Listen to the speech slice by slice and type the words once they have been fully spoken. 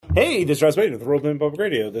Hey, this is Ross Baden with World Moon Public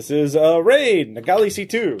Radio. This is Raid, Nagali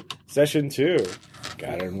C2, Session 2.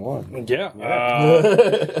 Got it in one. Yeah.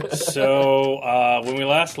 When we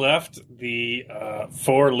last left, the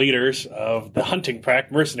 4 leaders of the Hunting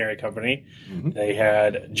Pack Mercenary Company, they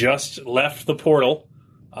had just left the portal,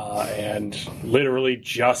 and literally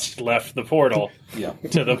just left the portal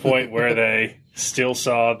to the point where they still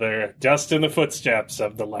saw their dust in the footsteps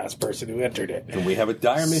of the last person who entered it. And we have a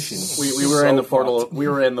dire mission. We were in the portal. We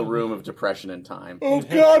were in the room of depression and time. Oh,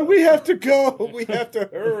 God, we have to go. We have to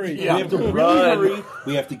hurry. We have to really hurry.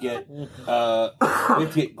 We have to get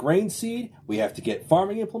grain seed. We have to get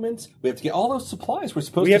farming implements. We have to get all those supplies we're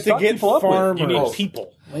supposed to stock people up with. You need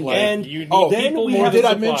people. And you need then people we more have than Did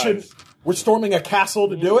I supplies. mention we're storming a castle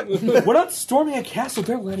to do it? We're not storming a castle.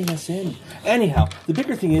 They're letting us in. Anyhow, the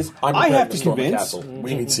bigger thing is I'm I have prepared to storm a convince castle.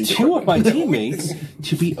 We need seed 2 of my teammates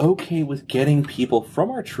to be okay with getting people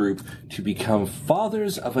from our troop to become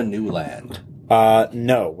fathers of a new land.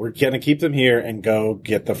 No, we're going to keep them here and go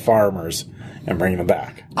get the farmers and bring them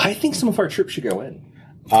back. I think some of our troops should go in.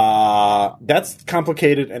 That's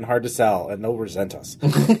complicated and hard to sell, and they'll resent us.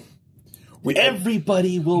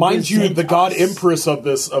 Everybody will. Mind you, resent the god us. empress of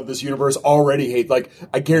this universe already hates. Like,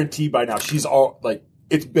 I guarantee by now she's all like.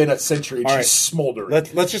 It's been a century and All she's right. smoldering.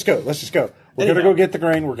 Let's just go. We're going to go get the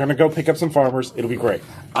grain. We're going to go pick up some farmers. It'll be great.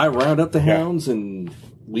 I round up the hounds and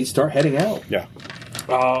we start heading out. Yeah.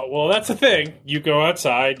 Well, that's the thing. You go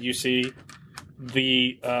outside, you see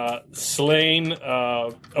the slain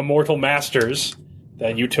immortal masters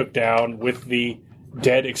that you took down with the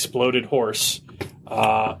dead exploded horse.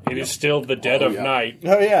 It is still the dead of night.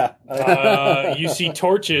 Oh, yeah. You see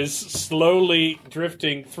torches slowly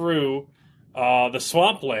drifting through the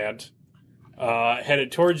swampland,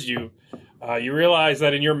 headed towards you. You realize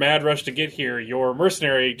that in your mad rush to get here, your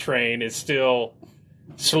mercenary train is still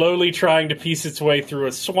slowly trying to piece its way through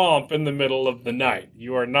a swamp in the middle of the night.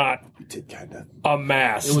 You are not did kind of.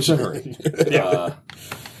 amassed. It was a hurry.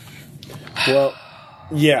 Well,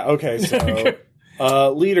 yeah, okay,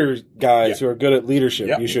 so... leaders, guys who are good at leadership,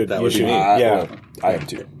 Yep, you should. that You would be should. me. Yeah. I am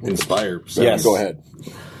too. Inspire. So Yes. Go ahead.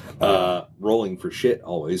 rolling for shit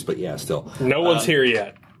always, but yeah, still. No one's here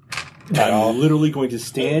yet. I'm literally going to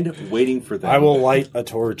stand waiting for them. I will light a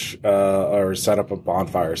torch or set up a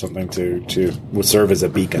bonfire or something to serve as a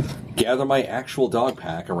beacon. gather my actual dog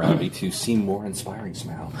pack around me to seem more inspiring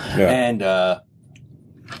somehow. Yeah. And All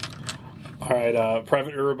right,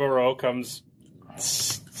 Private Uruboro comes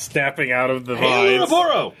snapping out of the vines.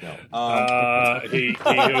 Ouroboros! He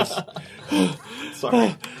goes,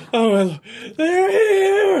 Sorry. "Oh, well, they're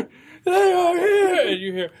here! They are here!" And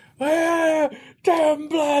you hear, "Ah, damn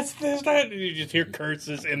blast this night!" And you just hear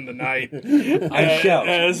curses in the night. I shout.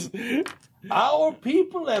 As, Our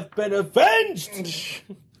people have been avenged!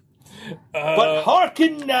 But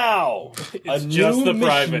hearken now! It's a just new the mission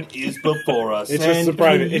private. is before us. It's just the and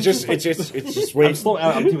private. you It's just wait.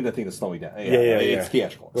 I'm doing that thing to slow me down. Yeah. It's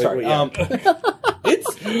theatrical. Wait, Sorry. yeah.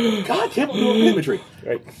 It's God damn it, we want imagery.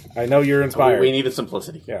 Right. I know you're inspired. We needed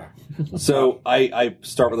simplicity. Yeah. So I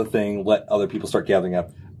start with a thing, let other people start gathering up.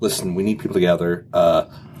 Listen, we need people together.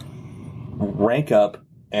 Rank up,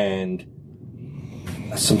 and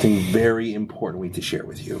something very important we need to share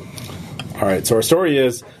with you. All right. So our story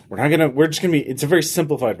is we're just gonna be. It's a very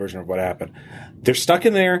simplified version of what happened. They're stuck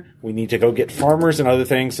in there. We need to go get farmers and other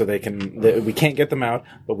things so we can't get them out,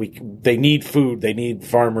 but they need food. They need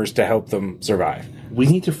farmers to help them survive. We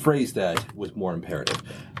need to phrase that with more imperative.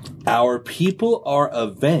 Our people are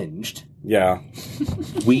avenged. Yeah.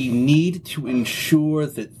 We need to ensure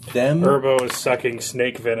that them... Urbo is sucking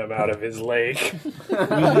snake venom out of his leg. We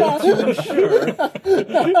need to ensure that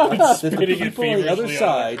the Spitting it people on the other feverishly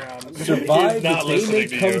side on the ground. survive, He's not that they may listening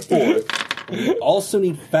to come you. forth. We also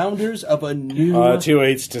need founders of a new...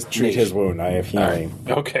 2/8 to treat his wound. I have healing.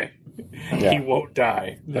 Okay. Yeah. He won't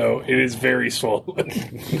die, though it is very swollen.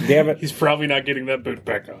 Damn it. He's probably not getting that boot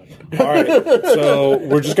back on. All right. So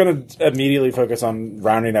we're just going to immediately focus on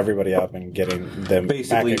rounding everybody up and getting them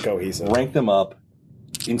basically back and cohesive. rank them up,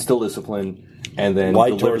 instill discipline, and then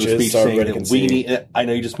Light deliver the torches speech so saying everybody that can we see. need... I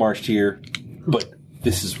know you just marched here, but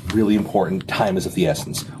this is really important. Time is of the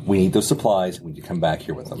essence. We need those supplies. We need to come back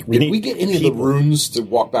here with them. Did we get any of the runes to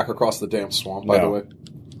walk back across the damn swamp, by the No. way?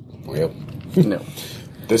 Well, No.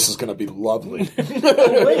 this is going to be lovely.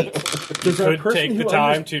 Oh, wait. Does our Could person take the who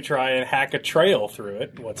time to try and hack a trail through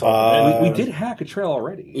it. What's all we did hack a trail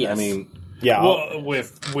already. Yes. I mean, Yeah. well,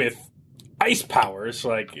 with ice powers.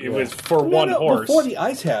 Like it was for one horse. Before the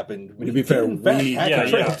ice happened, To be fair, we-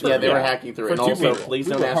 Yeah, they were hacking through it. For And two also, people. please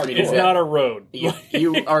We don't were ask me to It's do not that. a road.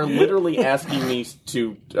 You are literally asking me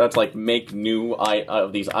to like make new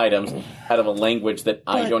of these items out of a language that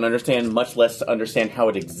I don't understand, much less to understand how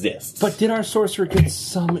it exists. But did our sorcerer get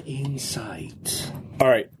some insight? All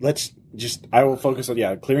right, let's just. I will focus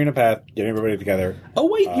on clearing a path, getting everybody together. Oh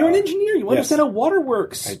wait, you're an engineer. You understand how water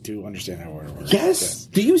works. I do understand how it works. Yes.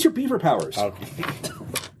 Do you use your beaver powers?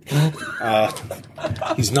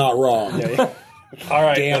 He's not wrong. All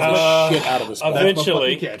right. Damn the shit out of this.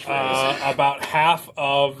 Eventually, That's my fucking catchphrase. about half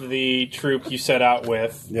of the troop you set out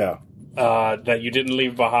with Yeah. that you didn't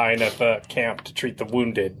leave behind at the camp to treat the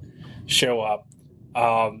wounded show up.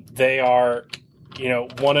 They are,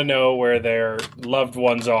 want to know where their loved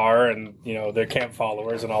ones are, and their camp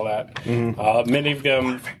followers and all that. Many of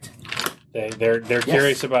them, they're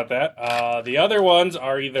curious about that. The other ones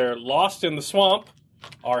are either lost in the swamp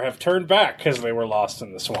or have turned back because they were lost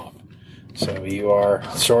in the swamp. So you are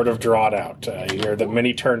sort of drawn out. You hear that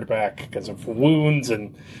many turned back because of wounds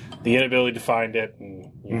and the inability to find it, and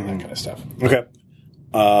that kind of stuff. Okay.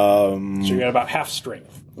 So you got about half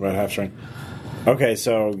strength. About half strength. Okay,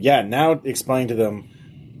 so now explain to them.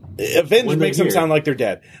 Avenge When makes they're them here. sound like they're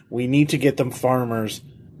dead. We need to get them farmers.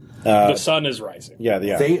 The sun is rising. Yeah.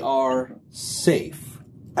 They are safe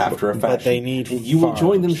after a fashion. But they need and you will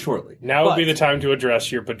join them farms. shortly. Now would But be the time to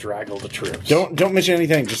address your bedraggled troops. Don't mention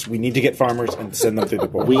anything. Just we need to get farmers and send them through the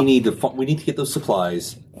portal. we need to get those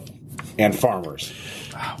supplies. And farmers.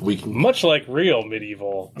 We can. Much like real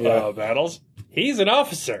medieval battles, he's an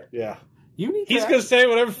officer. Yeah. You need. He's going to say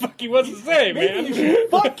whatever the fuck he wants to say, man. You should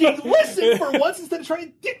fucking listen for once instead of trying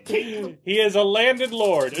to dictate them. He is a landed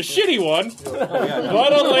lord. A shitty one, Yeah,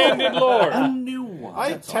 but a landed lord. a new one.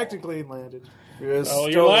 I that's all. technically landed. Oh,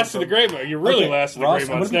 you're last in the Grey Months. You're really last in the Ross,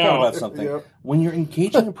 Grey I'm Months going to be now. about something. Yep. When you're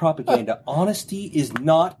engaging in propaganda, honesty is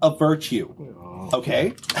not a virtue.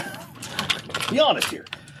 Okay? Be honest here.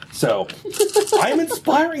 So, I'm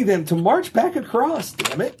inspiring them to march back across,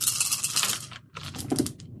 damn it.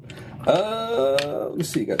 Let me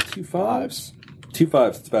see. You got 2 5s. 2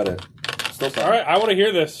 5s. That's about it. Still fine. All right, I want to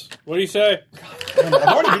hear this. What do you say? I've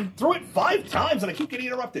already been through it 5 times and I keep getting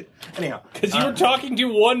interrupted. Anyhow. Because you were talking to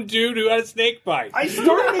one dude who had a snake bite. I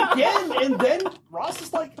started again, and then Ross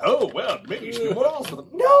is like, "Oh well, maybe you should do what else with them."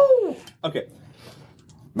 No. Okay,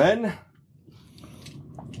 men,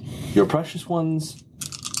 your precious ones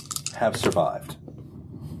have survived.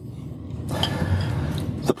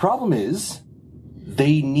 The problem is,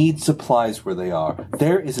 they need supplies where they are.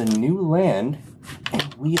 There is a new land,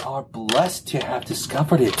 and we are blessed to have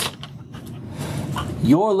discovered it.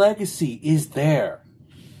 Your legacy is there.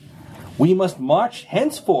 We must march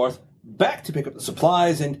henceforth back to pick up the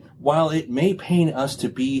supplies, and while it may pain us to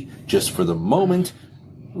be, just for the moment,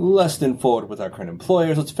 less than forward with our current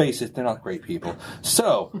employers, let's face it, they're not great people.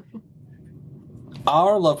 So,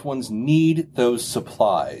 our loved ones need those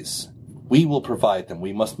supplies. We will provide them.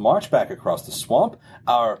 We must march back across the swamp.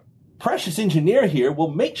 Our precious engineer here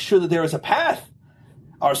will make sure that there is a path.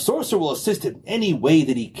 Our sorcerer will assist in any way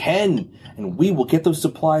that he can, and we will get those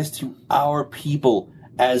supplies to our people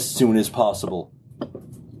as soon as possible.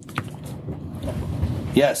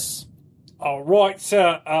 Yes. All right,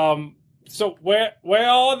 sir. So where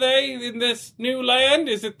are they in this new land?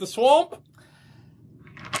 Is it the swamp?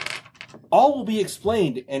 All will be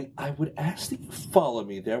explained, and I would ask that you follow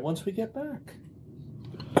me there once we get back.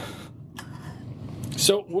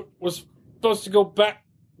 So we're supposed to go back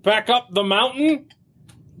up the mountain?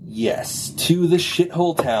 Yes, to the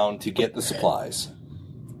shithole town to get the supplies.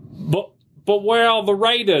 But where are the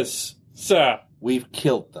raiders, sir? We've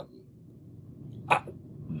killed them.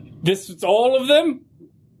 This is all of them?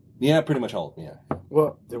 Yeah, pretty much all of them, yeah.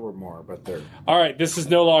 Well, there were more, but they're... All right, this is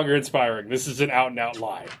no longer inspiring. This is an out-and-out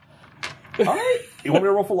lie. All right. You want me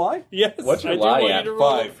to roll for lie? Yes, What's your I do lie want at? you to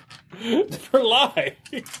roll 5. for lie.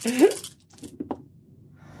 2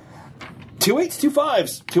 8s, 2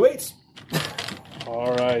 5s. 2 8s.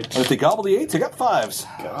 All right. And if they gobble the 8s, I got 5s.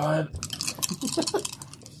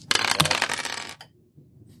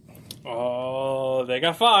 Oh, they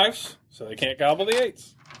got 5s, so they can't gobble the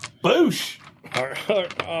 8s. Boosh!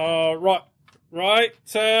 Right.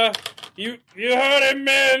 You heard him,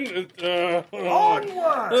 men.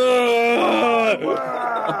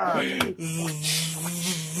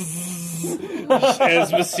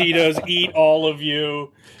 As mosquitoes eat all of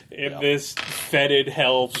you in this fetid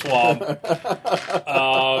hell swamp.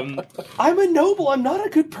 I'm a noble. I'm not a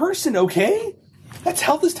good person, okay? That's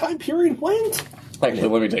how this time period went. Actually,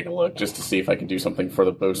 let me take a look just to see if I can do something for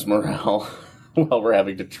the boat's morale. while we're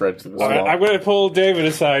having to trudge through the All right, swamp. I'm going to pull David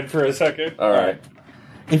aside for a second. All right.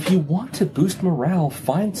 If you want to boost morale,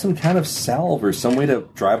 find some kind of salve or some way to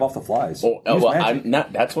drive off the flies. Well, Use well, magic. I'm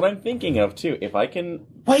not. That's what I'm thinking of too. If I can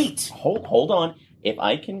Wait! hold on. If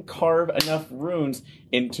I can carve enough runes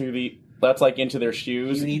into into their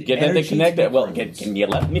shoes, You need get them to energy to connect make it. Well, runes. can you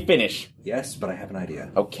let me finish? Yes, but I have an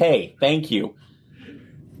idea. Okay, thank you.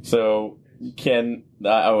 So,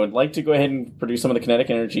 I would like to go ahead and produce some of the kinetic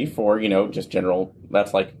energy for, just general,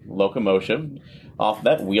 that's like locomotion. Off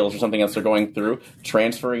that, wheels or something else they're going through,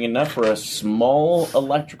 transferring enough for a small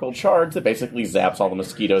electrical charge that basically zaps all the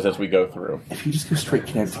mosquitoes as we go through. If you just go straight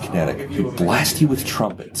kinetic to kinetic, you blast you with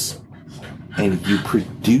trumpets, and you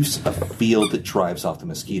produce a field that drives off the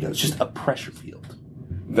mosquitoes. Just a pressure field.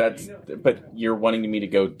 But you're wanting me to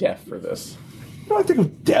go deaf for this. You don't have to go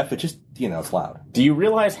deaf, it just, it's loud. Do you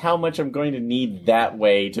realize how much I'm going to need that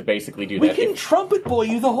way to basically do We that? can trumpet boy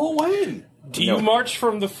you the whole way! Do you march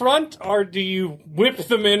from the front, or do you whip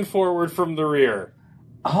them in forward from the rear?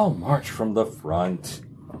 I'll march from the front.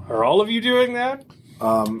 Are all of you doing that?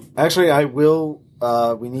 Actually, I will.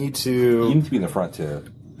 We need You to. need to be in the front to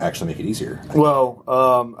actually make it easier. Well,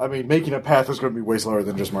 making a path is going to be way slower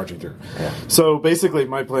than just marching through. Yeah. So basically,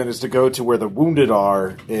 my plan is to go to where the wounded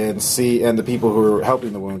are and the people who are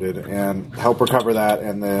helping the wounded and help recover that,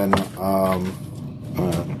 and then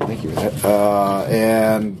thank you.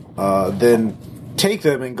 And then take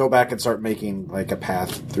them and go back and start making like a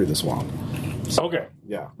path through the swamp. Okay.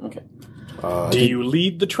 Yeah. Okay. Do you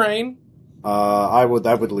lead the train? I would.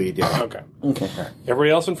 That would lead. Yeah. Okay. Okay. Everybody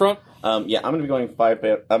else in front? Yeah, I'm going to be going 5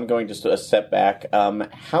 bit. I'm going just a step back.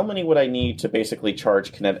 How many would I need to basically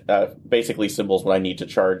charge basically symbols would I need to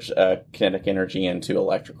charge kinetic energy into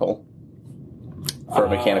electrical? For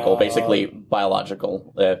mechanical, basically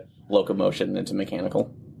biological locomotion into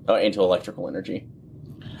mechanical, into electrical energy.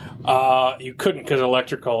 You couldn't, because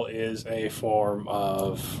electrical is a form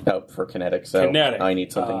of Oh, for kinetic, so kinetic. I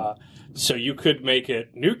need something. So you could make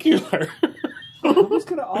it nuclear. Who's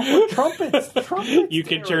going to offer trumpets? You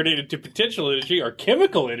can turn it into potential energy or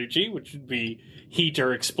chemical energy, which would be heat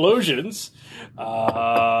or explosions,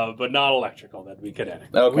 but not electrical. That'd be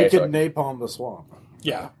kinetic. Okay, We so could napalm the swamp.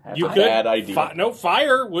 Yeah, That's you a could. bad idea. No,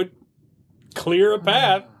 fire would clear a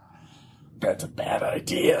path, that's a bad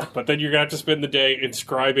idea. but then you're gonna have to spend the day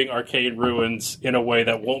inscribing arcane ruins in a way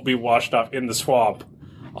that won't be washed off in the swamp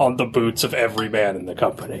on the boots of every man in the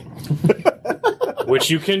company, which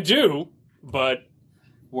you can do, but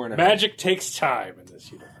magic takes time in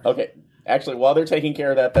this universe. Okay, actually, while they're taking care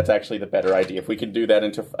of that, that's actually the better idea. If we can do that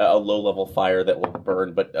into a low-level fire that will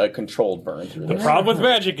burn, but a controlled burn through The this. problem with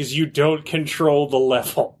magic is you don't control the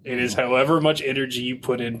level. It is however much energy you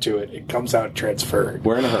put into it, it comes out transferred.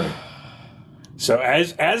 We're in a hurry. So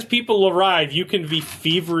as people arrive, you can be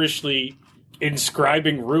feverishly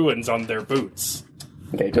inscribing ruins on their boots.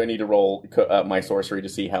 Okay, do I need to roll my sorcery to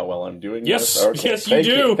see how well I'm doing? Yes, this? Okay, yes, you thank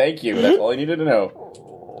do. Thank you. That's all I needed to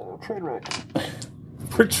know.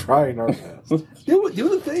 We're trying our best. Do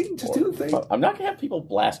the thing. Just do the thing. I'm not going to have people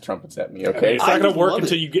blast trumpets at me, Okay, okay? it's not going I to work love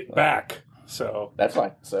until it. you get back. So That's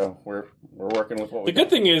fine. So we're working with what we the good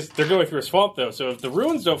thing is they're going through a swamp, though. So if the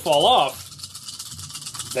ruins don't fall off,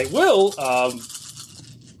 they will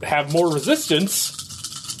have more resistance.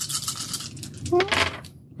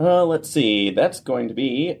 Let's see. That's going to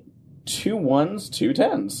be 2 1s, 2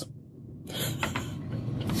 10s.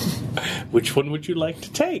 Which one would you like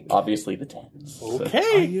to take? Obviously the 10s.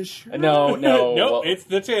 Okay. you sure? No. No, well, it's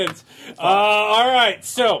the tens. All right,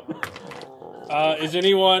 so is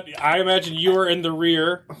anyone? I imagine you are in the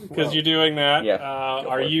rear because you're doing that. Yeah,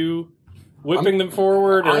 Are you whipping them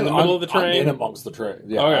forward or in the middle of the I'm train? in amongst the train.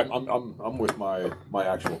 Yeah, Okay. I'm with my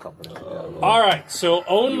actual company. Yeah. All right, so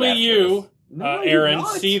only asked you, No, Aaron, you're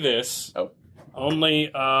not. see this. Oh. Only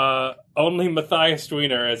Matthias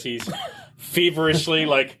Dwener as he's feverishly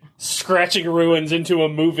scratching ruins into a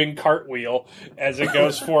moving cartwheel as it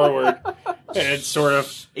goes forward, and sort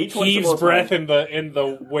of Each one heaves some more breath in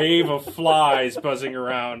the wave of flies buzzing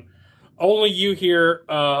around. Only you hear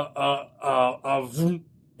a vroom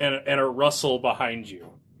and a rustle behind you.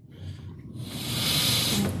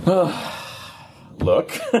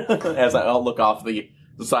 Look. As I'll look off the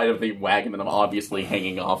side of the wagon that I'm obviously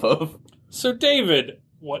hanging off of. So, David,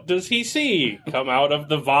 what does he see come out of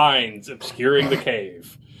the vines obscuring the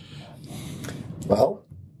cave? Well,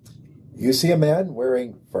 you see a man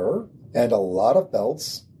wearing fur and a lot of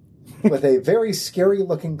belts with a very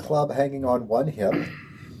scary-looking club hanging on one hip,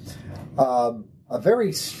 a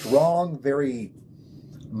very strong, very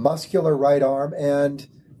muscular right arm, and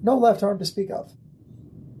no left arm to speak of.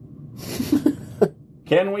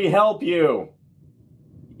 Can we help you?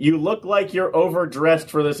 You look like you're overdressed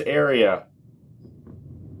for this area.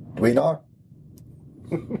 Dweenar,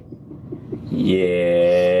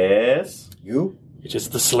 Yes. you? It is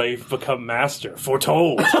the slave become master,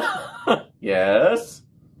 foretold. Yes.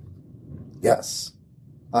 Yes.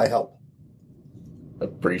 I help.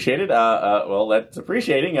 Appreciated. Well, that's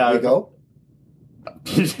appreciating. We go.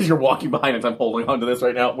 You're walking behind us. I'm holding on to this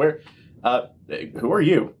right now. Where? Who are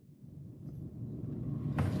you?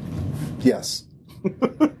 Yes.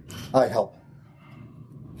 I help.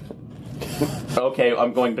 Okay,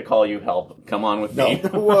 I'm going to call you Help. Come on with me.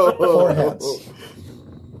 Whoa. Four hands.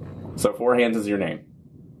 So Four Hands is your name.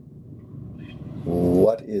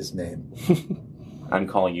 What is name? I'm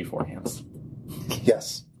calling you Four Hands.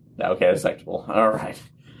 Yes. Okay, that's acceptable. All right.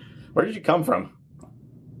 Where did you come from?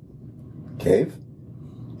 Cave?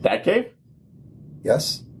 That cave?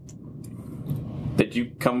 Yes. Did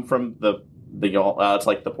you come from the it's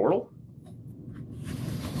like the portal?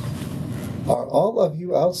 Are all of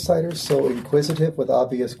you outsiders so inquisitive with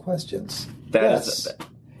obvious questions? That yes. is-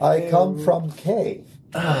 I come from cave.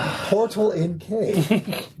 Portal in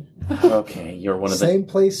cave. Okay, you're one of the... Same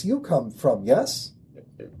place you come from, yes?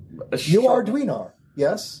 You are Dweenar,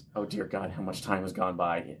 yes? Oh, dear God, how much time has gone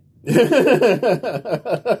by?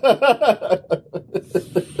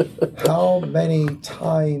 How many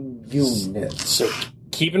time units? So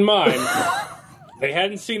keep in mind, they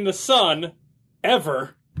hadn't seen the sun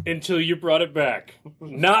ever until you brought it back.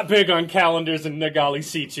 Not big on calendars in Nagali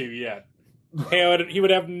C2 yet. He would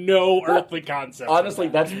have no earthly concept. Honestly,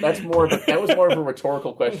 that was more of a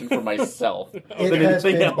rhetorical question for myself It than has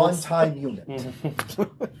anything been one else. time unit.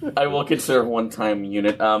 I will consider one-time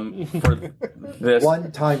unit for this.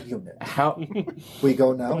 One time unit. How? We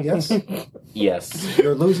go now, yes? Yes.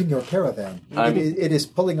 You're losing your caravan. I'm- It is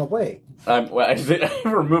pulling away. Well,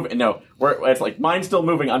 we're moving. No, it's like mine's still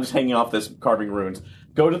moving. I'm just hanging off this carving runes.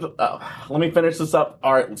 Go to the. Let me finish this up.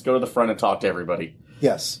 All right, let's go to the front and talk to everybody.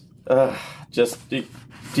 Yes. Just do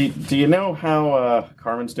you know how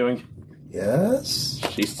Carmen's doing? Yes.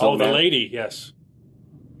 She's still Oh, the mad? lady, yes.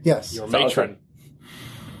 Yes. Your So- matron.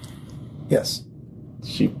 Yes.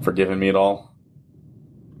 She forgiven me at all?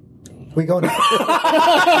 We go now.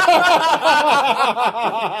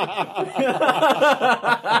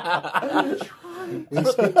 We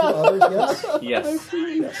speak to others, yes?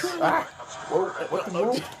 Yes.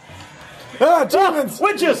 Ah, demons!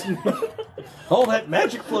 Witches! All that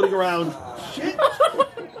magic floating around.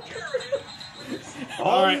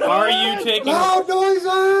 All right, are you taking? Loud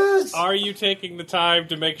noises! Are you taking the time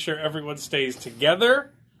to make sure everyone stays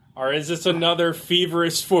together? Or is this another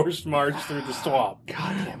feverish forced march through the swamp?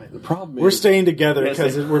 God damn it. The problem is... We're staying together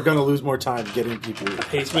because we're going to lose more time getting people.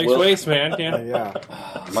 Pace makes waste, man. Yeah. Yeah.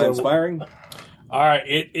 Am I inspiring? All right,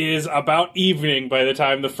 it is about evening by the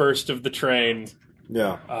time the first of the train.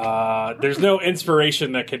 Yeah. There's no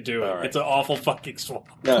inspiration that could do it. All right. It's an awful fucking swamp.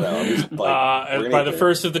 No, I'm just like... we're And gonna by get the there.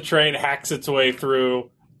 first of the train hacks its way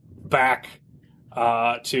through back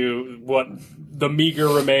to what the meager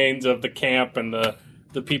remains of the camp and the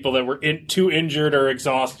people that were too injured or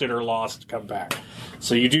exhausted or lost come back.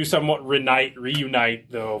 So you do somewhat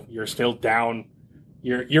reunite, though you're still down.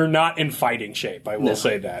 You're not in fighting shape. I will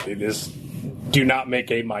say that it is. Do not make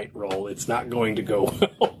a might roll. It's not going to go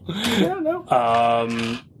well. Yeah, no.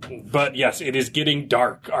 But yes, it is getting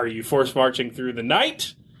dark. Are you force marching through the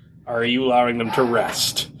night? Or are you allowing them to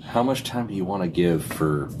rest? How much time do you want to give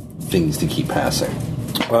for things to keep passing?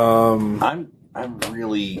 I'm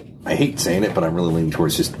really... I hate saying it, but I'm really leaning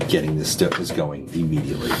towards just getting this stuff going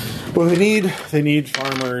immediately. Well, they need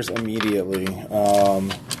farmers immediately.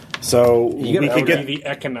 So You we gotta could Get get the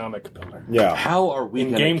economic pillar. yeah. How are we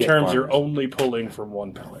In gonna game get terms, farmers? you're only pulling from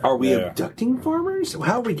one pillar. Are we Yeah. abducting farmers?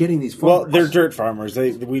 How are we getting these Well, farmers? they're dirt farmers.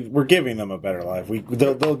 We're giving them a better life.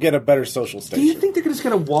 They'll get a better social Do station. you think they're just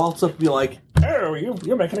going to waltz up and be like, Oh,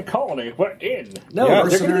 you're making a colony. We're in. no, Yeah,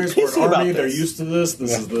 they're going to Mercenaries be for pissy an about army. this? They're used to this.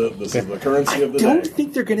 This is the currency of the don't day.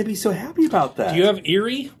 think they're going to be so happy about that. Do you have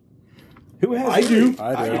Erie? Who has I do.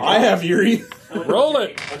 I do. I have Yuri. Roll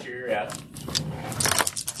it. What's your at?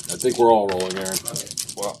 I think we're all rolling, Aaron.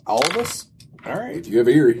 Well, all of us? All right. You have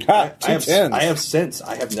Erie. Ha, I have, 2 10s. I have sense.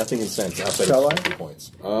 I have nothing in sense outside Shall of I? 3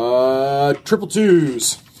 points. Triple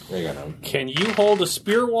twos. There you go. No. Can you hold a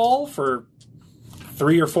spear wall for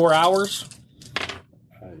 3 or 4 hours?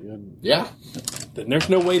 Yeah. Then there's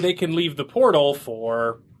no way they can leave the portal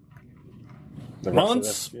for The rest of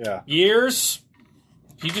months, this, yeah. years.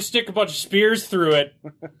 If you just stick a bunch of spears through it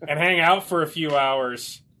and hang out for a few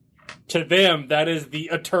hours, to them, that is the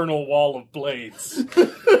eternal wall of blades.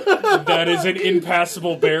 That is an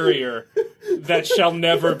impassable barrier that shall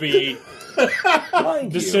never be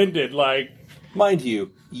Mind you, descended. Like, Mind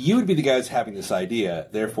you, you would be the guys having this idea,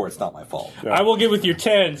 therefore it's not my fault. I will give with your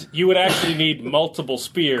 10s, you would actually need multiple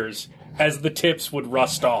spears, as the tips would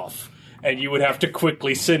rust off. And you would have to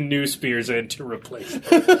quickly send new spears in to replace them.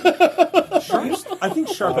 I think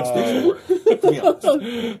sharpened sticks would work, to be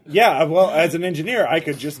honest. Yeah, well, as an engineer, I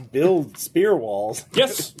could just build spear walls.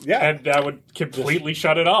 Yes. Yeah. And that would completely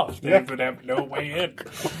shut it off. They would have no way in.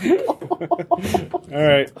 All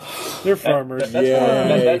right. They're farmers.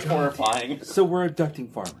 That's horrifying. So we're abducting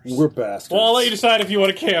farmers. We're bastards. Well, I'll let you decide if you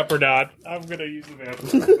want to camp or not. I'm going to use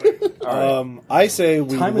the bathroom. I say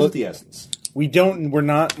we Time is look. of the essence. We're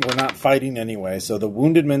not fighting anyway. So the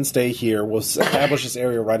wounded men stay here. We'll establish this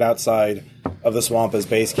area right outside of the swamp as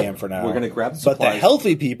base camp for now. We're gonna grab the But the supplies.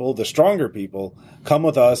 healthy people, the stronger people, come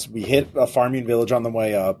with us. We hit a farming village on the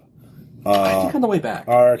way up. I think on the way back.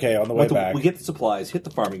 Okay, on the way back. We get the supplies, hit the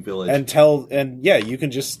farming village. You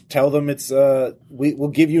can just tell them it's we'll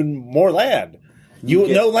give you more land. You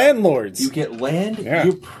get- no landlords. you get land, Yeah.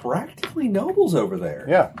 you're practically nobles over there.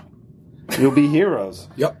 Yeah, you'll be heroes.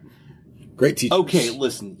 Yep. Great teachers. Okay,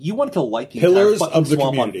 listen, you want to light the Pillars entire fucking of the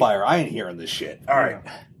swamp community. on fire. I ain't hearing this shit. All right.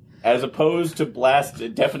 As opposed to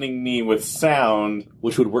deafening me with sound.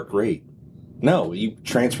 Which would work great. No, you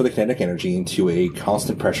transfer the kinetic energy into a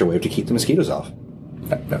constant pressure wave to keep the mosquitoes off.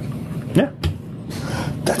 Yeah.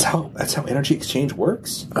 That's how energy exchange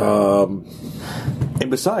works. And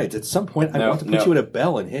besides, at some point, I No, want to put no. you in a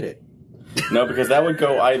bell and hit it. No, because that would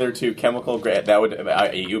go either to chemical that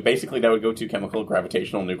would go to chemical,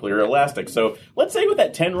 gravitational, nuclear, elastic. So let's say with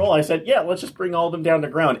that 10 roll, I said, yeah, let's just bring all of them down to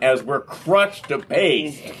ground as we're crushed to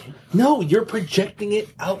base. No, you're projecting it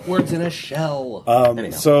outwards in a shell.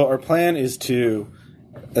 Anyhow. So our plan is to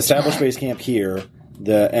establish base camp here,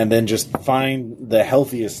 and then just find the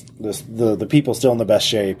healthiest, the people still in the best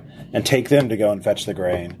shape, and take them to go and fetch the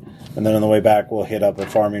grain. And then on the way back, we'll hit up a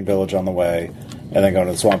farming village on the way, and then go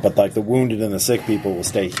to the swamp. But like the wounded and the sick people will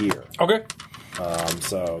stay here. Okay.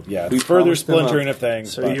 So yeah, We it's further promised them splintering of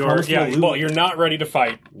things. So but- you're not ready to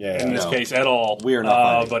fight in this No. case at all. We are not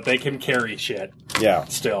fighting. But they can carry shit yeah,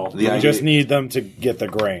 still. The we idea- just need them to get the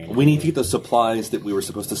grain. We need to get the supplies that we were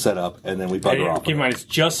supposed to set up, and then we bugger off. Keep in mind, it's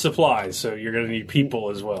just supplies, so you're going to need people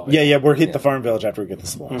as well. Yeah, we're hit the farm village after we get the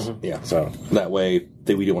supplies. Yeah. So That way,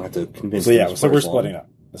 we don't have to convince so yeah, them to so we're spread along. splitting up.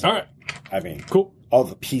 All right. I mean, Cool. all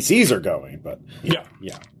the PCs are going, but Yeah.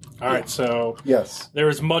 yeah. All right. So Yes. there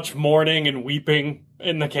is much mourning and weeping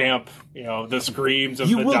in the camp. You know, the screams of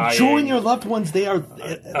You the will dying. join your loved ones. They are.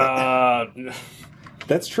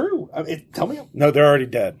 That's true. Tell me. No, they're already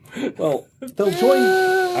dead. Well, they'll join.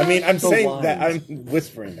 I mean, I'm saying lines. that. I'm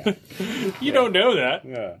whispering that. you don't know that.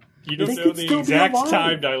 Yeah. You don't They know could the still be exact alive.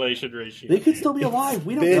 time dilation ratio. They could still be alive.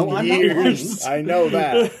 We don't know. Been I'm not lying. years. I know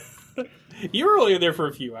that. You were only there for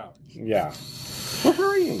a few hours. Yeah. We're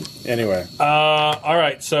hurrying. Anyway, All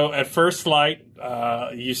right. So at first light,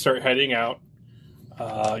 you start heading out.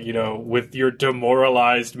 With your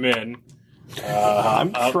demoralized men.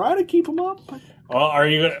 I'm trying to keep them up. But Well, are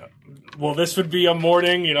you gonna? Well, this would be a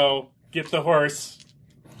morning. Get the horse,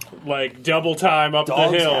 like double time up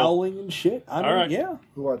dogs the hill. howling and shit. I mean, All right. Yeah.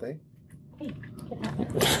 Who are they?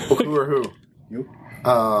 Who or who? You?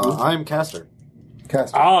 I'm Caster.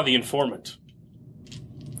 Castor. Ah, the informant.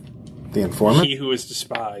 The informant? He who is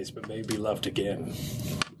despised but may be loved again.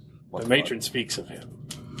 What The the matron speaks of him.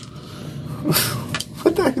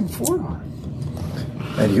 What the informant?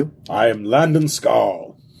 And you? I am Landon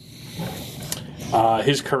Skull.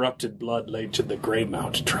 His corrupted blood laid to the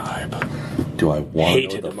Greymount tribe, Do I want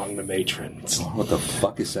hated to know among the matrons. what the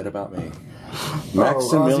fuck is said about me? Ozzy,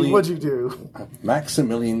 Maximilian. what'd you do?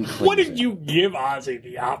 Maximilian. What did Klingsor. you give Ozzy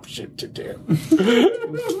the option to do?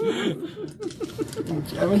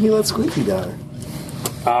 I mean, he let Squeaky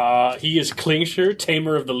die. He is Klingsher,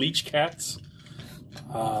 tamer of the leech cats.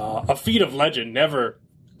 A feat of legend, never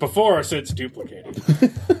before or since duplicated.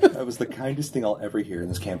 That was the kindest thing I'll ever hear in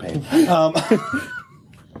this campaign.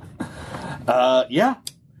 Yeah.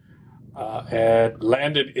 And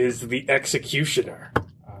Landon is the executioner.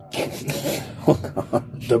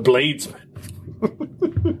 The bladesman.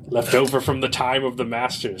 Left over from the time of the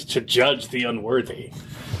masters to judge the unworthy.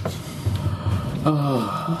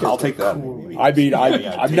 I'll take that. I mean,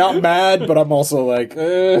 I'm not mad, but I'm also like,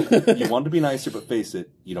 You wanted to be nicer, but face it,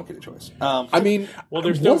 you don't get a choice. I mean, Well,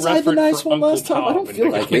 there's no was I reference the nice for one Uncle last time? I Tom don't in feel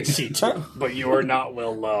the like it. C2, but you are not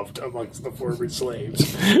well loved amongst the former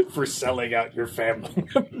slaves for selling out your family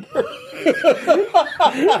member.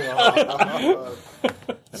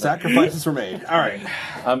 Sacrifices were made. All right.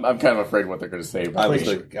 I'm kind of afraid what they're going to say. I was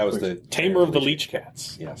the Tamer of the leech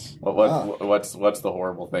cats. Yes. What's the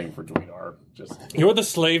horrible thing for Dweedar? Just You're the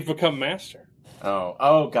slave become master.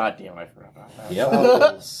 Oh, goddamn! I forgot about that. Yep.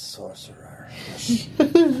 Oh, sorcerer.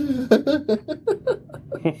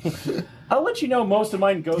 I'll let you know. Most of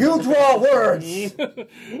mine goes. You draw words!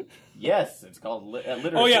 Yes, it's called literacy.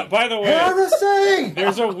 Oh yeah, by the way, Heresy!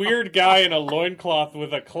 there's a weird guy in a loincloth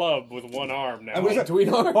with a club with one arm now. Who's that?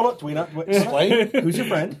 Tweenar? Hold on, Tweena. Explain. Who's your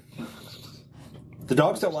friend? The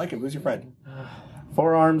dogs don't like him. Who's your friend?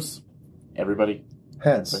 4 arms. Everybody.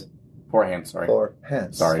 Hands. 4 hands. Sorry. 4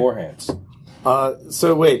 hands. Sorry. 4 hands.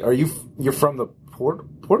 So wait, you're from the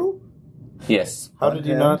portal? Yes. How One did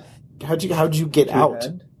you hand. not? How'd you get 2 out?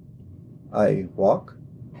 hand. I walk.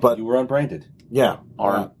 But You were unbranded. yeah,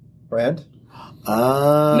 Arm. Brand.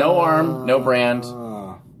 No arm, no brand.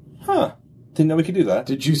 Huh. Didn't know we could do that.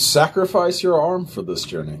 Did you sacrifice your arm for this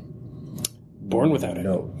journey? Born without it.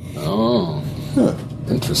 No. Oh.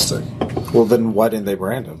 Interesting. Well, then why didn't they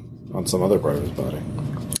brand him on some other part of his body?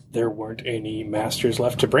 There weren't any masters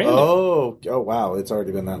left to brand him. Oh wow! It's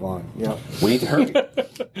already been that long. Yeah. We need to hurry.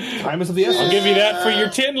 Time is of the essence. I'll give you that for your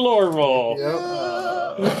 10 lore roll.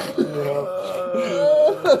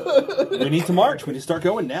 We need to march. We need to start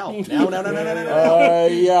going now. Now.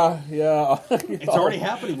 Yeah. It's already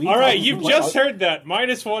happening. We All right, need to- you've just heard that.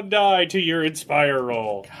 -1 die to your inspire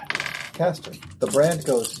roll. Caster. The brand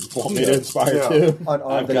goes Want me to inspire too? on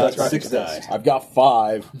arm I've that got does not 6 exist. die. I've got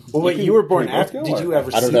 5. Well, wait, can- you were born can we both after. go, Did or- you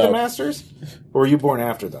ever I don't see the know. masters, or were you born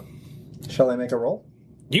after them? Shall I make a roll?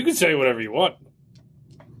 You can say whatever you want.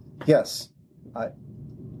 Yes.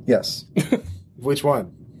 Yes. Which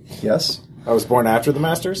one? Yes. I was born after the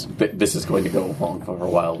masters. This is going to go on for a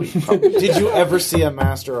while. We probably Did you ever see a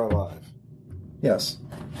master alive? Yes.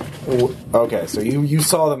 Okay, so you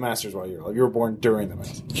saw the masters while you were alive. You were born during the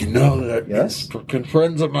masters. You know that. Yes. Can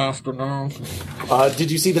friends of Master now? Did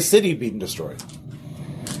you see the city being destroyed?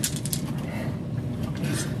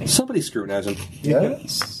 Somebody scrutinize him.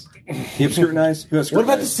 Yes. You have scrutinized? Who has What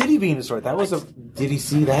about the scrutinized? city being destroyed? That was a. Did he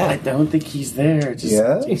see I that? don't think he's there. Just,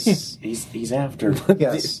 Yes. He's after.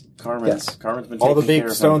 Yes. Carmen. Yes. Carmen's been All the taking care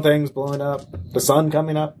big of stone him. things blowing up, the sun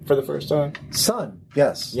coming up for the first time. Sun.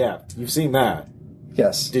 Yes. Yeah, you've seen that.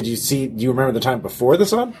 Yes. Did you see? Do you remember the time before the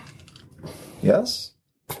sun? Yes.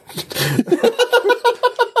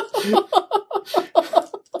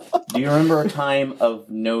 Do you remember a time of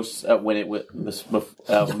no when it was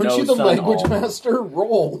Aren't no you the sun language all? master?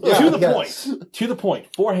 Roll. To the Yes. point. To the point.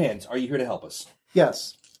 4 hands. Are you here to help us?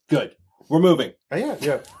 Yes. Good. We're moving. Oh,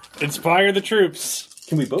 yeah. Inspire the troops.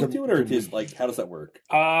 Can we both do it, or is like how does that work?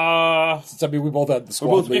 Since we both had the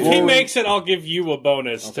squad. If he makes it, I'll give you a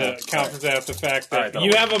bonus to compensate the fact that All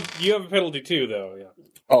you have a penalty too, though. Yeah,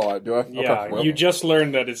 Oh, do I? yeah. Okay, well. You just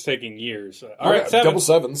learned that it's taking years. All Okay, right, 7. double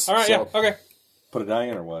sevens. All right, so. yeah, okay. Put a die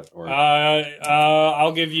in or what? Or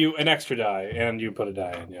I'll give you an extra die, and you put a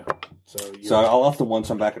die in. Yeah. so I'll off the 1,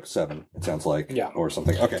 so I'm back up to 7. It sounds like, Yeah. or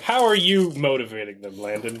something. Okay. How are you motivating them,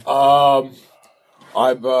 Landon?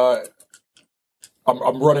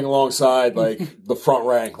 I'm running alongside like the front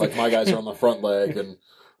rank, like my guys are on the front leg, and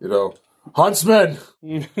huntsmen,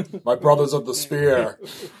 my brothers of the spear.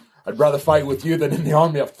 I'd rather fight with you than in the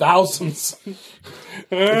army of thousands.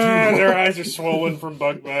 Their eyes are swollen from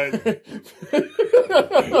bug bite.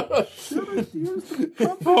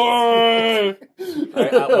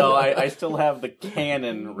 I still have the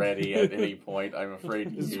cannon ready at any point. I'm afraid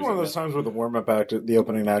he's This is using one of those it. times where the warm-up act, the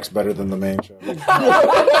opening act's better than the main show.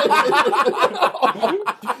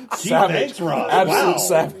 Thanks, Ross. Absolute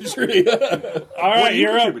savagery. All right,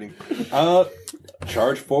 you're up.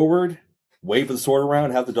 Charge forward, wave the sword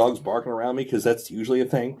around, have the dogs barking around me because that's usually a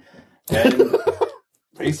thing. And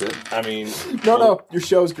face it, I mean, No, your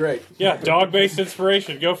show's great. Yeah, dog-based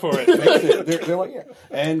inspiration. Go for it. face it. They're like, yeah.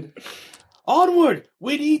 And onward,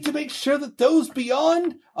 we need to make sure that those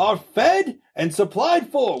beyond are fed and supplied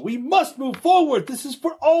for. We must move forward. This is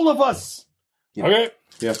for all of us. Okay.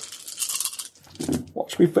 Yeah.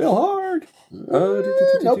 Watch me fail hard.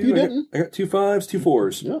 Nope, you didn't. I got 2 5s, 2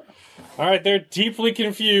 4s. Yeah. All right, they're deeply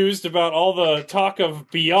confused about all the talk of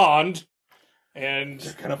beyond and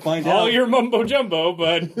Kind of find all out. your mumbo jumbo,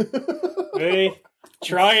 but they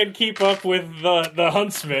try and keep up with the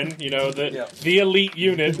huntsmen. The elite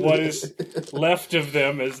unit. What is left of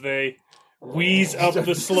them as they wheeze up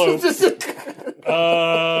the slopes.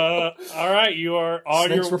 All right, you are on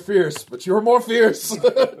Snakes your were fierce, but you were more fierce.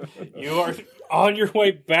 you are on your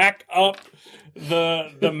way back up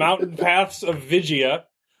the mountain paths of Vigia.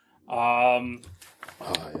 Yeah,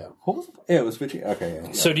 it was Fitchy. Okay.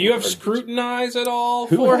 Yeah. So do you have scrutinize at all?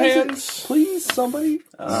 Who 4 has it? hands? Please, somebody.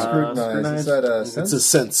 Scrutinize. Is that a sense? it's a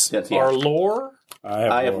sense. That's, Or lore?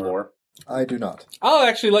 I have more. I do not. I'll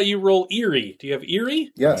actually let you roll eerie. Do you have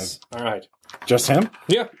eerie? Yes. All right. Just him?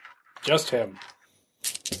 Yeah. Just him.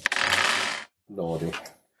 Naughty.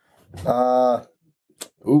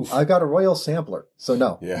 Oof. I got a royal sampler, so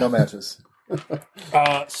no matches.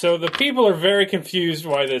 So the people are very confused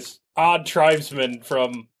why this odd tribesman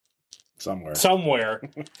from somewhere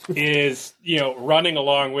is, running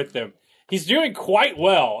along with them. He's doing quite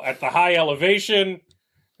well at the high elevation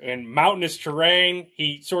and mountainous terrain.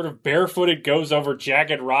 He sort of barefooted goes over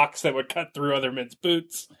jagged rocks that would cut through other men's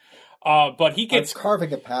boots. But he gets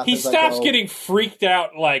carving a path. He stops getting freaked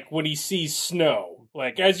out like when he sees snow.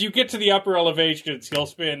 Like as you get to the upper elevations, he'll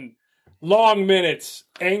spend long minutes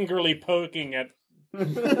angrily poking at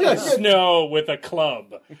snow with a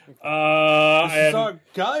club, and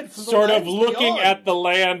sort of looking at the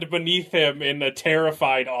land beneath him in a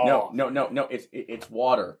terrified awe. No. It's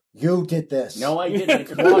water. You did this. No, I didn't.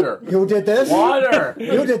 It's water. You did this. Water.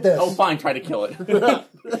 You did this. Oh, fine. Try to kill it.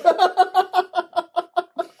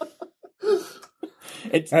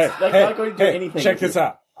 It's not going to do anything. Check this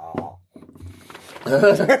out.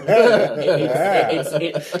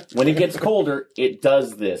 When it gets colder, it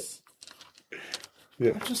does this.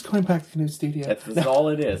 Yeah. I'm just going back to New Stadia. That's all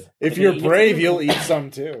it is. If you're brave, you'll eat some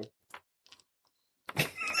too.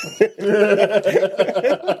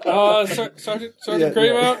 Sergeant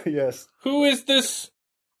Greymout? Yes. Who is this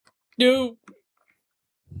new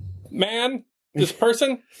man? This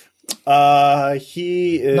person?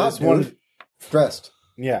 He is not nude, dressed.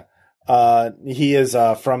 Yeah. He is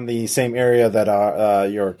from the same area that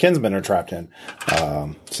your kinsmen are trapped in.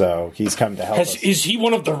 So he's come to help us. Is he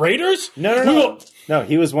one of the raiders? No. No,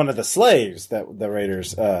 he was one of the slaves that the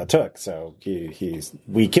raiders took. So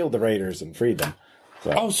we killed the raiders and freed them.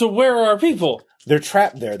 So where are our people? They're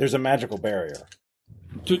trapped there. There's a magical barrier.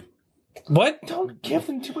 What? Don't give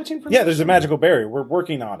them too much information. Yeah, there's a magical barrier. We're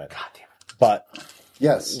working on it. God damn it. But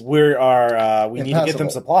yes, we need to get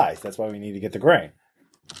them supplies. That's why we need to get the grain.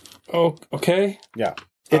 Oh, okay. Yeah.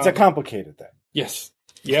 It's a complicated thing. Yes.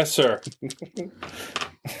 Yes, sir.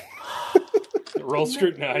 Roll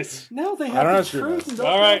scrutinize. Now they I don't have know the truth.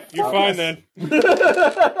 All right, you're fine then.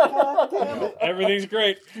 Everything's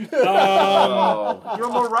great. Your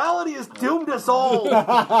morality has doomed us all.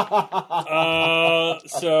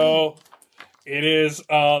 So it is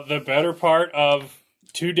the better part of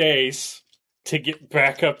 2 days to get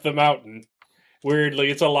back up the mountain. Weirdly,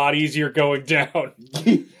 it's a lot easier going down.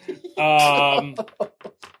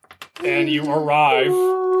 And you arrive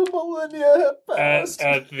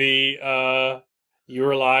at the you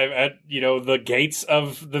arrive at the gates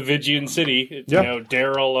of the Vigian city. Yep.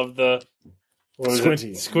 Daryl of the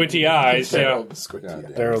squinty eyes. Daryl the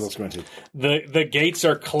squinty. The gates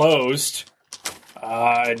are closed,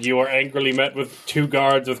 and you are angrily met with 2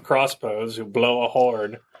 guards with crossbows who blow a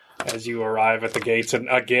horn as you arrive at the gates and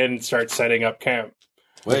again start setting up camp.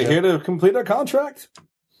 We're here to complete our contract.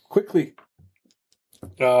 Quickly.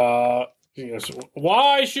 Yes.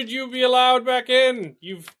 Why should you be allowed back in?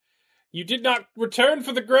 You did not return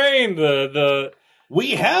for the grain.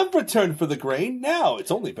 We have returned for the grain now.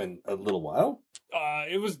 It's only been a little while.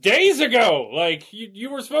 It was days ago. Like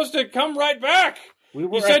you were supposed to come right back.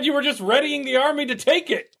 You said you were just readying the army to take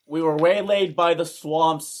it. We were waylaid by the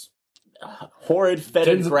swamps. Horrid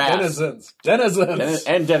fetid grass. Denizens.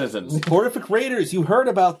 And denizens. Horrific raiders. You heard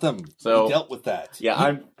about them. So, we dealt with that.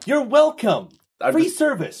 Yeah, You're welcome. Free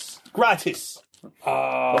service. Gratis.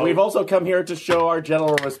 But we've also come here to show our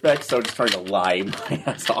general respect, so just trying to lie my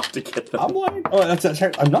ass off to get them. I'm lying. Oh,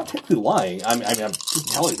 I'm not technically lying. I'm just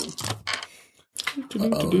telling them.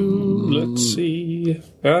 Let's see.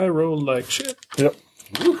 I rolled like shit. Yep.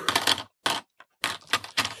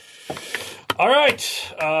 All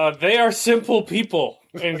right. They are simple people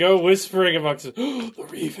and go whispering amongst us. The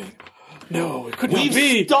reaving. No, it could not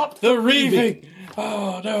be. Stopped the reaving.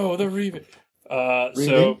 Oh, no, the reaving.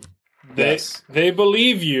 So they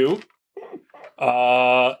believe you.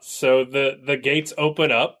 So the gates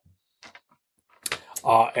open up.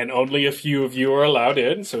 And only a few of you are allowed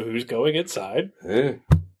in, so who's going inside?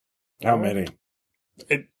 How many?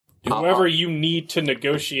 Whoever you need to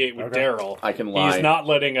negotiate with Daryl. I can lie. He's not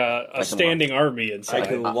letting a standing army inside. I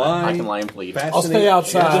can lie. I can lie and plead. I'll stay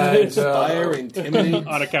outside. Inspire, intimidate.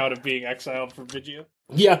 On account of being exiled from Vigia.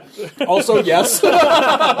 Yeah. Also, yes. We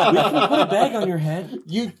can put a bag on your head.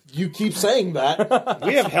 You keep saying that.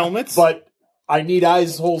 We have helmets. But I need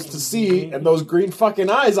eyes holes to see, and those green fucking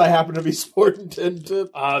eyes I happen to be sporting to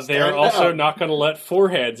they are also not going to let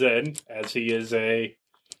Foreheads in, as he is a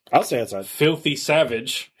I'll stay outside. filthy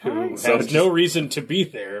savage who has no reason to be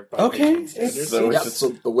there. Okay. So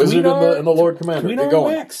the wizard and the Lord Commander. They're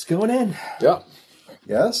going. Max going in. Yeah.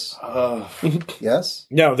 Yes. Yes.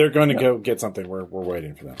 No, they're going to go get something. We're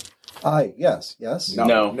waiting for them. Yes.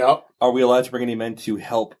 No. Are we allowed to bring any men to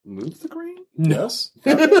help move the grain? Yes.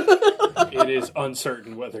 It is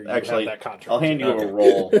uncertain whether you Actually, have that contract. I'll hand you a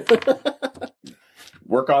roll.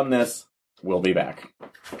 Work on this. We'll be back.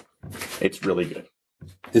 It's really good.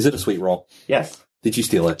 Is it a sweet roll? Yes. Did you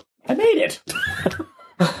steal it? I made it.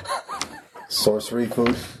 Sorcery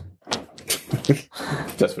food.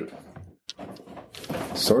 Just food.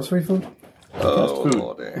 Sorcery food? Oh, food.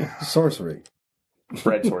 Lordy. Sorcery.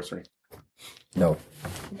 Bread sorcery. No.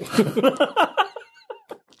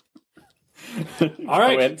 All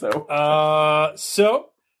right. So.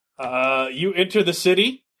 You enter the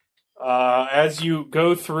city. As you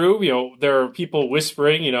go through, there are people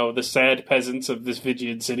whispering. The sad peasants of this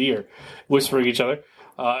Vigian city are whispering each other.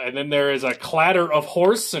 And then there is a clatter of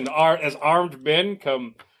horse, and as armed men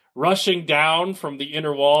come rushing down from the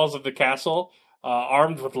inner walls of the castle,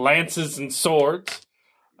 armed with lances and swords,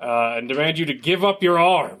 and demand you to give up your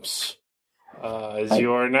arms, as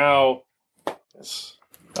you are now. Yes.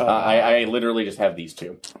 I literally just have these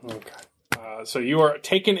two. Okay. So you are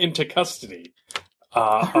taken into custody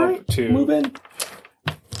Right, to move in.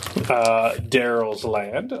 Daryl's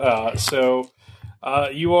land. So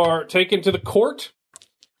you are taken to the court,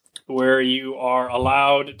 where you are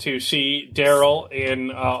allowed to see Daryl in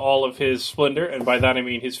all of his splendor, and by that I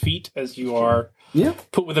mean his feet, as you are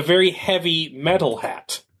put with a very heavy metal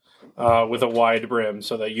hat with a wide brim,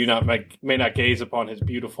 so that you may not gaze upon his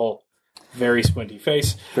beautiful, very squinty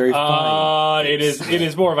face. Very fine. It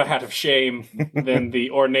is more of a hat of shame than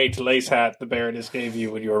the ornate lace hat the Baroness gave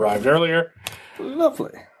you when you arrived earlier.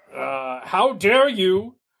 Lovely. How dare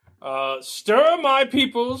you stir my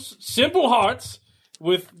people's simple hearts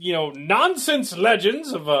with nonsense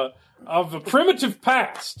legends of a primitive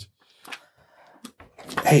past?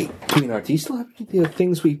 Hey, Queen, do you still have any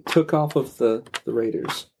things we took off of the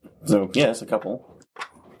raiders? So, yes, a couple.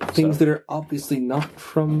 Things that are obviously not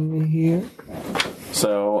from here?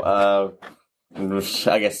 So,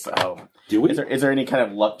 I guess, do we? Is there any kind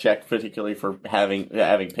of luck check, particularly for having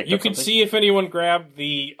picked You up can something? see if anyone grabbed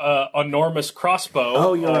the enormous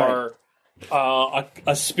crossbow or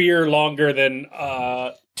a spear longer than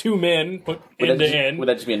 2 men put end to end. Would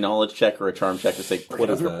that just be a knowledge check or a charm check to say, What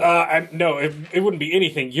is that? No, it wouldn't be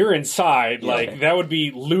anything. You're inside. okay. That would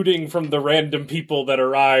be looting from the random people that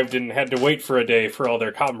arrived and had to wait for a day for all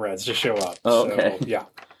their comrades to show up. Oh, So, okay. yeah.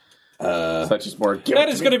 so that's just more... That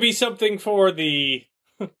is going to be something for the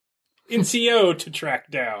NCO to track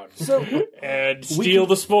down and steal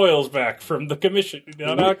the spoils back from the commission.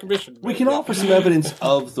 Not commission. We can offer some evidence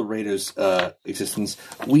of the raiders' existence.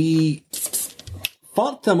 We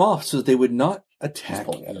fought them off so that they would not attack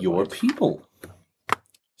your people.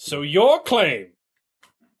 So your claim,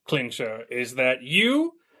 Klingsher, is that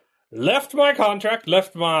you left my contract,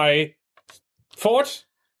 left my fort.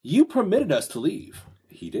 You permitted us to leave.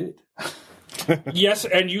 He did. Yes,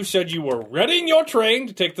 and you said you were readying your train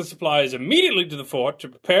to take the supplies immediately to the fort to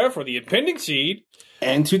prepare for the impending siege.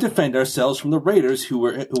 And to defend ourselves from the raiders who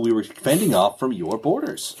we were fending off from your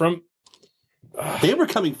borders. They were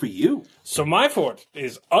coming for you. So my fort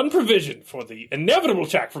is unprovisioned for the inevitable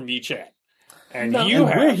attack from Yi Chan. And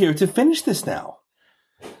we're here to finish this now.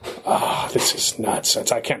 This is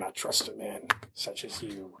nonsense. I cannot trust a man such as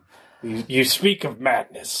you. You speak of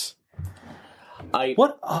madness.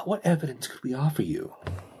 What evidence could we offer you?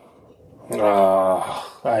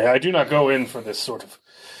 I do not go in for this sort of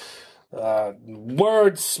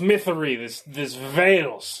wordsmithery, this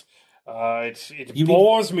veils. It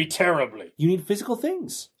bores me terribly. You need physical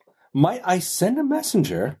things. Might I send a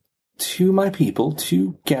messenger to my people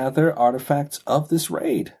to gather artifacts of this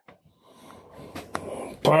raid?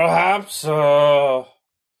 Perhaps. I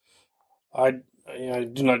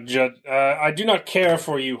do not judge. I do not care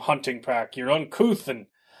for you, hunting pack. You're uncouth and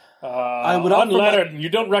unlettered, and you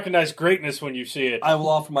don't recognize greatness when you see it. I will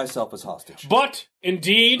offer myself as hostage. But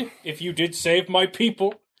indeed, if you did save my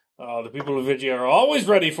people, the people of Vigia are always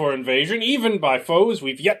ready for invasion, even by foes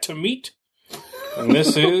we've yet to meet. And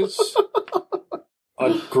this is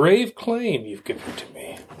a grave claim you've given to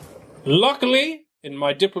me. Luckily, in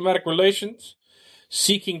my diplomatic relations,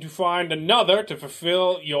 seeking to find another to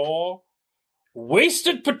fulfill your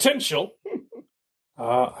wasted potential,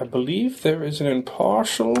 I believe there is an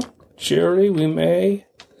impartial jury we may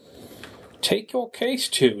take your case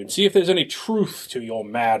to and see if there's any truth to your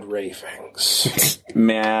mad ravings.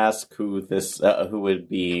 May I ask who would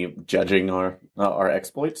be judging our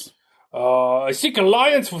exploits? I seek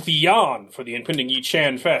alliance with Yan for the impending Yi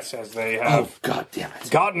Chan Fest, as they have God damn it.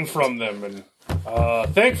 gotten from them, and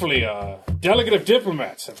thankfully a delegate of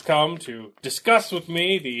diplomats have come to discuss with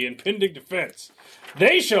me the impending defense.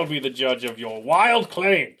 They shall be the judge of your wild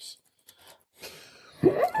claims.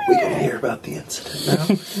 We can hear about the incident now.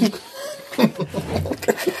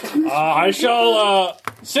 I shall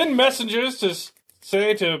send messengers to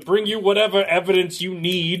say to bring you whatever evidence you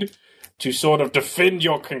need to sort of defend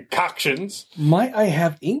your concoctions. Might I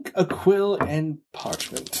have ink, a quill, and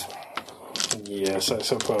parchment? Yes, I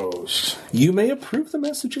suppose. You may approve the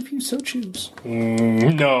message if you so choose.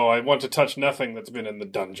 No, I want to touch nothing that's been in the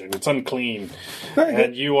dungeon. It's unclean. Very good.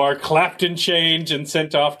 And you are clapped in chains and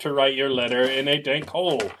sent off to write your letter in a dank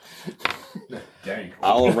hole.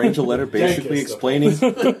 I'll arrange a letter basically explaining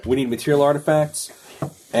we need material artifacts,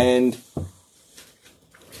 and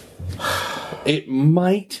it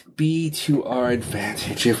might be to our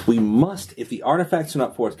advantage if the artifacts are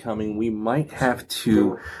not forthcoming, we might have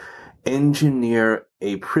to engineer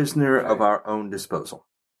a prisoner of our own disposal.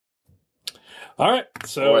 All right,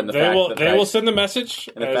 so they will send the message.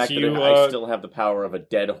 And the as fact you, that I still have the power of a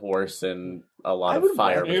dead horse and a lot of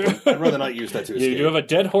fire. I'd rather not use that to escape. You do have a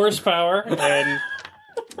dead horsepower and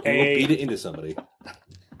We'll beat it into somebody.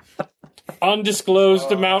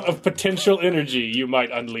 undisclosed amount of potential energy you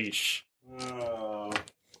might unleash.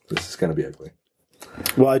 This is going to be ugly.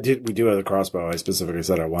 Well, we do have the crossbow. I specifically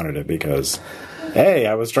said I wanted it because, hey,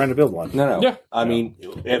 I was trying to build one. No. Yeah. I mean,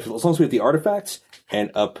 as long as we have the artifacts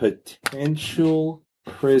and a potential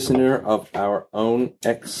prisoner of our own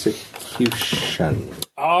execution.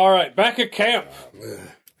 All right, back at camp.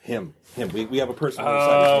 Him. We have a person. On the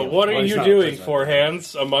side of What are Well, he's you not a doing, prisoner. Four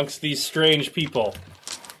Hands, amongst these strange people?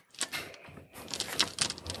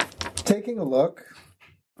 Taking a look,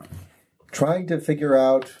 trying to figure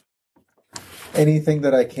out anything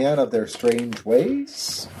that I can of their strange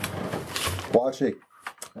ways. Watching,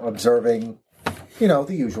 observing, the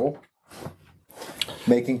usual.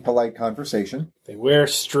 Making polite conversation. They wear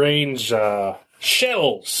strange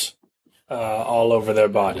shells all over their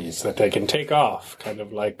bodies that they can take off, kind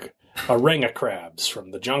of like orangutans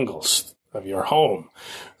from the jungles of your home.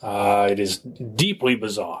 It is deeply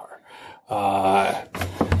bizarre.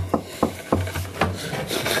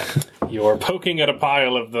 You're poking at a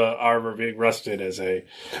pile of the armor being rusted as a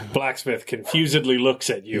blacksmith confusedly looks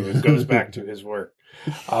at you and goes back to his work.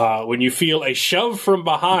 When you feel a shove from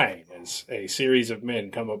behind as a series of men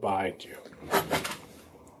come up behind you.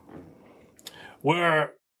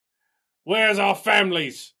 Where's our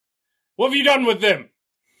families? What have you done with them?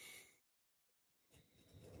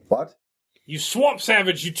 What? You swamp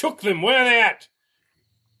savage, you took them. Where are they at?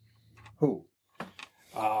 Who?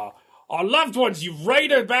 Our loved ones, you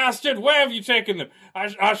raider bastard. Where have you taken them?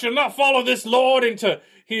 I shall not follow this lord into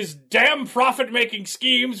his damn profit-making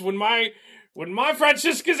schemes when my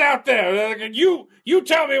Francisca's out there. You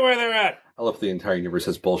tell me where they're at. I love the entire universe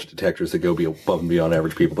has bullshit detectors that go above and beyond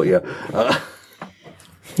average people, but yeah.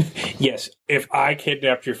 Yes, if I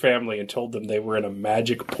kidnapped your family and told them they were in a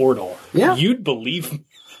magic portal, Yeah. you'd believe me.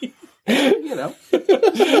 I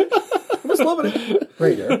was loving it.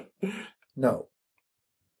 Raider? No.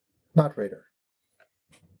 Not Raider.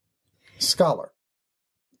 Scholar.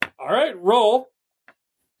 All right, roll.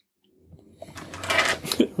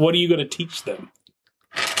 What are you going to teach them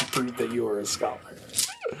to prove that you are a scholar?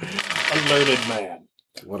 A learned man.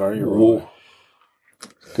 What are you rolling?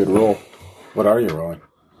 Good roll. What are you rolling?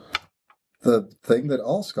 The thing that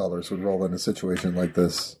all scholars would roll in a situation like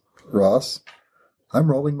this, Ross. I'm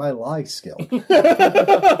rolling my lie skill. All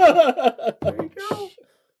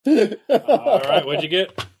right, what'd you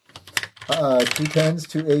get? 2 10s,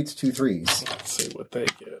 2 8s, 2 3s. Let's see what they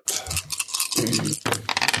get.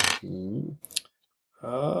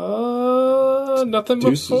 Nothing but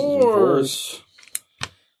Deuces and fours.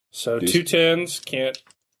 So Deuces. 2 10s can't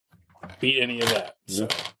beat any of that. So,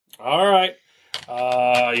 all right,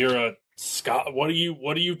 you're a Scott. What do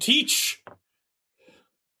you teach?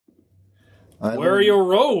 Where are your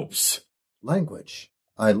robes? language?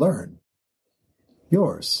 I learn.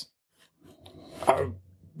 Yours.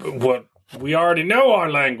 What? We already know our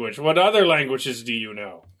language. What other languages do you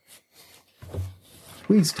know?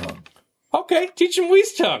 Wheeze tongue. Okay, teach him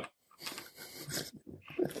Wheeze tongue.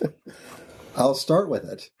 I'll start with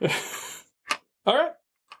it. All right.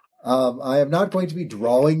 I am not going to be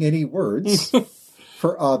drawing any words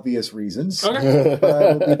for obvious reasons. Okay. But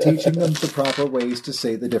I will be teaching them the proper ways to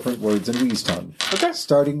say the different words in Wheeze tongue. Okay.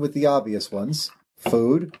 Starting with the obvious ones.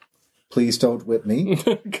 Food. Please don't whip me.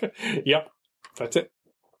 Yep. That's it.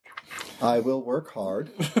 I will work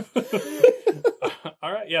hard.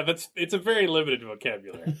 All right. Yeah, it's a very limited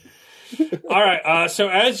vocabulary. All right. So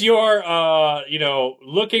as you're,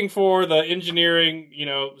 looking for the engineering,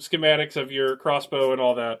 schematics of your crossbow and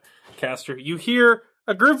all that, Caster, you hear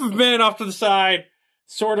a group of men off to the side,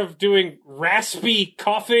 sort of doing raspy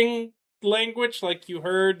coughing language, like you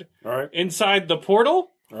heard All right. inside the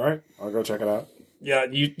portal. All right, I'll go check it out. Yeah,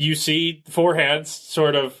 you see 4 hands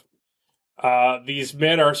sort of. These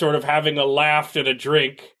men are sort of having a laugh and a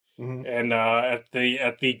drink, and at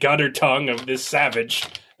the gutter tongue of this savage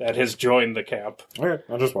that has joined the camp. Okay,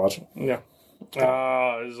 I'll just watch it. Yeah,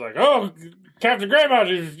 it's like, oh, Captain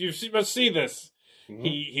Greymouth, you must see this.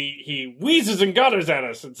 He wheezes and gutters at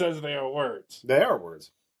us and says they are words. They are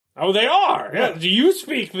words. Oh, they are. Yeah. Do you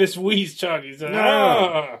speak this wheeze tongue? He said,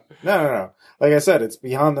 No. Like I said, it's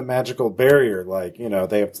beyond the magical barrier. Like, you know,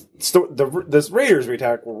 they have this raiders we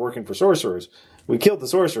attacked were working for sorcerers. We killed the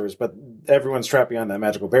sorcerers, but everyone's trapped beyond that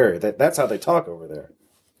magical barrier. That's how they talk over there.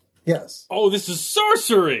 Yes. Oh, this is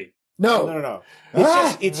sorcery. No.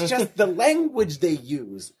 It's just the language they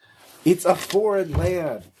use. It's a foreign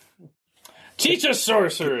land. Teach us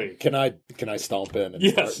sorcery. Can I stomp in and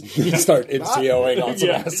Yes. start NCOing on some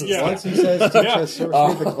asses? Yeah. Once he says teach us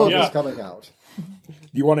sorcery, the club Yeah. is coming out. Do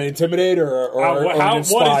you want to intimidate or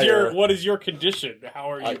inspire? What is your condition?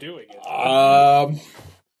 How are you doing it?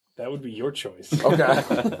 That would be your choice.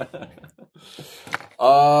 Okay.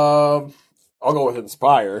 I'll go with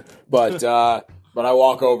inspire, but I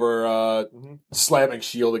walk over, slamming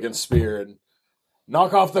shield against spear and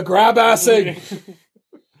knock off the grab assing.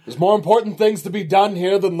 There's more important things to be done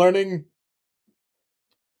here than learning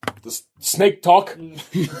the snake talk.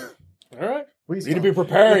 All right. Please Need to don't. be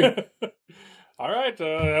preparing. All right. They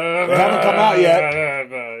haven't come out yet.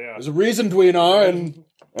 There's a reason Dweenar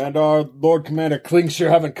and our Lord Commander Klingshire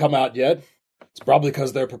haven't come out yet. It's probably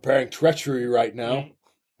because they're preparing treachery right now.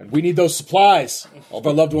 And we need those supplies. All of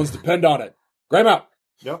our loved ones depend on it. Greymouth,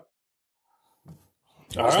 Yep.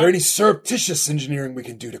 is there any surreptitious engineering we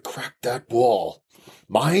can do to crack that wall?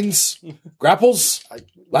 Mines? Grapples?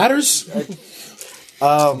 Ladders?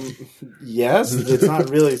 Yes, it's not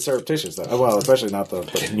really surreptitious, though. Well, especially not the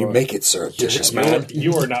Can you make it surreptitious, man?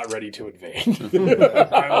 You are not ready to invade.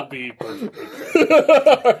 I will be perfectly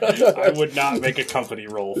clear. I would not make a company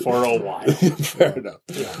roll for a while. Fair enough.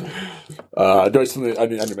 Do I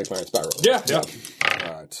need to make my inspire roll. Yeah.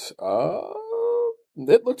 All right.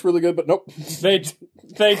 It looked really good, but nope.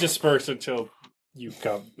 They disperse until you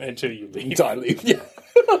leave. Until I leave. Yeah.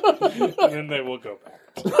 And then they will go back.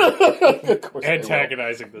 Of course they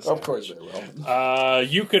Antagonizing this. will. Of course they will.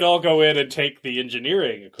 You could all go in and take the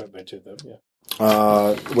engineering equipment to them.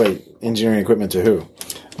 Yeah. Wait, engineering equipment to who?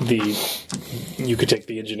 You could take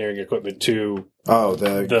the engineering equipment to Oh,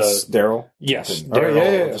 the Daryl? yes, Oh,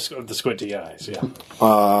 yeah. the squinty eyes. Yeah.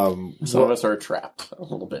 Some of us are trapped a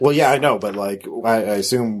little bit. Well, yeah, I know, but like, I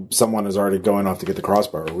assume someone is already going off to get the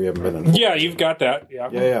crossbow. We haven't been in. Yeah, you've got that. Yeah.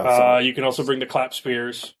 Yeah. You can also bring the clap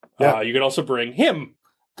spears. Yeah. You can also bring him.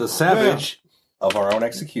 The savage of our own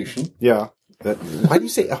execution. Yeah. Why do you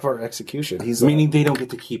say of our execution? He's Meaning they don't get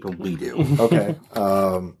to keep him, we do. okay.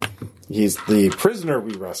 He's the prisoner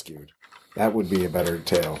we rescued. That would be a better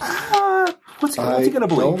tale. What's I he going to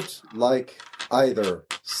believe? don't like either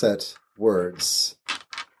set words.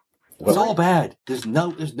 It's all bad. There's no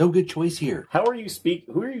good choice here. Who are you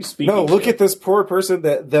speaking No, look to? at this poor person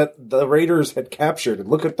that the raiders had captured, and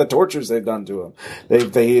look at the tortures they've done to him.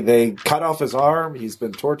 They cut off his arm. He's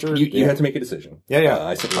been tortured. You have to make a decision. Yeah.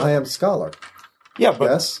 I suppose. I am scholar. Yeah, but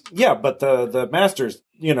Yes. yeah, but the masters,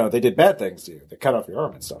 they did bad things to you. They cut off your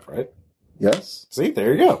arm and stuff, right? Yes. See,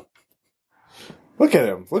 there you go. Look at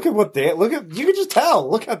him. Look at you can just tell.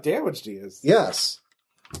 Look how damaged he is. Yes.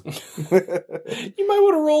 You might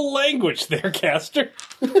want to roll language there, Caster.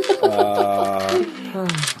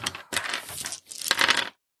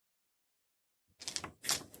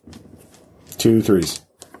 2 3s.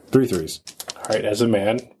 3 3s. All right, as a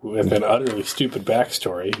man with an utterly stupid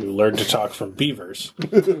backstory who learned to talk from beavers,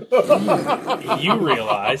 you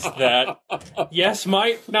realize that yes,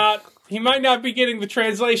 he might not be getting the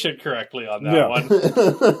translation correctly on that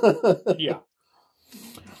one. Yeah.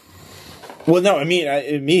 Well, no, I mean,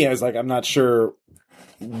 I was like, I'm not sure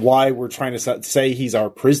why we're trying to say he's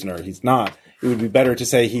our prisoner. He's not. It would be better to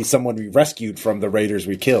say he's someone we rescued from the raiders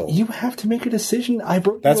we killed. You have to make a decision. I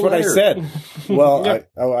wrote That's you a what I letter. said. Well, Yeah.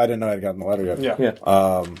 I didn't know I'd gotten the letter yet.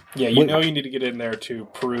 Yeah. You know you need to get in there to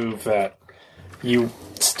prove that you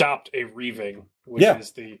stopped a reaving, which Yeah.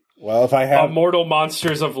 is the Well, if I have, immortal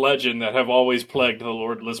monsters of legend that have always plagued the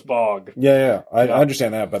Lordless Bog. I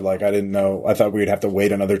understand that, but like, I didn't know. I thought we'd have to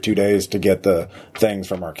wait another 2 days to get the things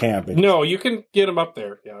from our camp. No, you can get them up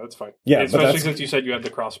there. Yeah, that's fine. Yeah, but especially that's- since you said you had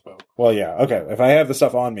the crossbow. Well, yeah, okay. If I have the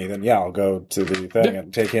stuff on me, then yeah, I'll go to the thing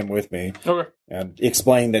and take him with me Okay. and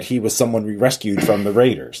explain that he was someone we rescued from the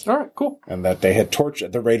raiders All right, cool. and that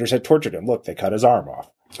the raiders had tortured him. Look, they cut his arm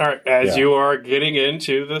off. All right, as Yeah. you are getting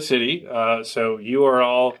into the city, so you are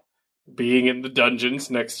all being in the dungeons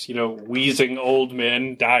next, wheezing old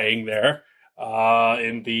men dying there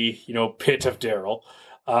in the, pit of Daryl.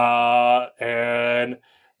 And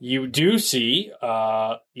you do see,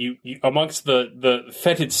 you amongst the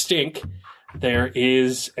fetid stink, there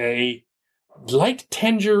is a light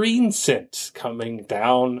tangerine scent coming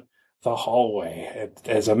down the hallway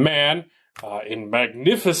as a man in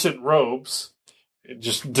magnificent robes,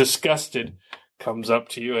 just disgusted, comes up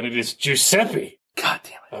to you, and it is Giuseppe. God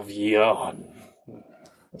damn it. Of Yon.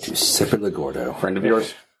 Giuseppe Ligordo. Friend of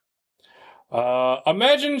yours?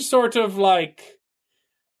 Imagine sort of like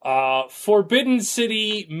Forbidden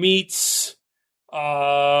City meets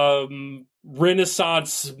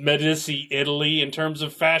Renaissance Medici Italy in terms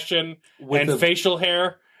of fashion and facial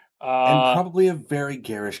hair. And probably a very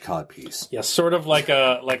garish codpiece. Yeah, sort of like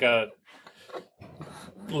a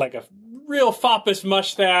real foppus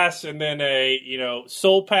mustache, and then a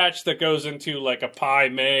soul patch that goes into like a pie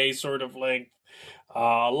may sort of length.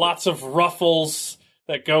 Lots of ruffles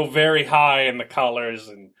that go very high in the collars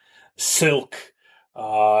and silk.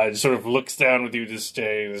 It sort of looks down with you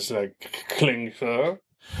disdain. It's like, Kling, sir.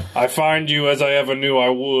 I find you as I ever knew I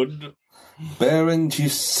would. Baron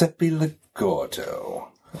Giuseppe Ligordo.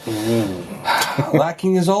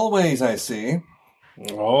 Lacking as always, I see.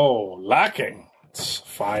 Oh, lacking. It's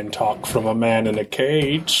fine talk from a man in a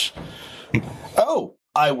cage. Oh,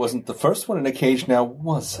 I wasn't the first one in a cage now,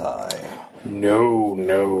 was I? No.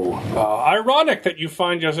 Ironic that you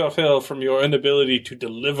find yourself ill from your inability to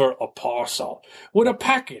deliver a parcel when a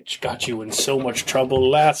package got you in so much trouble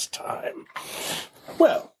last time.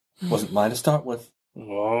 Well, wasn't mine to start with.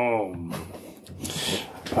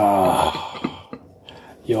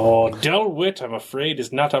 Your dull wit, I'm afraid,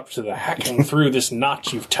 is not up to the hacking through this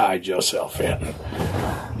knot you've tied yourself in.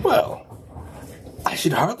 Well, I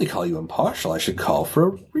should hardly call you impartial. I should call for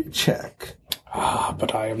a recheck.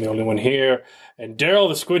 But I am the only one here, and Daryl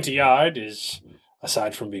the Squinty-Eyed is,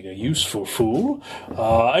 aside from being a useful fool,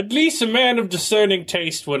 at least a man of discerning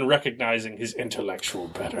taste when recognizing his intellectual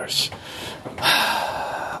betters.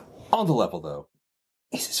 On the level, though,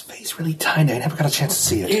 is his face really tiny? I never got a chance to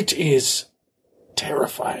see it. It is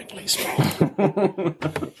terrifyingly small.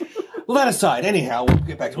 Well, that aside, anyhow, we'll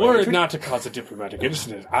get back to Were it not to cause a diplomatic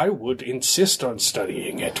incident, I would insist on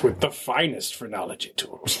studying it with the finest phrenology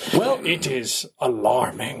tools. Well, it is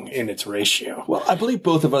alarming in its ratio. Well, I believe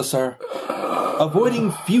both of us are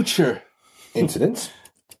avoiding future incidents,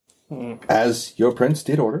 as your prince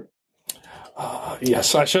did order.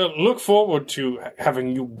 Yes, I shall look forward to having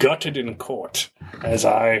you gutted in court, as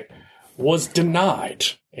I was denied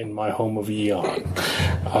in my home of Eon.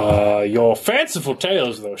 Your fanciful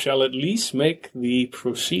tales, though, shall at least make the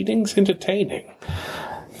proceedings entertaining.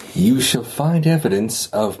 You shall find evidence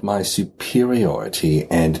of my superiority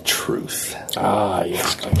and truth. Ah,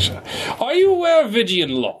 yes, Klingsha. Are you aware of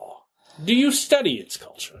Vigian law? Do you study its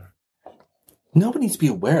culture? Nobody needs to be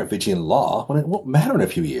aware of Vigian law when it won't matter in a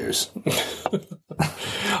few years.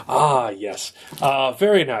 Ah, yes.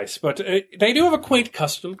 Very nice. But they do have a quaint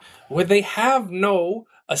custom where they have no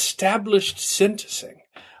established sentencing.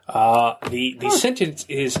 The sentence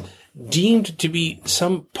is deemed to be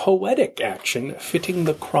some poetic action fitting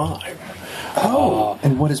the crime.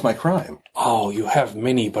 And what is my crime? Oh, you have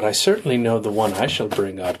many, but I certainly know the one I shall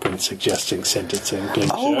bring up when suggesting sentencing.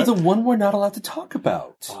 Klingsha. Oh, the one we're not allowed to talk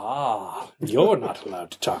about. Ah, you're not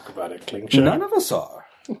allowed to talk about it, Klingsha. None of us are.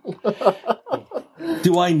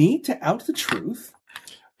 Do I need to out the truth?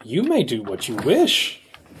 You may do what you wish.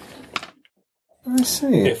 I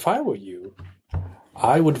see. If I were you,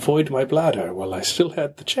 I would void my bladder while I still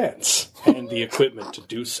had the chance and the equipment to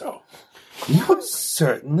do so. You're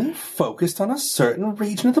certainly focused on a certain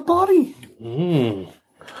region of the body.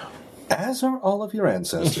 As are all of your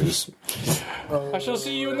ancestors. I shall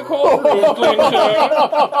see you in the courtroom, Klingsha.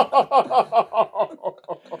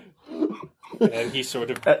 And he sort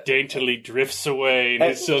of daintily drifts away in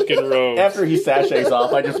his silken robes. After he sachets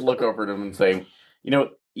off, I just look over at him and say,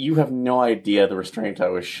 you have no idea the restraint I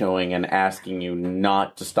was showing and asking you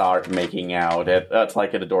not to start making out. That's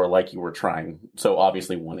like at a door like you were trying, so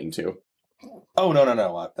obviously wanting to. Oh, no.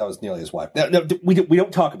 That was Nelia's wife. No, we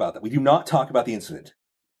don't talk about that. We do not talk about the incident.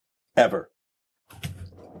 Ever.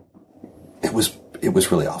 It was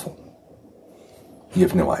really awful. You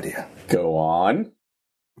have no idea. Go on.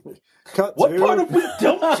 Cut. What part of we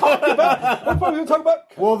don't talk about? What part we don't talk about?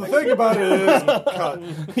 Well, the thing about it is, cut.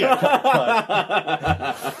 Yeah,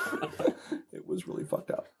 cut. It was really fucked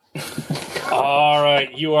up. All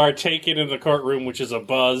right, you are taken into the courtroom, which is a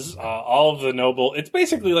buzz. All of the noble. It's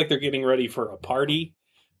basically like they're getting ready for a party,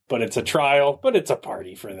 but it's a trial, but it's a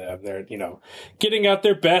party for them. They're, getting out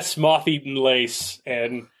their best moth-eaten lace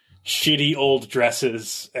and shitty old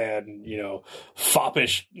dresses and,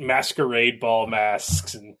 foppish masquerade ball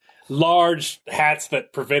masks and large hats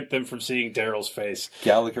that prevent them from seeing Daryl's face.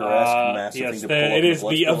 Gallagher-esque massive Yes, thing to pull up it the is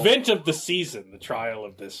blood the spills. event of the season, the trial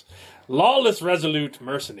of this lawless, resolute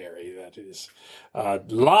mercenary that is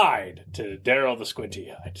lied to Daryl the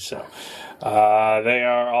Squinty-Eyed. So they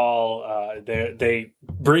are all they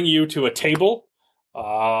bring you to a table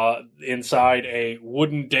inside a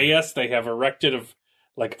wooden dais they have erected of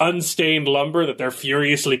like unstained lumber that they're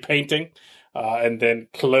furiously painting, and then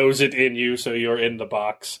close it in you so you're in the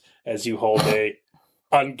box as you hold a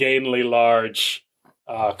ungainly large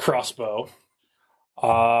crossbow.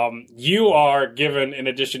 You are given, in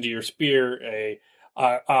addition to your spear,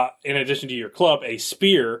 in addition to your club, a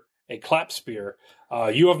spear, a clap spear.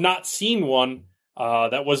 You have not seen one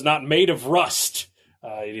that was not made of rust.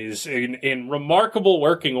 It is in remarkable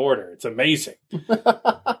working order. It's amazing.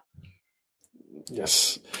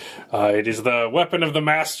 Yes. It is the weapon of the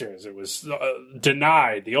masters. It was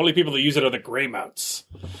denied. The only people that use it are the Greymounts.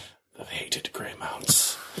 The hated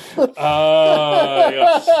Greymounts.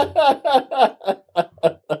 Yes.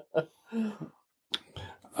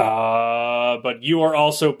 But you are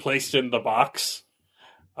also placed in the box.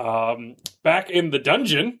 Back in the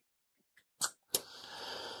dungeon,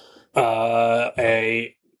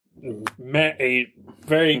 a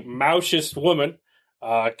very mousist woman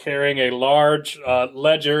carrying a large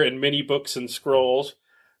ledger and many books and scrolls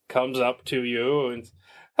comes up to you and,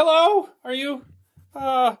 "Hello, are you,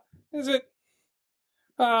 is it,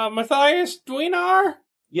 Matthias Dwinar?"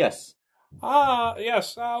 Yes.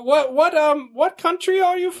 Yes. What country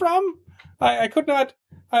are you from? I could not,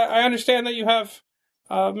 I understand that you have,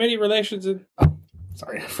 many relations in...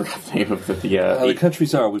 Sorry, I forgot the name of the The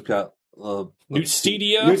countries are, we've got...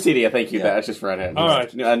 Newstedia? Newstedia, thank you. Yeah. That's just right. All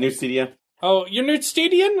right. Newstedia. Oh, you're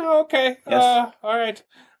Newstedian? Oh, okay. Yes. All right.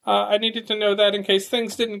 I needed to know that in case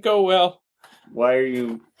things didn't go well. Why are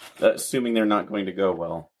you assuming they're not going to go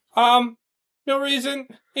well? No reason.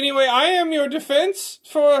 Anyway, I am your defense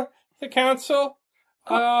for the council.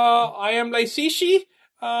 I am Laisishi.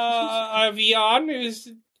 Vian. It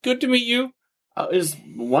is good to meet you. It's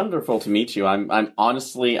wonderful to meet you. I'm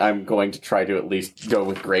honestly, I'm going to try to at least go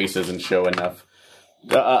with graces and show enough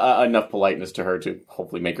politeness to her to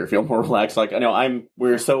hopefully make her feel more relaxed. Like,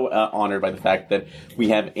 we're so honored by the fact that we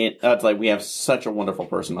have such a wonderful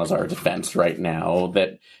person as our defense right now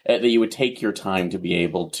that you would take your time to be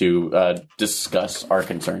able to discuss our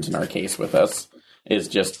concerns in our case with us is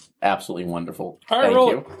just absolutely wonderful. All right, Thank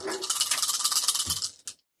roll you.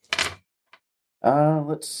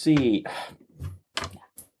 Let's see.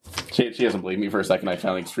 She doesn't believe me for a second. I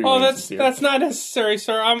found extremely insincere. That's not necessary,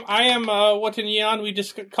 sir. I am what in Yan we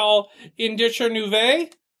just call Indischer Nouvelle.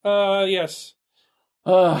 Yes.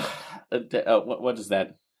 What is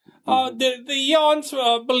that? The Yawns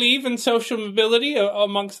believe in social mobility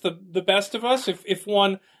amongst the best of us. If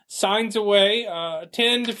one signs away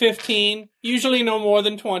 10 to 15, usually no more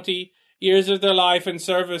than 20 years of their life in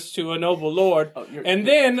service to a noble lord, and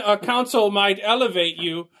then a council might elevate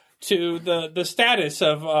you to the status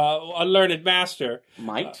of a learned master.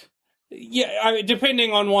 Might?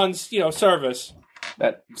 Depending on one's service.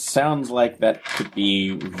 That sounds like that could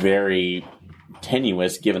be very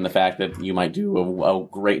tenuous, given the fact that you might do a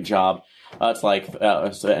great job. It's like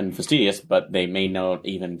and fastidious, but they may not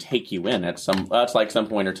even take you in at some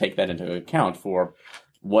point or take that into account for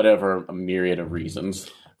whatever a myriad of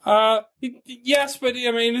reasons. Yes, but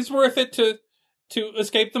it's worth it to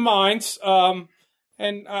escape the mines.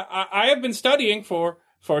 And I have been studying for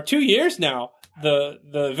 2 years now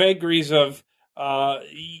the vagaries of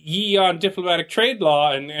Yeon diplomatic trade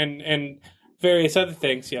law and various other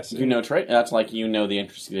things. Yes, you know trade. That's like the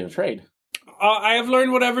intricacies of trade. I have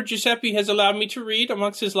learned whatever Giuseppe has allowed me to read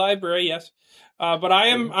amongst his library. Yes, but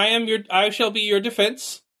I shall be your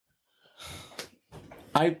defense.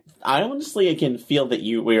 I honestly again feel that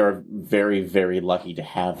we are very, very lucky to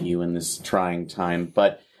have you in this trying time,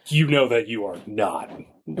 but. You know that you are not.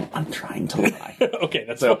 I'm trying to lie. Okay,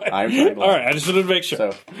 that's so fine. I'm trying to lie. All right, I just wanted to make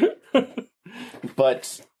sure. So,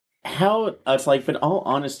 but how? It's like, but in all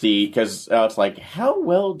honesty, because it's like, how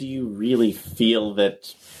well do you really feel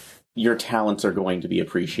that your talents are going to be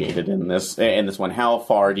appreciated in this one? How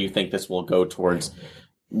far do you think this will go towards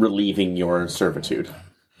relieving your servitude?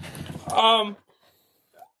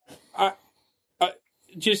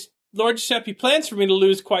 Just Lord Giuseppe plans for me to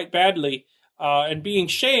lose quite badly. And being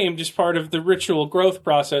shamed is part of the ritual growth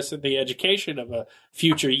process and the education of a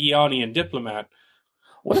future Eonian diplomat.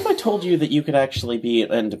 What if I told you that you could actually be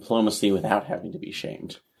in diplomacy without having to be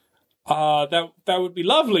shamed? That would be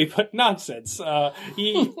lovely, but nonsense.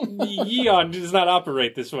 Eon does not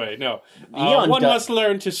operate this way. No, one must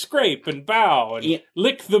learn to scrape and bow and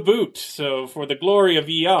lick the boot. So for the glory of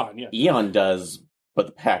Eon, yeah. Eon does, but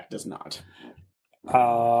the pack does not.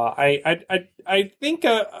 I think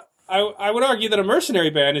I would argue that a mercenary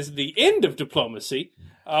band is the end of diplomacy.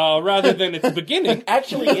 Rather than its beginning.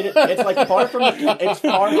 Actually, it's like far from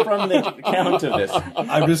the count of this.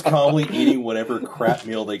 I'm just calmly eating whatever crap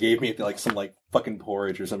meal they gave me, like some fucking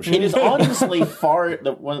porridge or some shit. It is honestly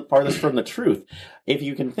farthest from the truth. If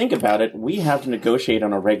you can think about it, we have to negotiate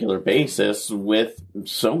on a regular basis with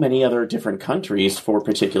so many other different countries for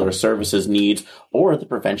particular services needs or the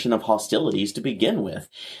prevention of hostilities to begin with.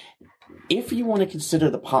 If you want to consider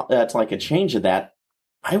that's like a change of that,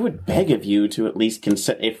 I would beg of you to at least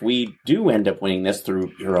consider, if we do end up winning this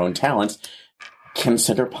through your own talents,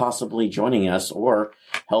 consider possibly joining us or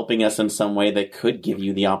helping us in some way that could give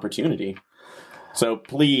you the opportunity. So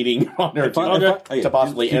pleading on her to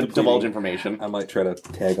possibly divulge information. I might try to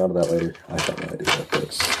tag onto that later. I thought I did that, but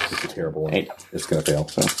it's a terrible one. It's going to fail.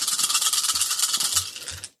 So.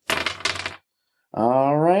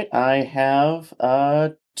 All right, I have 2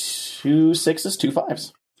 6s, 2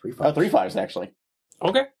 5s. 3 5s. 3 5s, actually.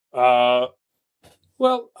 Okay.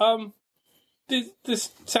 This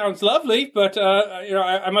sounds lovely, but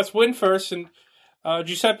I must win first. And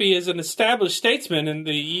Giuseppe is an established statesman in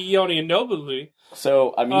the Ionian nobility.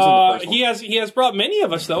 So I'm using the first one. He has brought many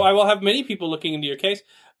of us, though. I will have many people looking into your case.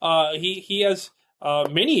 He has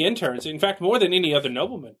many interns. In fact, more than any other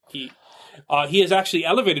nobleman. He has actually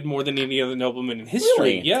elevated more than any other nobleman in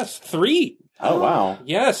history. Really? Yes, 3. Oh wow.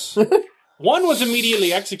 Yes. One was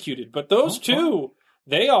immediately executed, but those 2.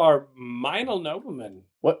 They are minor noblemen.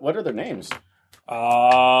 What are their names?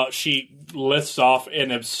 She lists off an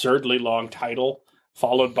absurdly long title,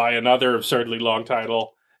 followed by another absurdly long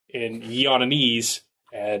title in Eonanese,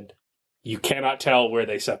 and you cannot tell where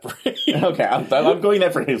they separate. Okay, I'm going there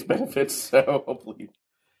for his benefits, so hopefully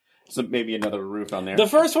maybe another roof on there. The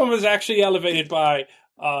first one was actually elevated by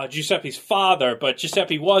Giuseppe's father, but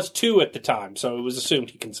Giuseppe was 2 at the time, so it was assumed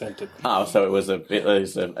he consented. Oh, so it was a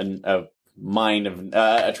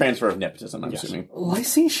transfer of nepotism, I'm assuming.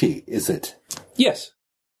 Lycecie, is it? Yes.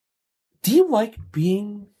 Do you like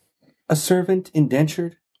being a servant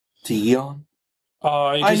indentured to Eon?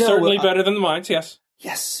 It is certainly better than the mines, yes.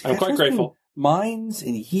 Yes. I'm quite grateful. Mines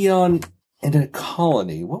in Eon and a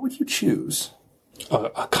colony. What would you choose?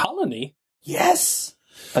 A colony? Yes.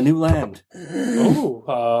 A new land.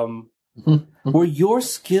 Oh, where your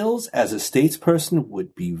skills as a statesperson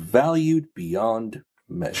would be valued beyond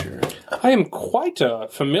measure. I am quite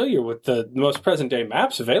familiar with the most present-day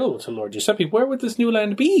maps available to Lord Giuseppe. Where would this new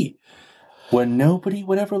land be? Where nobody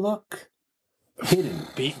would ever look. Hidden.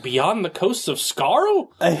 Beyond the coasts of Scarl?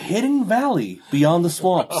 A hidden valley beyond the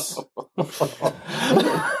swamps.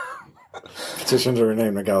 Petition to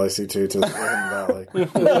rename Nagali C2 to the Hidden Valley. You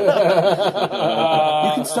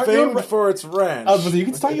can start famed for its ranch. You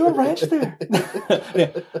can start your ranch there.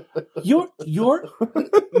 Your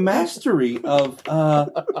mastery of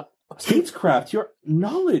statescraft, your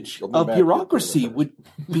knowledge of bureaucracy would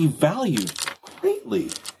be valued greatly.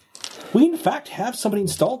 We, in fact, have somebody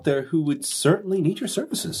installed there who would certainly need your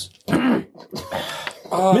services.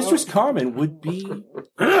 Mistress Carmen would be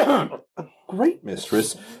great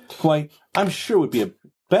mistress. Quite, I'm sure would be a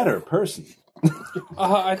better person.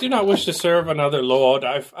 I do not wish to serve another lord.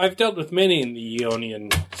 I've dealt with many in the Ionian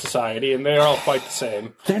society, and they are all quite the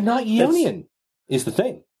same. They're not Ionian, is the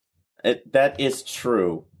thing. That is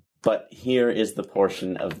true, but here is the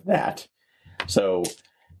portion of that. So,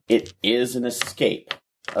 it is an escape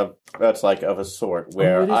of a sort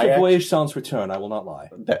where it is a voyage sans return. I will not lie.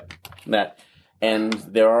 That, and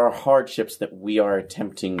there are hardships that we are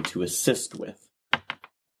attempting to assist with.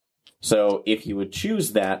 So if you would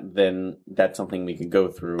choose that, then that's something we could go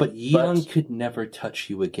through. But Eon could never touch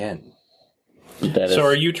you again. So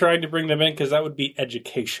are you trying to bring them in? Because that would be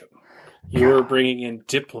education. You're bringing in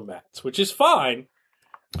diplomats, which is fine.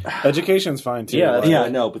 Education's fine too. Yeah,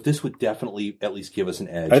 no, but this would definitely at least give us an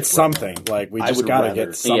edge. It's something. Like we just gotta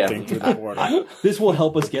get something through the border. This will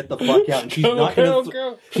help us get the fuck out, and she's not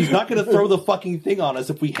gonna throw the fucking thing on us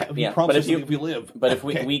if we promise if we live. But if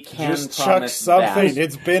we can just promise chuck something. that.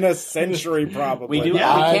 It's been a century probably. We do.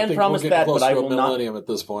 I we can think promise we're that, close but I to a will not. millennium at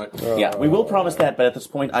this point. Yeah, we will promise that, but at this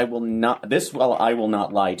point, I will not. I will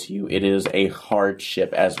not lie to you. It is a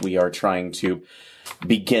hardship as we are trying to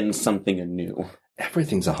begin something anew.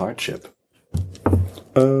 Everything's a hardship.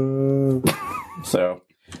 So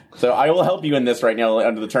I will help you in this right now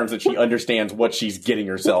under the terms that she understands what she's getting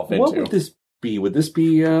herself into. What would this be? Would this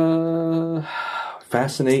be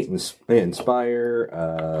fascinate,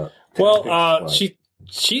 inspire.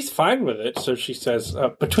 She's fine with it. So she says,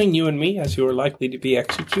 between you and me, as you are likely to be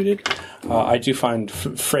executed, I do find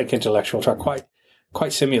frank intellectual talk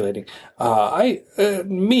quite stimulating.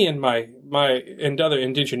 Me and my and other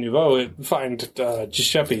Indigent Nouveau find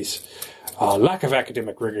Giuseppe's lack of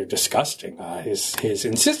academic rigor disgusting. His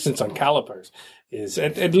insistence on calipers is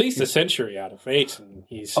at least a century out of date, and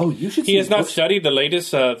he has not studied the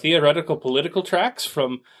latest theoretical political tracts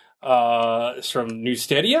from New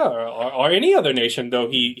Stadia or any other nation, though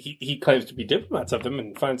he claims to be diplomats of them,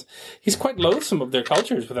 and finds he's quite loathsome of their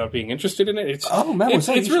cultures without being interested in it.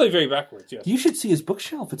 It's really very backwards. Yes. You should see his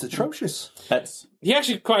bookshelf; it's atrocious. He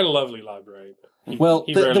actually quite a lovely library.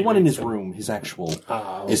 The one in his room, his actual,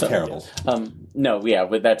 is terrible. But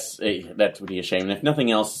that would be a shame. And if nothing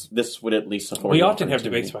else, this would at least afford. We often have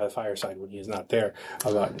debates by the fireside when he is not there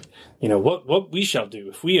about what we shall do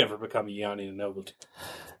if we ever become a Ionian nobility.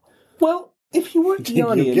 Well, if you weren't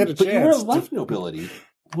Ionian, but you were a life nobility,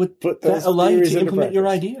 would that allow you to implement your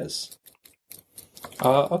ideas?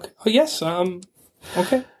 Okay. Oh, yes.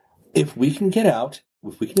 Okay. If we can get out,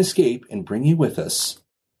 if we can escape and bring you with us,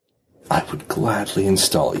 I would gladly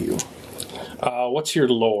install you. What's your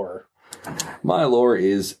lore? My lore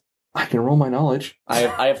is I can roll my knowledge.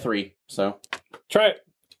 I have 3, so try it.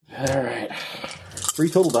 All right. 3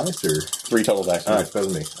 total dice, or 3 total dice. All right, it's better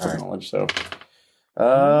than me. All right. Knowledge, so.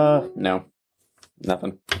 No.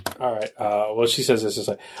 Nothing. All right. Well, she says this is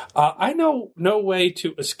like, I know no way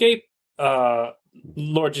to escape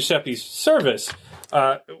Lord Giuseppe's service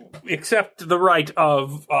except the right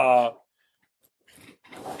of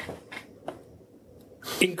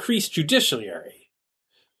increased judiciary.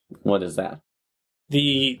 What is that?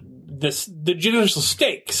 The judicial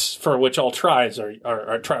stakes for which all trials are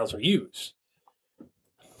used.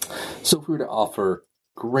 So if we were to offer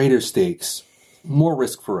greater stakes, more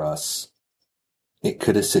risk for us, it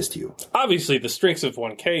could assist you. Obviously, the strength of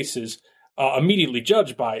one case is immediately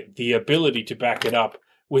judged by the ability to back it up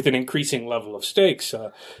with an increasing level of stakes.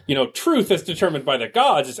 Truth as determined by the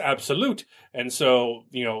gods is absolute. And so,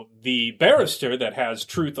 the barrister that has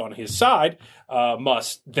truth on his side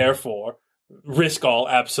must, therefore, risk all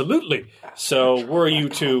absolutely. So were you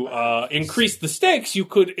to increase the stakes, you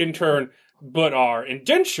could, in turn, put our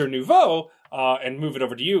indenture nouveau and move it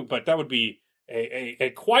over to you. But that would be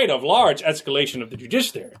a quite a large escalation of the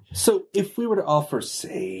judiciary. So if we were to offer,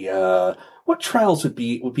 say, what trials would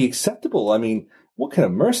be acceptable? I mean, what kind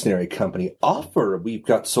of mercenary company offer? We've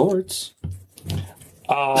got swords.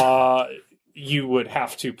 You would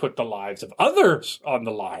have to put the lives of others on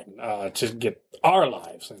the line to get our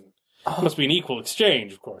lives. And it must be an equal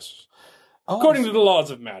exchange, of course. According to the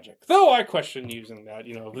laws of magic. Though I question using that,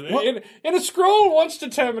 in a scroll once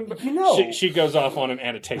determined. She goes off on an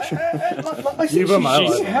annotation.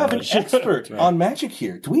 We have an expert on magic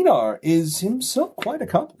here. Dwinar is himself quite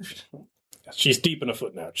accomplished. She's deep in a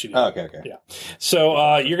footnote. Okay. Yeah.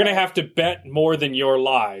 So you're going to have to bet more than your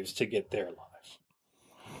lives to get their lives.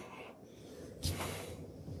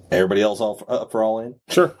 Everybody else up for all in?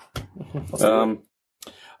 Sure. All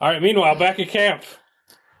right. Meanwhile, back at camp.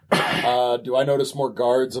 Do I notice more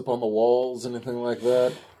guards up on the walls, anything like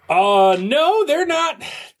that? No, they're not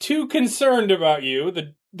too concerned about you.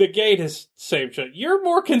 The gate is same shit. You're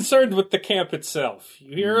more concerned with the camp itself.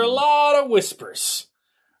 You hear a lot of whispers.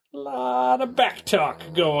 A lot of back talk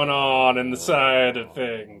going on in the side of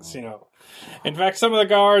things, In fact, some of the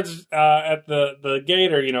guards at the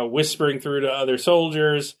gate are, whispering through to other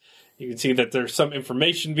soldiers. You can see that there's some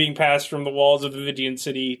information being passed from the walls of the Vidian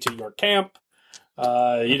city to your camp.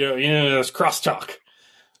 There's crosstalk.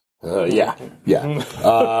 Yeah.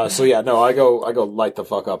 I go light the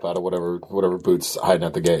fuck up out of whatever Boots hiding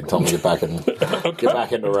at the gate and tell him to get back in, get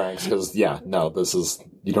back into ranks. Because you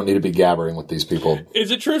don't need to be gabbering with these people.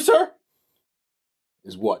 Is it true, sir?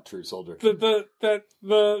 Is what true, soldier? The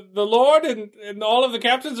Lord and all of the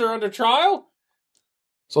captains are under trial?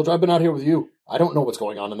 Soldier, I've been out here with you. I don't know what's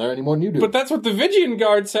going on in there any more than you do. But that's what the Vidian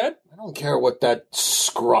guard said. I don't care what that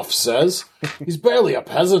scruff says. He's barely a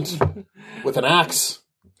peasant with an axe.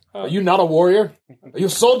 Are you not a warrior? Are you a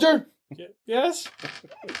soldier? Yes.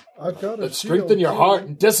 I've got a Let's strengthen your heart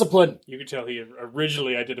and discipline. You can tell he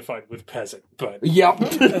originally identified with peasant, but yep.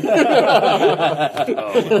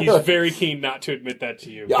 He's very keen not to admit that to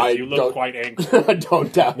you. Yeah, you look quite angry. I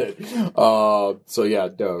don't doubt it.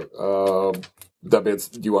 That means,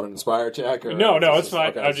 do you want an inspire check? Or no, it's fine.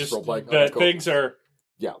 Okay, I just cool. Things are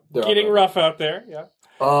getting rough out there. Yeah.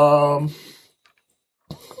 Well,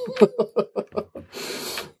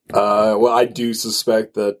 I do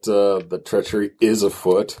suspect that the treachery is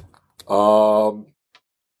afoot.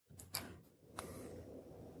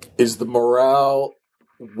 Is the morale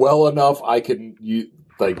well enough? I can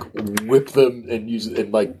whip them and use it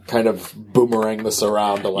and kind of boomerang this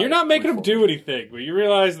around. You're not making them do anything, but you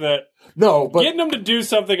realize that no, but getting them to do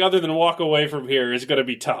something other than walk away from here is going to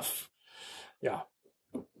be tough. Yeah.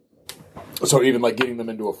 So even getting them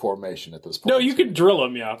into a formation at this point. No, you can drill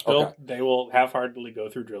them. Yeah, Okay. They will half-heartedly go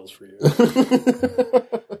through drills for you.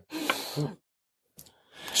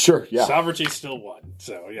 Sure. Yeah. Sovereignty still won.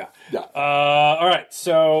 So yeah. Yeah. All right.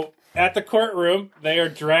 So at the courtroom, they are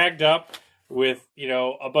dragged up with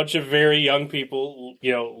a bunch of very young people,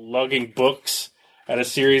 lugging books at a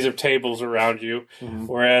series of tables around you,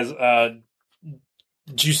 whereas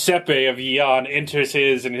Giuseppe of Eon enters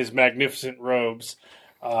in his magnificent robes,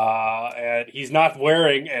 and he's not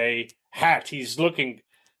wearing a hat. He's looking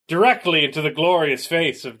directly into the glorious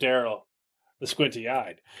face of Daryl, the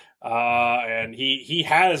squinty-eyed, and he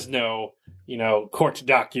has no court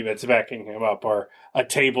documents backing him up or a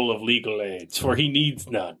table of legal aids, for he needs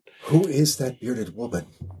none. Who is that bearded woman?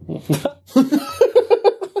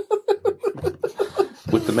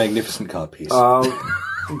 With the magnificent codpiece.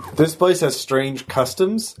 This place has strange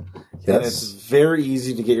customs, and it's very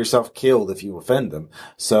easy to get yourself killed if you offend them.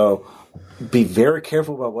 So be very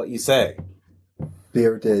careful about what you say.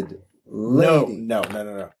 Bearded lady.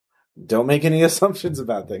 No. Don't make any assumptions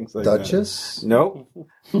about things like Duchess? that. No.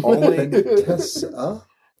 Only. Tessa?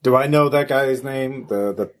 Do I know that guy's name?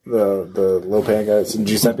 The Lopan guy,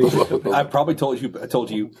 Giuseppe. I probably told you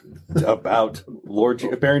about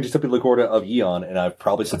Baron Giuseppe Lacorda of Eon, and I've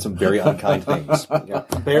probably said some very unkind things. Yeah.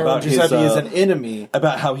 Baron Giuseppe is an enemy.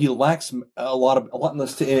 About how he lacks a lot in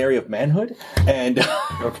this area of manhood, and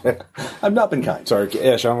Okay. I've not been kind. Sorry,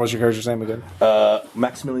 Sean. What's your character's name again?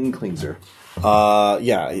 Maximilian Klingzer.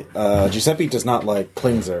 Giuseppe does not like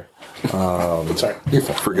Klingzer. Sorry.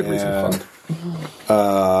 For good reason.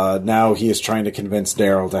 Now he is trying to convince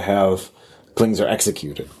Daryl to have Klingzer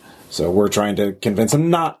executed. So we're trying to convince him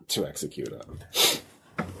not to execute him.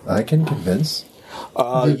 I can convince.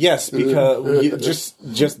 Yes, because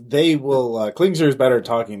just they will. Klingzer is better at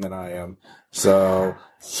talking than I am. So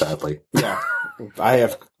Sadly, yeah, I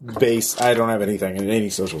don't have anything in any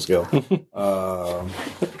social skill.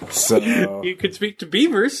 So You could speak to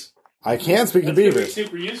beavers. I can speak to That's gonna be beavers.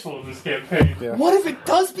 super useful in this campaign. Yeah. what if it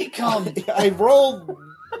does become? I rolled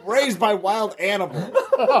raised by wild animals.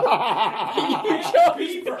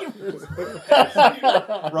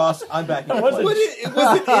 Ross, I'm back.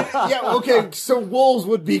 Okay, so wolves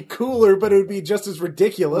would be cooler, but it would be just as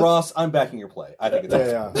ridiculous. Ross, I'm backing your play. I think it's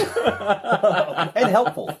awesome. Yeah, And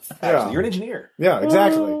helpful. Actually, Yeah. you're an engineer. yeah,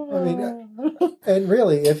 exactly. I mean, and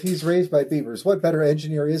really, if he's raised by beavers, what better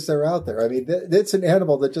engineer is there out there? I mean, it's an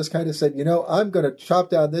animal that just kind of said, I'm going to chop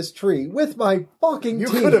down this tree with my fucking You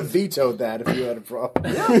teeth. could have vetoed that if you had a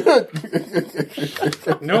problem.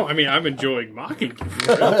 No, I mean, I'm enjoying mocking you.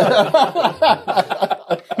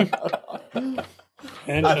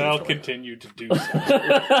 And I'll continue to do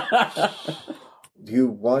so. Do you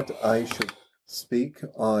want I should speak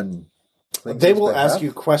on They will behalf? ask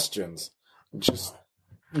you questions. Just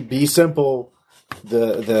be simple.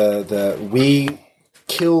 We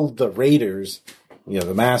killed the raiders,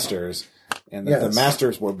 the masters, and the Yes.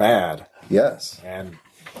 masters were bad, Yes. and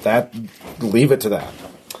leave it to that.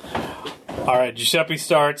 All right, Giuseppe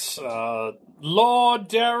starts. Lord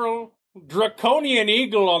Daryl, draconian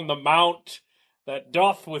eagle on the mount, that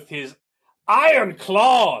doth with his iron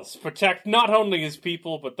claws protect not only his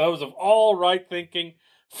people, but those of all right-thinking,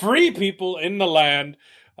 free people in the land.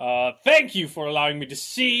 Thank you for allowing me to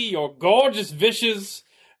see your gorgeous vishes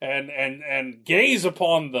and gaze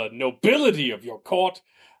upon the nobility of your court.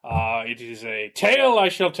 It is a tale I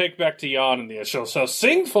shall take back to Jan, and I shall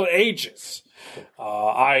sing for ages.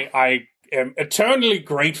 I am eternally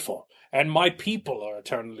grateful, and my people are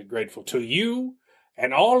eternally grateful to you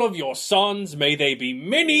and all of your sons. May they be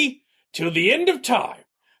many till the end of time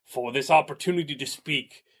for this opportunity to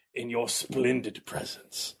speak in your splendid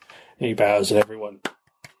presence. And he bows at everyone.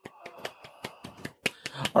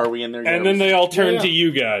 Are we in there yet? And then they all turn to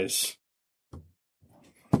you guys.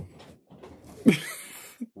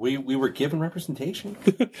 We were given representation.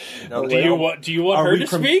 Do you want her to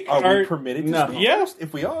speak? Are we permitted to No. speak? Yeah.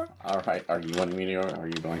 If we are. All right. Are you wanting me to, or are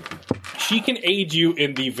you going to? She can aid you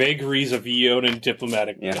in the vagaries of Eonin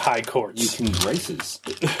diplomatic high You courts. can graces.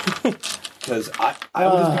 Because I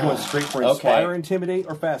would just be going straight for inspire, Okay. intimidate,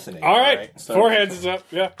 or fascinate. All right, so- four hands is up.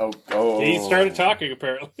 Yeah, Oh. he started talking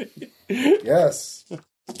apparently. Yes.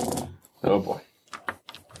 Oh boy.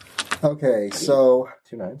 Okay, so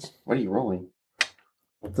 2 9s. What are you rolling?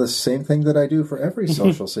 the same thing that I do for every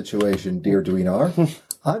social situation, dear Duinar.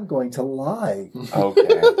 I'm going to lie.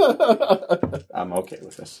 Okay. I'm okay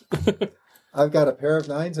with this. I've got a pair of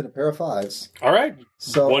 9s and a pair of 5s. All right.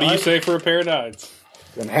 So What do you say for a pair of 9s?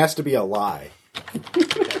 It has to be a lie.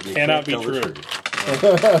 Cannot be Tell the true.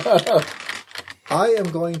 truth. I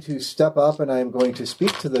am going to step up and I am going to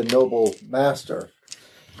speak to the noble master.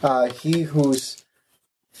 He whose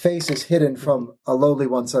face is hidden from a lowly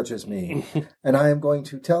one such as me. And I am going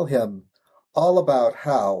to tell him all about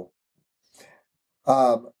how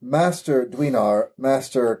Master Dwinar,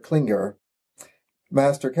 Master Klinger,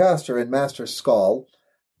 Master Castor, and Master Skull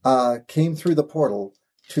came through the portal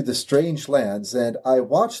to the strange lands, and I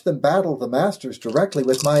watched them battle the masters directly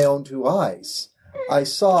with my own 2 eyes. I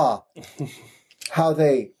saw how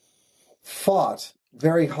they fought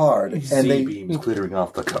very hard, and they beams glittering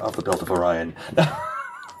off the belt of Orion.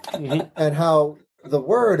 and how the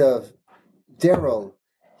word of Daryl,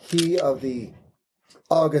 he of the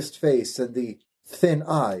august face and the thin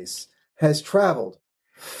eyes, has traveled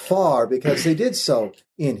far because they did so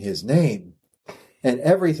in his name. And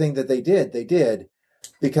everything that they did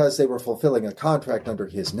because they were fulfilling a contract under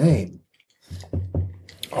his name.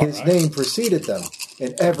 His name preceded them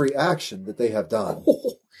in every action that they have done.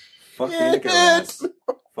 Fuck me in the goat ass.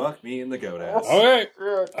 Fuck me in the goat ass.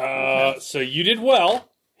 Okay. So you did well.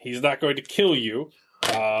 He's not going to kill you,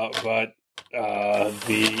 but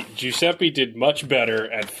the Giuseppe did much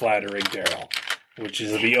better at flattering Daryl, which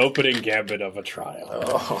is the opening gambit of a trial.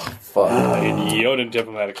 Oh, fuck. In Yodan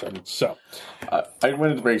diplomatic service. So, I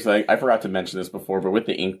wanted to break something. I forgot to mention this before, but with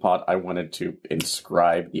the ink pot, I wanted to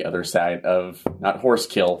inscribe the other side of not horse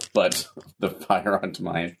kill, but the fire onto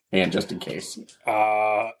my hand, just in case.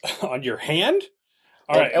 on your hand?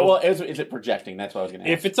 All right. Well, is it projecting? That's what I was going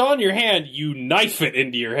to ask. If it's on your hand, you knife it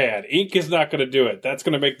into your hand. Ink is not going to do it. That's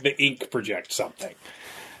going to make the ink project something,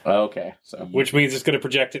 Okay, so which means it's going to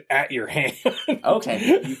project it at your hand.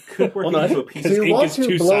 okay, You could work Well, no, into a piece Do of you ink want is to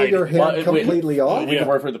blow two-sided. your hand Well, wait. completely off? we can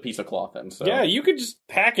work for the piece of cloth then. So Yeah, you could just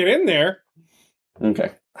pack it in there.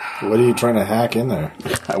 okay. What are you trying to hack in there?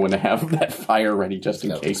 I want to have that fire ready just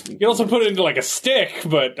in case. You can also put it into like a stick,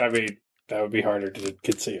 but I mean that would be harder to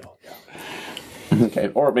conceal. Okay,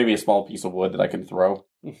 or maybe a small piece of wood that I can throw.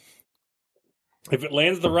 If it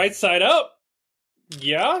lands the right side up,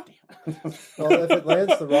 yeah. Well, if it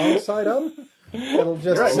lands the wrong side up, it'll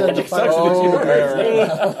just send the Magic fire. sucks with you.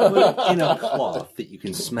 Put it in a cloth that you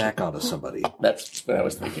can smack onto somebody. That's what I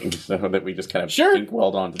was thinking. So that we just kind of Sure. ink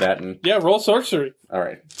weld onto that, and Yeah, roll sorcery. all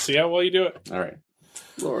right, See how well you do it. all right.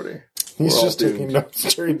 Lordy. He's We're all just taking doomed.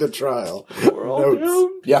 notes during the trial. We're all Notes.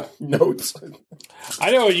 doomed. Yeah, notes.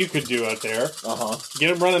 I know what you could do out there. Uh-huh.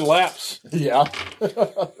 Get them running laps. Yeah.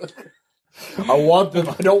 I want them.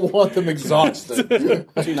 I don't want them exhausted. 2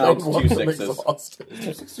 I 9s, don't want 2 them 6s. exhausted. 2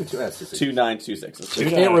 9s, 2 6s. They Two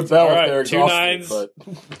can't nines. rebel All right, if they're 2 exhausted, nines. but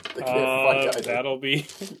they can't fight either. That'll be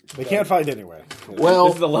They can't fight anyway. Well,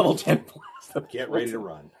 This is a level 10. Get ready to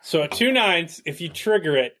run. so at 2 9s. If you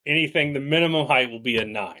trigger it, anything the minimum height will be a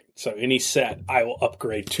 9. So any set, I will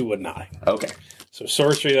upgrade to a 9. Okay. So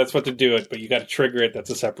sorcery, that's what to do it, but you got to trigger it. That's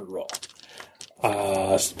a separate roll.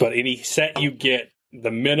 But any set you get,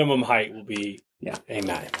 the minimum height will be Yeah. a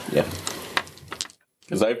 9. Yeah.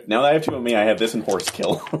 Because now that I have 2 of me, I have this and horse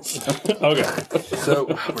kill. Okay. So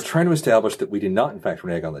we're trying to establish that we did not, in fact,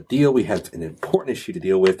 renege on the deal. We had an important issue to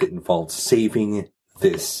deal with. It involved saving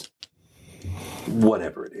this,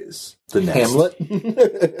 whatever it is, the nest. Hamlet.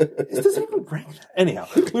 It doesn't even rank that. Anyhow,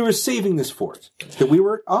 we were saving this fort that we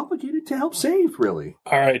were obligated to help save, really.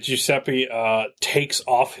 All right, Giuseppe takes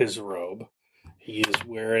off his robe. He is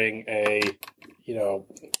wearing a,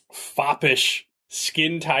 foppish,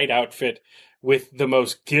 skin-tight outfit with the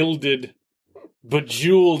most gilded,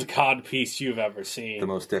 bejeweled codpiece you've ever seen. The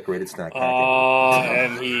most decorated snack pack.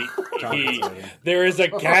 And he there is a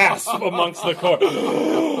gasp amongst the court,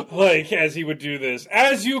 like, as he would do this.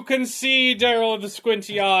 As you can see, Daryl the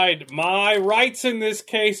squinty-eyed, my rights in this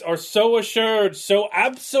case are so assured, so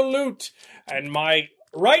absolute, and my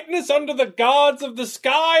rightness under the gods of the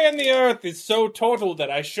sky and the earth is so total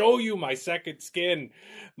that I show you my second skin,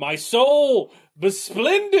 my soul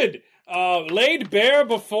besplendid, laid bare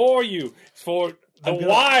before you, for the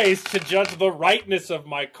wise to judge the rightness of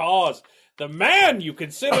my cause. The man you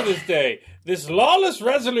consider this day, this lawless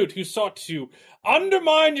resolute who sought to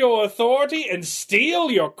undermine your authority and steal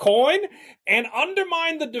your coin and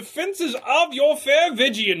undermine the defenses of your fair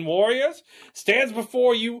Vigian warriors, stands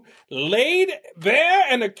before you laid bare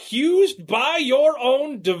and accused by your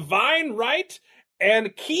own divine right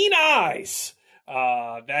and keen eyes,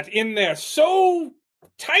 that in their so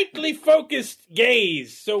tightly focused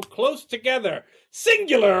gaze, so close together,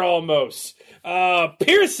 singular almost,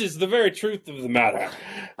 pierces the very truth of the matter.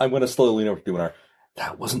 I'm going to slowly lean over to Duminar.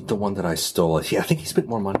 That wasn't the one that I stole. Yeah, I think he spent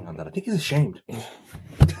more money on that. I think he's ashamed.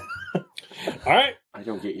 All right, I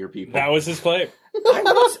don't get your people. that was his claim.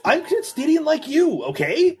 I'm Canadian like you,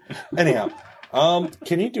 okay? Anyhow,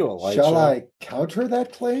 Can you do a light Shall show? I counter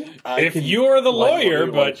that claim? If you are the Light lawyer,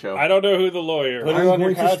 will be light but show. I don't know who the lawyer. Put is. it on I'm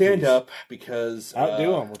your going to stand codpiece. up because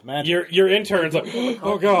Outdo him with magic. Your intern's like,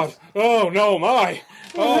 oh god, oh no, my,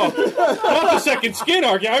 oh, not the second skin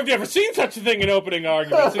argument. I've never seen such a thing in opening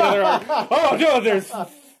arguments. The other oh no, there's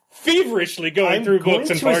feverishly going I'm through going books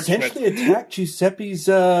and to parchment. essentially attack Giuseppe's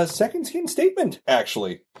second skin statement.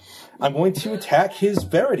 Actually, I'm going to attack his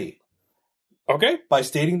verity Okay, by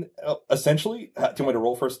stating essentially. Do you want me to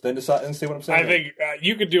roll first, then decide and say what I'm saying? I think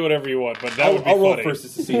you could do whatever you want, but that would be I'll roll funny. first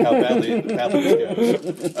just to see how badly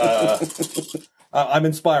this goes. I'm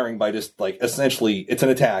inspiring by just like essentially it's an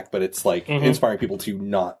attack, but it's like inspiring people to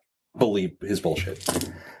not believe his bullshit.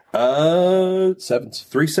 Sevens.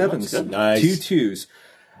 3 sevens, Nice. 2 twos.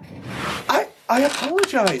 I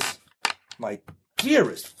apologize, my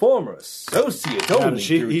dearest former associate.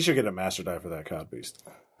 He should get a master die for that codpiece.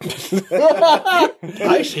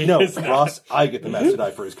 Ross. I get the master die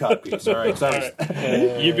for his codpiece. All right, sorry.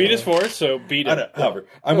 You beat his force, so beat I it. know, however,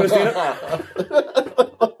 I'm going to stand up.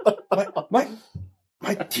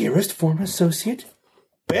 My dearest former associate,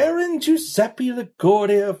 Baron Giuseppe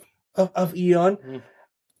Ligordi of Eon.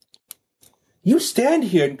 You stand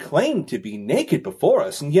here and claim to be naked before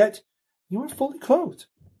us, and yet you are fully clothed.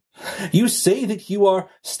 You say that you are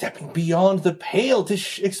stepping beyond the pale to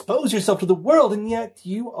expose yourself to the world, and yet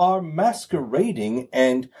you are masquerading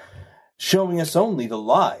and showing us only the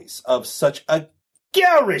lies of such a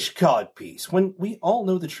garish codpiece. When we all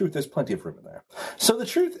know the truth, there's plenty of room in there. So the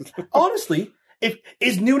truth, honestly,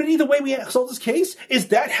 is nudity the way we solve this case? Is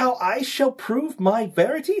that how I shall prove my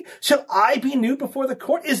verity? Shall I be nude before the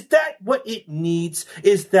court? Is that what it needs?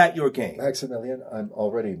 Is that your game? Maximilian, I'm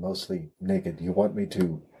already mostly naked. You want me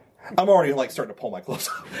to... I'm already like starting to pull my clothes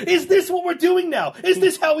off. Is this what we're doing now? Is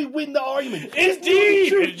this how we win the argument?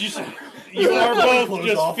 Indeed! You are both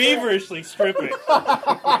just feverishly stripping.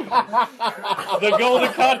 The golden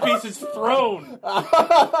codpiece is thrown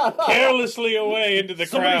carelessly away into the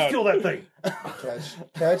Somebody crowd. steal that thing.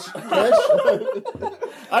 Catch.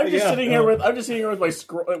 I'm just sitting here with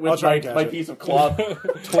my piece of cloth,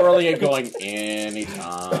 twirling it, going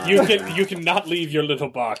anytime. You cannot leave your little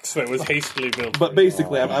box that was hastily built. But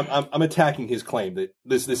basically, I'm attacking his claim that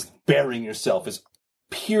this burying yourself is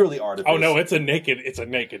purely artificial. Oh no, it's a naked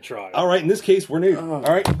trial. All right, in this case, we're nude. All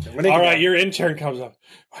right, we're naked All right, now. your intern comes up.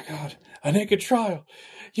 My God, a naked trial.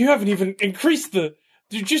 You haven't even increased the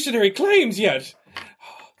judiciary claims yet.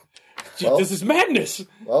 Well- This is madness.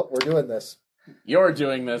 Well, we're doing this. You're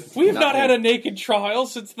doing this. We have not me. had a naked trial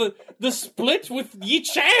since the split with Yi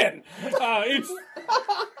Chan. It's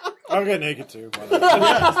I'll get naked too.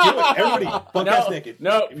 Everybody, buck ass No, naked.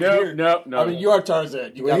 no. I mean, you are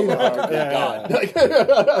Tarzan. You got God.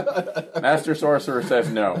 Master Sorcerer says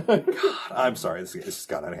no. I'm sorry, this has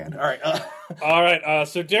got out of hand. All right, all right.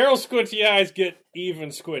 So Daryl's squinty eyes get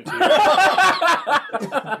even squinty.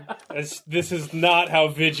 This is not how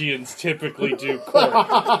Vigians typically do court.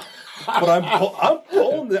 but I'm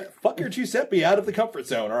pulling that fucker Giuseppe out of the comfort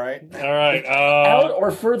zone. All right. All right. Out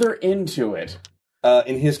or further into it.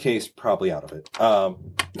 In his case, probably out of it.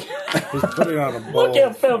 He's putting on a bowl.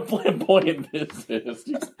 Look how flamboyant this is.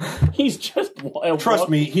 He's just wild. Trust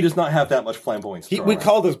me, he does not have that much flamboyance. to throw We around.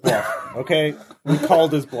 called his bluff, okay? We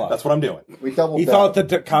called his bluff. That's what I'm doing. We doubled He down. thought that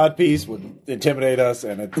the codpiece would intimidate us,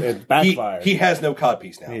 and it backfired. He has no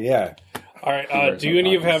codpiece now. Yeah. All right. Do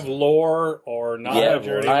any of you have lore or knowledge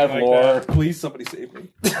or anything I have like lore. that? Please, somebody save me.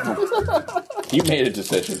 You made a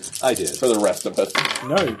decision I did. for the rest of us.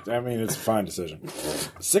 No, I mean, it's a fine decision.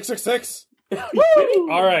 666.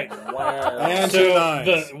 All right. And So 2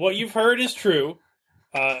 nines. what you've heard is true.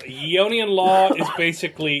 Ionian law is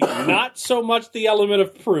basically not so much the element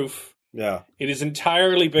of proof. Yeah. It is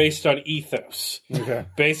entirely based on ethos. Okay.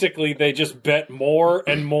 Basically, they just bet more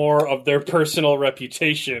and more of their personal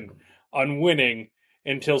reputation on winning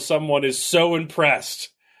until someone is so impressed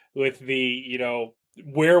with the,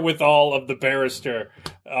 wherewithal of the barrister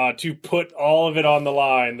to put all of it on the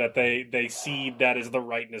line that they see that as the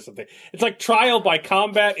rightness of it. It's like trial by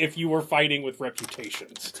combat if you were fighting with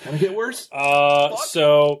reputations. Gonna get worse.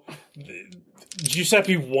 So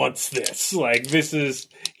Giuseppe wants this.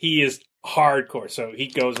 He is hardcore. So he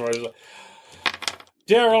goes where he's like,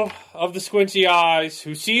 Daryl of the squinty eyes,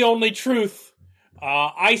 who see only truth.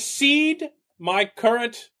 I cede my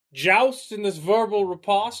current joust in this verbal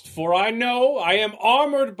riposte, for I know I am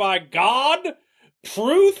armored by God,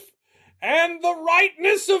 truth, and the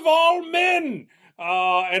rightness of all men.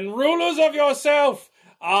 and rulers of yourself,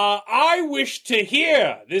 I wish to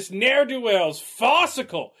hear this ne'er-do-well's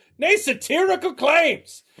farcical, nay satirical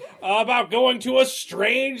claims about going to a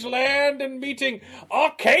strange land and meeting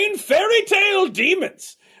arcane fairy tale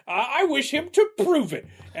demons. I wish him to prove it,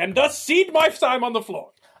 and thus cede my time on the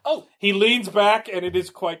floor. Oh, he leans back, and it is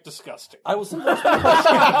quite disgusting. I will simply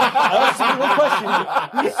ask one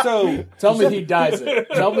question. So, Tell me he dies it.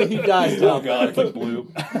 Tell me he dies. oh god, it's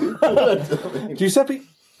blue. Giuseppe,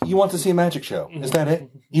 you want to see a magic show? Is that it?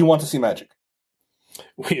 You want to see magic?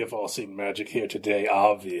 We have all seen magic here today,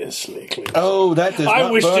 obviously. Clearly. Oh, that does I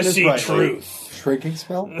not wish burn to as see brightly. truth. Shrinking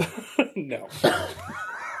spell? No.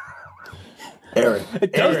 Aaron.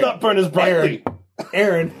 It does not burn as brightly.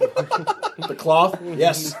 Aaron. The cloth?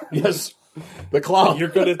 Yes. Yes. The cloth. You're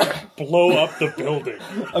going to blow up the building.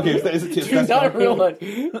 Okay, is it Do not realize.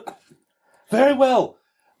 very well.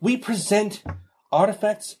 We present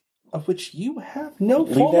artifacts of which you have no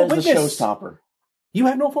Leave formal that as the witness. showstopper. You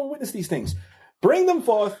have no formal witness to these things. Bring them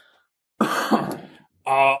forth.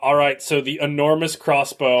 All right, so the enormous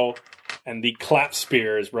crossbow and the clap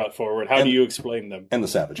spear is brought forward. How do you explain them? And the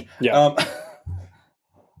savage. Yeah.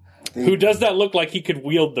 Who does that look like he could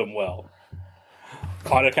wield them well?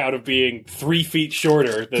 On account of being 3 feet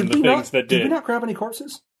shorter than the things that Did did. we not grab any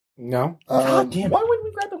corpses? No. God damn it. Why wouldn't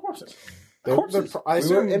we grab the horses? Corpses. I We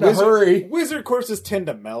assume were in a hurry. Wizard corpses tend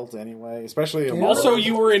to melt anyway, especially in Also,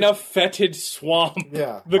 you were in a fetid swamp.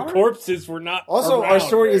 Yeah. The corpses were not. Also, our around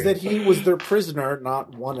story is very- that he was their prisoner,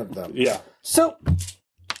 not one of them. Yeah, So,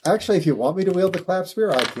 Actually, if you want me to wield the clap spear,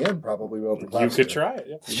 I can probably wield the clap you spear. could try it.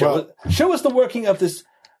 Yeah. show us the working of this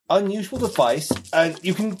unusual device.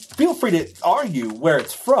 You can feel free to argue where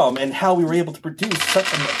it's from and how we were able to produce such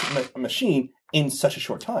a machine in such a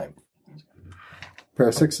short time. Pair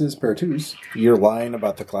of sixes, pair of twos. You're lying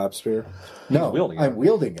about the clap spear? No, wielding it. I'm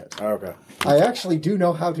wielding it. Oh, okay. I actually do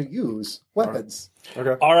know how to use weapons.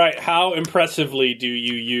 Okay. All right, how impressively do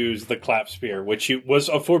you use the clap spear, which was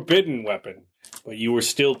a forbidden weapon, but you were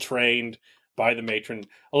still trained by the matron,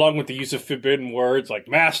 along with the use of forbidden words like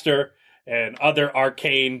master and other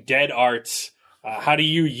arcane dead arts. How do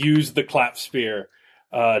you use the clap spear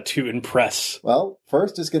to impress? Well,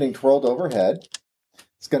 first is getting twirled overhead.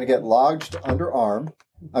 It's going to get lodged under arm.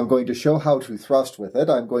 I'm going to show how to thrust with it.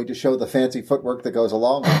 I'm going to show the fancy footwork that goes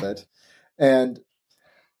along with it. And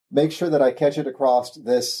make sure that I catch it across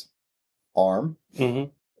this arm.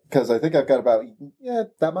 Mm-hmm. Because I think I've got about,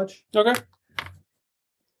 that much. Okay.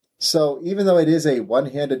 So even though it is a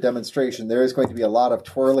one-handed demonstration, there is going to be a lot of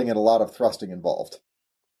twirling and a lot of thrusting involved.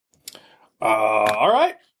 All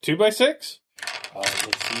right, 2x6.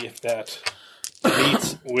 Let's see if that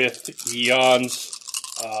meets with Jan's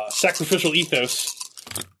sacrificial ethos.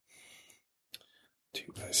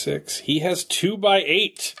 2x6. He has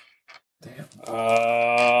 2x8. Damn.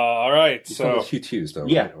 All right, so a few twos, though.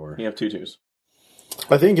 Yeah, right? Or you have 2 2s.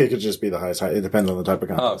 I think it could just be the highest height. It depends on the type of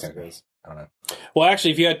contest. okay. it is. I don't know. well,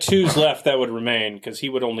 actually, if you had 2s left, that would remain because he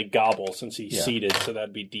would only gobble since he's Yeah. seated, so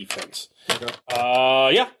that'd be defense.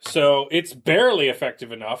 Yeah, so it's barely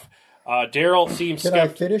effective enough. Daryl seems Can I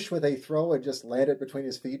skeptical. finish with a throw and just land it between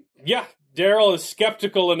his feet? Yeah, Daryl is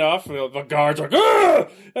skeptical enough. The guards are like,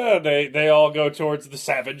 "Ah!" They all go towards the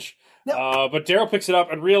savage. But Daryl picks it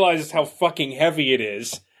up and realizes how fucking heavy it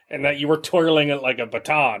is and that you were twirling it like a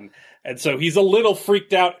baton. And so he's a little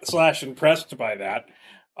freaked out / impressed by that.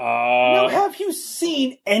 Now, have you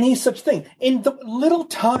seen any such thing? In the little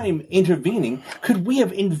time intervening, could we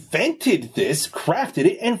have invented this, crafted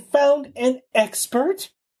it, and found an expert?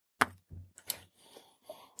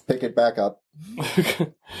 Pick it back up.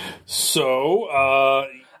 So,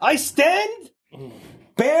 I stand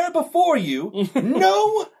bare before you.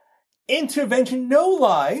 No intervention, no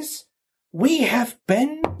lies. We have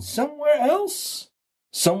been somewhere else.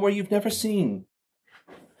 Somewhere you've never seen.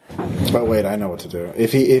 But wait, I know what to do.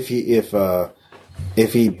 If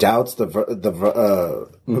he doubts the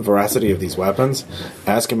veracity of these weapons,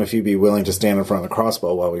 ask him if he'd be willing to stand in front of the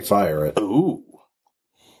crossbow while we fire it. Ooh.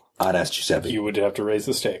 I'd ask Giuseppe. you would have to raise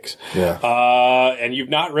the stakes. Yeah. And you've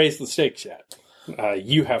not raised the stakes yet.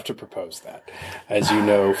 You have to propose that, as you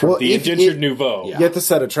know, from Well, the if- indentured if- nouveau. You have to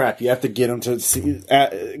set a trap. You have to get him to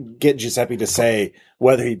get Giuseppe to say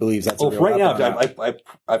whether he believes that's a Well, real right now, weapon or not.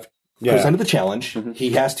 I've Yeah. presented the challenge.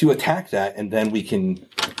 He has to attack that, and then we can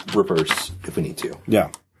reverse if we need to. Yeah.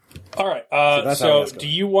 All right. that's how So, it's going. do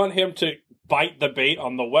you want him to bite the bait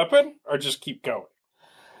on the weapon, or just keep going?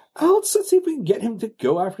 Let's see if we can get him to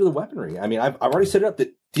go after the weaponry. I mean, I've already set it up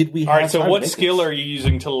that did we have All right. So, time to what make skill this? are you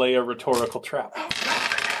using to lay a rhetorical trap?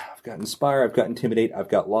 I've got Inspire, I've got Intimidate, I've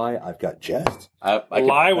got Lie, I've got Jest. I could-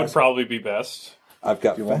 Lie would probably be best. I've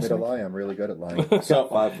got If you want me to fascinating. lie, I'm really good at lying. So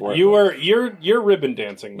 5 for it. You're ribbon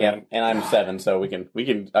dancing, yeah, man. and I'm 7, so I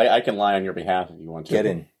can lie on your behalf if you want to. Get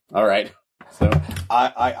in. All right. So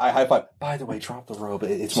I high five. By the way, drop the robe.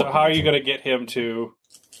 It's So how are you going to get him to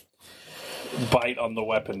bite on the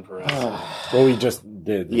weapon for us? Well, we just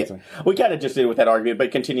did. yeah, we kind of just did with that argument,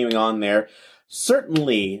 but continuing on there,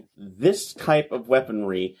 certainly this type of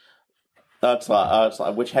weaponry,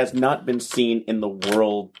 which has not been seen in the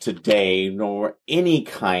world today, nor any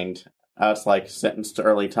kind, sentenced to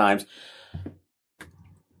early times.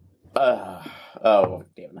 Oh,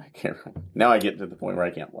 damn! I can't. Now I get to the point where I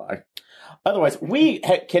can't lie. Otherwise, we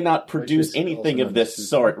cannot produce is anything also of this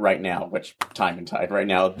sort right now. Which time and tide right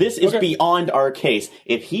now. This is beyond our case.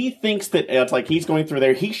 If he thinks that it's like he's going through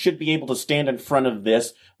there, he should be able to stand in front of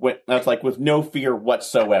this with no fear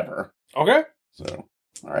whatsoever. Okay. So,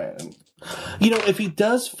 all right. If he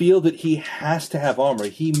does feel that he has to have armor,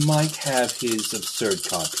 he might have his absurd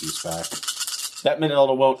codpiece back. That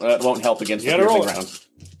middle won't help against the You gotta piercing roll it. round.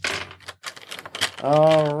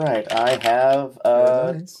 All right, I have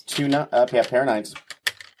Nines. pair of 9s.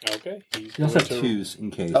 Okay. He's He also going have to- 2s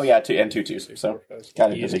in case. Oh yeah, 2 and 2 twos. So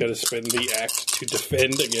got it. He's going to spend the act to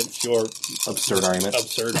defend against your Absurd argument.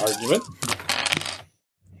 absurd argument.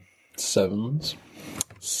 7s.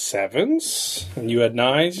 7s, and you had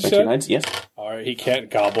 9s. You 2 said. 9s, yes. All right, he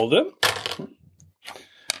can't gobble them.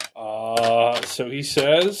 So he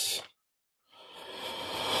says,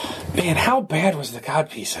 "Man, how bad was the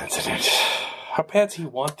codpiece incident? How bad does he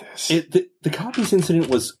want this?" The codpiece incident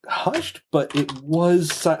was hushed, but it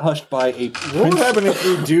was hushed by a What would prince, happen if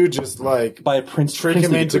we do just like by a prince. trick him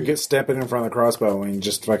princely into decree. stepping in front of the crossbow and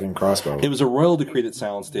just fucking crossbow? It was a royal decree that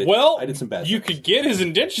silenced it. Well, I did some bad you things. could get his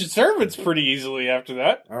indentured servants pretty easily after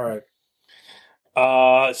that. All right.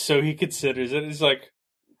 So he considers it. He's like,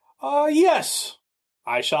 yes,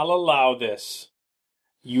 I shall allow this.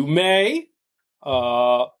 You may,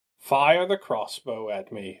 fire the crossbow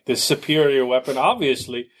at me. This superior weapon,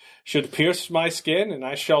 obviously, should pierce my skin, and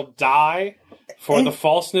I shall die for the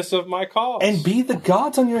falseness of my cause. And be the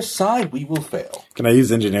gods on your side, we will fail. Can I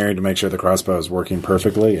use engineering to make sure the crossbow is working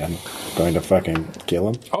perfectly and going to fucking kill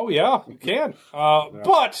him? Oh yeah, you can.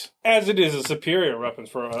 But as it is a superior weapon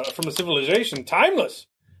from a civilization timeless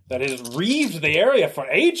that has reaved the area for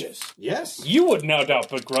ages, Yes. you would no doubt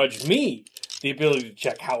begrudge me the ability to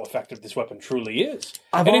check how effective this weapon truly is,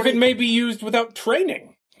 I've and if already- it may be used without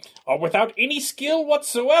training or without any skill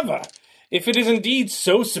whatsoever. If it is indeed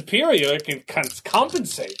so superior, it can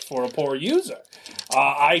compensate for a poor user.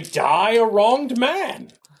 I die a wronged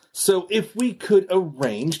man. So if we could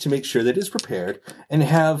arrange to make sure that it's prepared and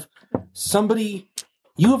have somebody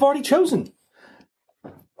you have already chosen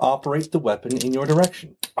operate the weapon in your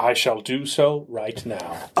direction. I shall do so right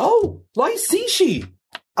now. Oh, Lysishi!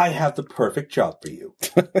 I have the perfect job for you.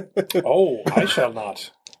 Oh, I shall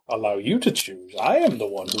not allow you to choose. I am the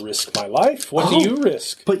one who risked my life. What do you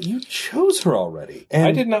risk? But you chose her already. And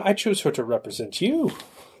I did not. I chose her to represent you.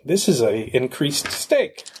 This is a increased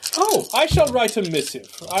stake. Oh, I shall write a missive.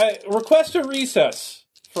 I request a recess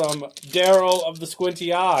from Daryl of the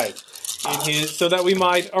Squinty Eye, so that we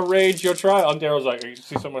might arrange your trial. And Daryl's like, "You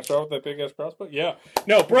see someone start with that big ass crossbow?" Yeah.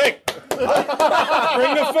 No, break. Bring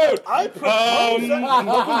the food. I propose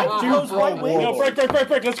No, break.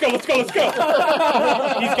 Let's go.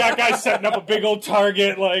 He's got guys setting up a big old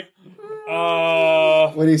target. When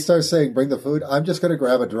he starts saying, bring the food, I'm just going to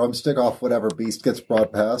grab a drumstick off whatever beast gets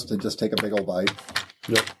brought past and just take a big old bite.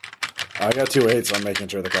 Yep. I got 2 8s, so I'm making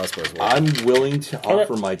sure the crossbow is working. I'm willing to Okay.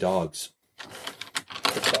 offer my dogs.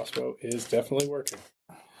 The crossbow is definitely working.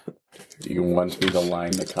 Do you want me to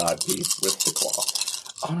line the codpiece with the claw?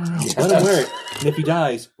 Oh, no. Let him wear it. And if he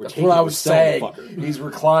dies, we're taking What I him was to sell the saying. fucker. He's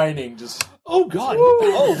reclining, just Oh, God.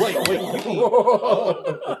 Oh, wait.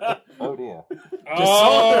 Oh, dear.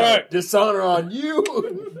 All right. dishonor on you,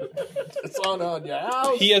 dishonor on your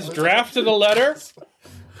house. He has drafted a letter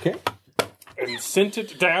Okay. and sent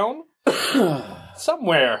it down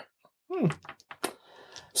somewhere.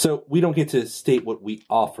 So we don't get to state what we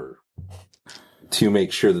offer to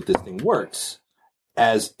make sure that this thing works,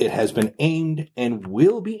 as it has been aimed and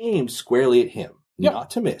will be aimed squarely at him, not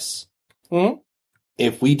to miss. Mhm.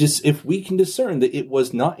 If we can discern that it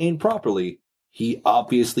was not aimed properly, he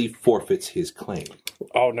obviously forfeits his claim.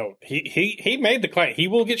 Oh no, he made the claim. He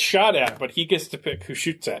will get shot at, but he gets to pick who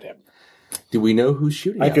shoots at him. Do we know who's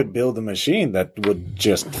shooting? I at could him? build a machine that would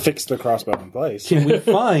just fix the crossbow in place. Can we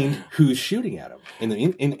find who's shooting at him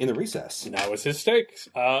in the recess? And that was his stake.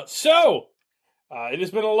 It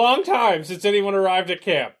has been a long time since anyone arrived at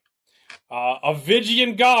camp. A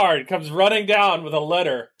Vigian guard comes running down with a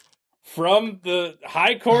letter from the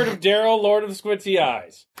High Court of Darrell, Lord of the Squinty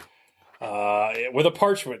Eyes, with a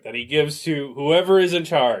parchment that he gives to whoever is in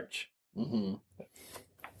charge. Mm-hmm.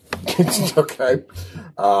 Okay.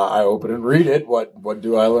 I open and read it. What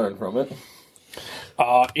do I learn from it?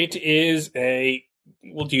 It is a...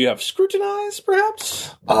 Well, do you have scrutinize,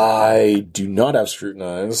 perhaps? I do not have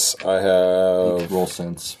scrutinize. I have roll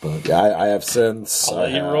sense, but yeah, I have sense. I'll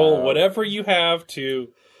let you roll whatever you have to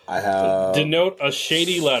denote a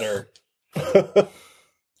shady letter.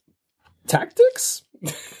 Tactics?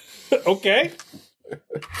 Okay.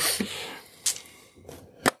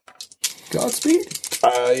 Godspeed.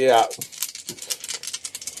 Yeah.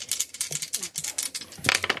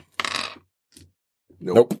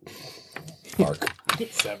 Nope. Mark.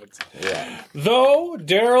 7. Yeah. Though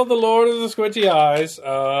Darrell, the Lord of the Squinty Eyes,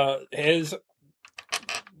 is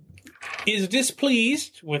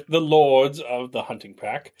displeased with the lords of the hunting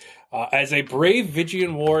pack, as a brave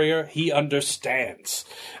Vigian warrior, he understands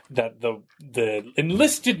that the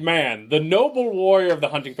enlisted man, the noble warrior of the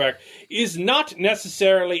hunting pack, is not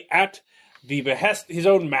necessarily at the behest his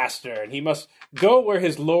own master, and he must go where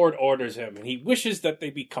his lord orders him, and he wishes that they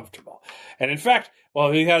be comfortable. And in fact,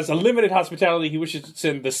 while he has a limited hospitality, he wishes to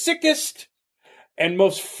send the sickest and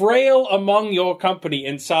most frail among your company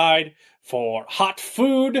inside for hot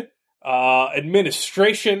food,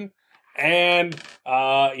 administration, and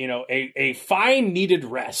a fine needed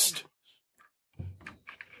rest.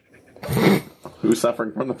 Who's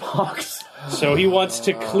suffering from the pox? So he wants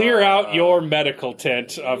to clear out your medical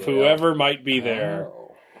tent of whoever might be there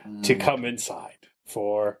to come inside.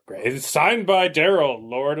 It's signed by Darrell,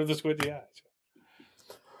 Lord of the Squinty Eyes.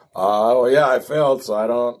 Well, yeah, I failed, so I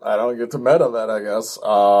don't get to meta that, I guess.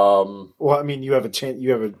 Well, I mean, you have a chance.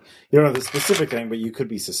 You don't have the specific thing, but you could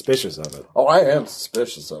be suspicious of it. Oh, I am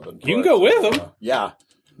suspicious of it. You can go with him. Yeah,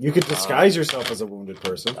 You could disguise yourself as a wounded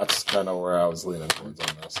person. that's kind of where I was leaning towards on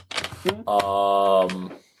this.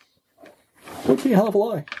 Would be a hell of a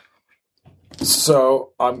lie.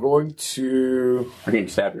 So I'm going to. Or you can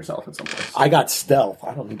stab yourself in some place. I got stealth.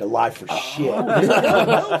 I don't need to lie for shit.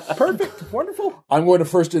 Perfect. Wonderful. I'm going to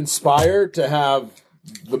first inspire to have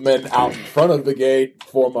the men out in front of the gate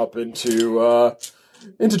form up into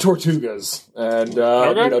tortugas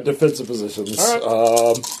and defensive positions.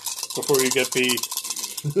 All Before you get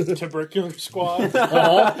the tubercular squad.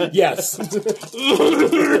 Yes.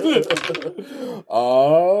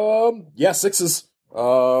 Yeah, sixes.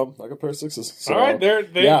 I got a pair of sixes. So, All right,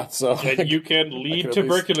 yeah, so and you can lead at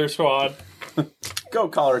tubercular squad. Go,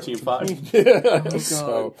 Collar Team 5.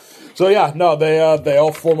 so yeah, no, they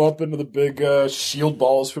all form up into the big shield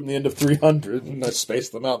balls from the end of 300, and I space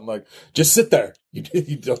them out and like, just sit there. You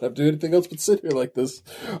don't have to do anything else but sit here like this.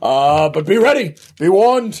 But be ready, be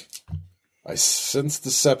warned. I sense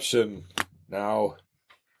deception. Now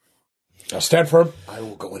stand firm. I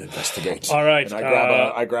will go and investigate. All right. And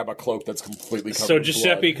I grab a cloak that's completely covered So in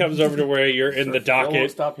Giuseppe blood. comes over to where you're in the docket.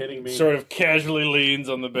 Stop hitting me. Sort of casually leans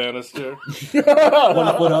on the banister. 1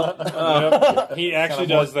 foot up. Yep. He actually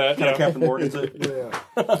does that. Kind of Yeah. Captain Morgan's it. Wait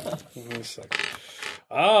a second.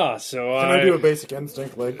 So Can I do a basic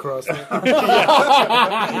instinct leg cross? Yes,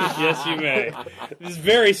 you may. This is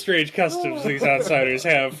very strange customs these outsiders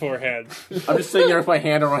have for heads. I'm just sitting there with my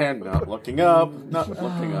hand on my hand, not looking up, not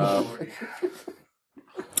looking up.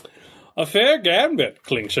 A fair gambit,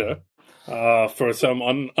 Klingsha. For some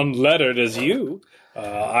unlettered as you,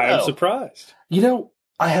 I am surprised. You know,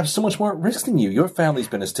 I have so much more at risk than you. Your family's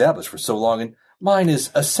been established for so long, and mine is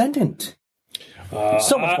ascendant.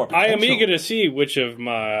 So much more I am potential. eager to see which of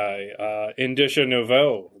my indicia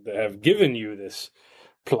novo that have given you this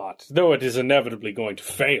plot, though it is inevitably going to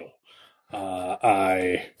fail.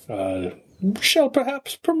 I shall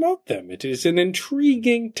perhaps promote them. It is an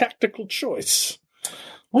intriguing tactical choice.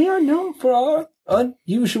 We are known for our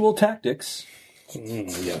unusual tactics.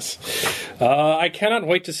 Yes. I cannot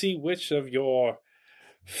wait to see which of your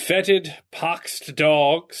fetid, poxed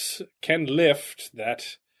dogs can lift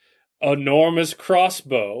that enormous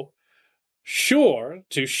crossbow, sure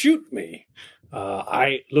to shoot me.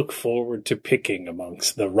 I look forward to picking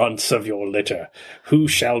amongst the runts of your litter who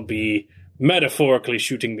shall be metaphorically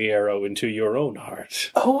shooting the arrow into your own heart.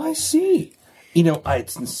 Oh, I see. You know, I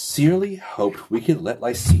sincerely hoped we could let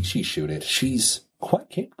Lysichi shoot it. She's quite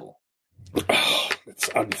capable. It's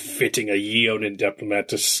unfitting a Yeonin diplomat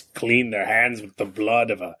to clean their hands with the blood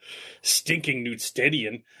of a stinking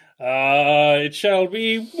Newtstedian. It shall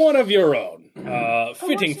be one of your own,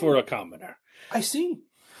 fitting for a commoner. I see.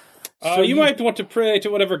 You might want to pray to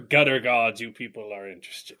whatever gutter gods you people are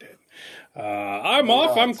interested in. I'm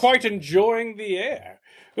off. I'm quite enjoying the air.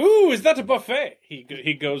 Ooh, is that a buffet?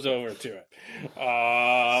 He goes over to it,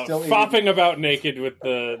 Still fopping about naked with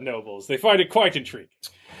the nobles. They find it quite intriguing.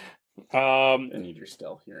 I need your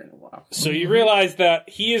stealth here in a while. So you realize that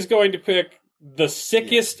he is going to pick the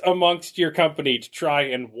sickest amongst your company to try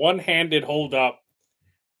and one-handed hold up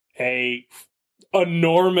a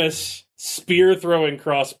enormous spear-throwing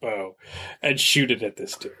crossbow and shoot it at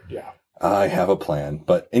this dude. Yeah. I have a plan,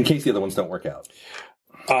 but in case the other ones don't work out.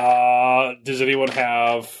 Does anyone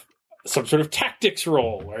have some sort of tactics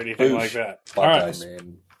roll or anything like that? All right. Dice.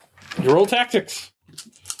 You roll tactics.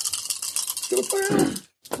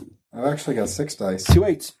 I've actually got 6 dice. 2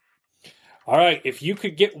 8s. All right. If you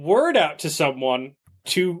could get word out to someone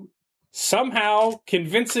to somehow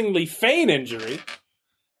convincingly feign injury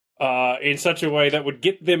in such a way that would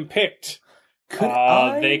get them picked,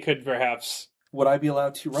 they could perhaps... Would I be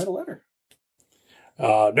allowed to write a letter?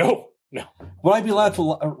 No. Would I be allowed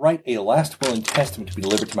to write a last will and testament to be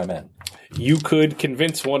delivered to my men? You could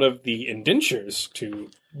convince one of the indentures to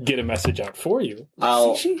get a message out for you.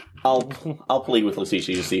 I'll plead with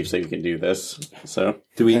Lucici to see if we can do this. So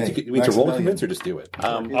Do we Hey, need to roll to Maximilian. convince or just do it?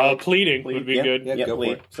 Pleading would be good. Yeah, go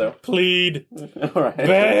plead. for it. So Plead. all right.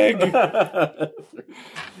 Beg.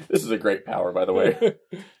 This is a great power, by the way.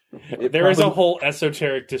 There is a whole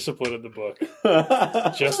esoteric discipline in the book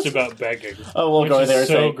just about begging. Oh, we'll which go is there and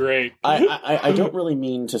so say, great. I don't really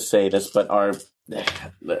mean to say this, but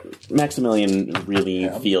Maximilian really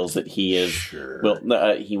feels that he is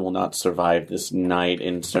he will not survive this night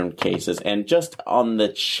in certain cases, and just on the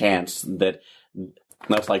chance that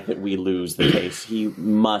most likely that we lose the case, he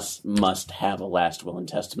must have a last will and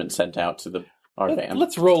testament sent out to our band.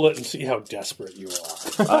 Let's roll it and see how desperate you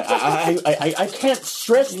are. I can't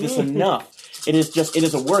stress this enough. It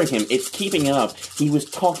is worrying him. It's keeping him up. He was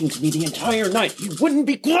talking to me the entire night. He wouldn't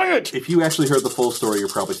be quiet. If you actually heard the full story, you're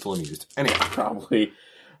probably still amused. Anyway, Probably.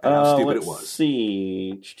 how stupid let's it was.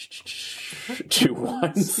 See, 2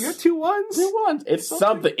 ones. You got 2 1s? 2 ones. It's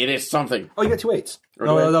something. It is something. Oh, you got 2 8s. Or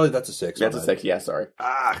do I- No, that's a 6. That's a 6. Yeah, sorry.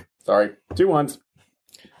 Ah, Sorry. 2 ones.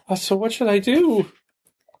 So what should I do?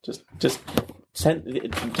 Just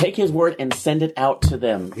take his word and send it out to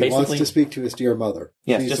them. He wants to speak to his dear mother.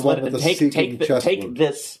 Yes, She's just the one let with it, the take seeking chest wound.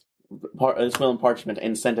 this will and parchment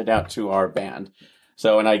and send it out to our band.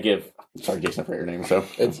 So, and I give Jason, for your name. So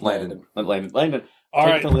It's Landon. Landon. All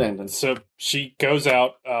Take right. it to Landon. So she goes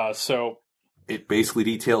out. So it basically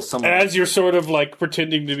details someone. as you're sort of like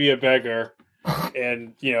pretending to be a beggar,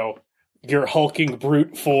 and your hulking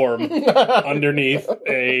brute form underneath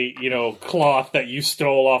a cloth that you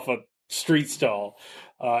stole off a street stall,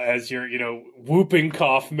 as your whooping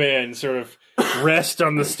cough men sort of rest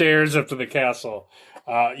on the stairs up to the castle.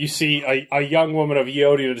 You see a young woman of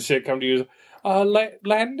Eodia to come to you.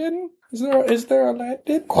 Landon, is there a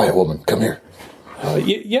Landon? Quiet woman, come here.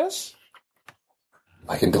 Yes.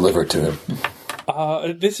 I can deliver it to him.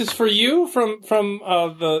 This is for you from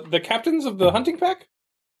the captains of the hunting pack.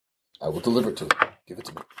 I will deliver it to him. Give it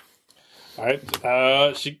to me. All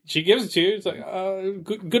right. She gives it to you. It's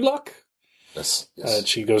like, good luck. Yes. And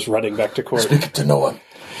she goes running back to court. Speak it to no one.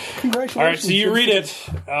 Congratulations. All right. So you read it.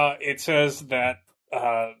 It says that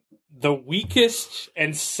the weakest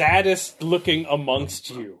and saddest looking amongst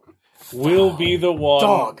you will be the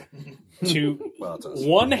one to Well, it's us.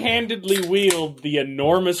 one-handedly wield the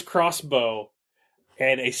enormous crossbow,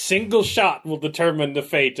 and a single shot will determine the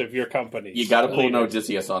fate of your company. You got to pull an Leader.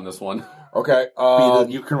 Odysseus on this one. Okay.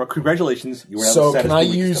 Congratulations. You were now So the can saddest I and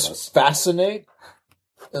weakest use of us. Fascinate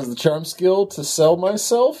as the charm skill to sell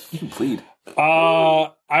myself? You can plead.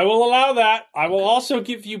 I will allow that. I will also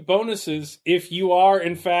give you bonuses if you are,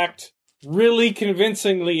 in fact, really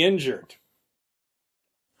convincingly injured.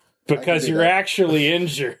 Because do you're that. actually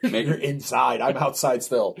injured. You're inside. I'm outside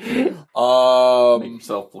still. Make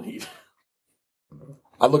yourself bleed.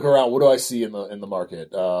 I look around. What do I see in the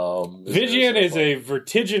market? Vigian is a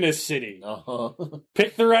vertiginous city. Uh-huh.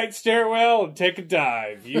 Pick the right stairwell and take a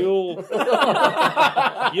dive. You'll be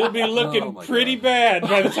looking Oh my pretty God. bad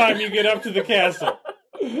by the time you get up to the castle.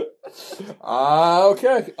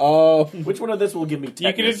 Okay. Which one of this will give me You can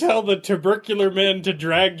tetanus? tell the tubercular men to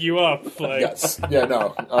drag you up. Like, Yes. Yeah.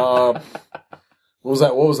 No.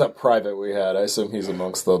 What was that private we had? I assume he's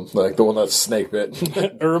amongst them, like the one that's snake bit.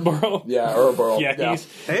 Urboro. Yeah, Urboro. Yeah,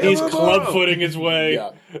 he's club-footing his way.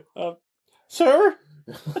 Yeah. Sir?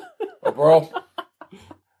 Urboro,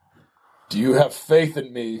 do you have faith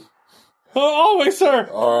in me? Always, sir.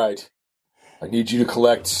 All right. I need you to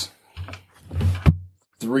collect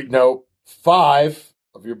 5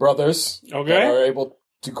 of your brothers that Okay. are able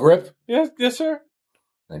to grip. Yes, sir.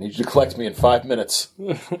 I need you to collect me in 5 minutes.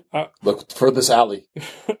 Uh, Look for this alley.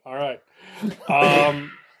 all right.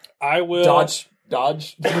 I will Dodge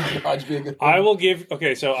being a I will give.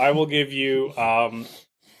 Okay, so I will give you. I'm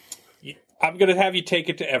going to have you take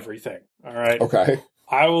it to everything. All right. Okay.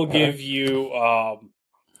 I will give you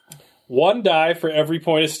 1 die for every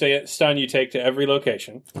point of stun you take to every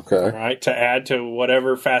location. All Okay. right, to add to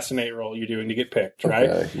whatever fascinate roll you're doing to get picked. Right.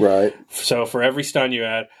 Okay. Right. So for every stun you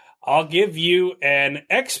add, I'll give you an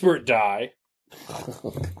expert die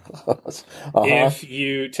if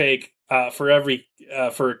you take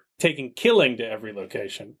for taking killing to every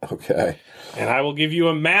location. Okay. And I will give you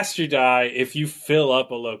a master die if you fill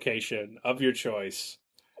up a location of your choice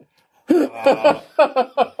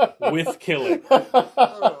with killing.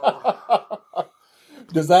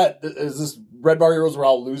 Is this Red Bar Heroes where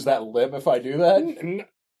I'll lose that limb if I do that?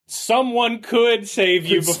 Someone could save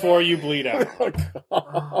you before you bleed out.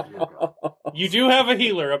 You do have a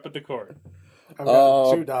healer up at the court. I've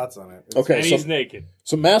got 2 dots on it. Okay, And he's naked.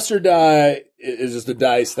 So master die is just a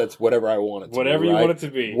dice that's whatever I want it to Whatever be, you right? want it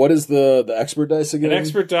to be. What is the expert dice again? An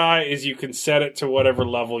expert die is you can set it to whatever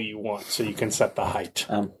level you want, so you can set the height.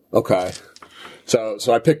 Okay. So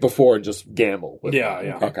I pick before and just gamble. With Yeah, it.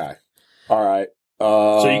 yeah. Okay. All right.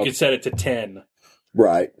 So you could set it to 10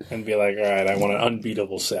 Right. and be like, all right, I want an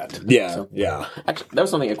unbeatable set. Yeah. Yeah. Actually, that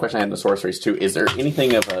was a question I had in the sorceries too. Is there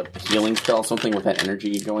anything of a healing spell, something with that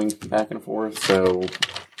energy going back and forth? So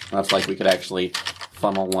that's like we could actually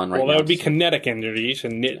funnel one right now. Well, that would be kinetic energy to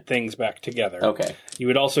knit things back together. Okay. You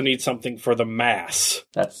would also need something for the mass.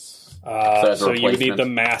 That's as a So you would need replacement. the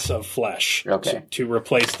mass of flesh Okay. to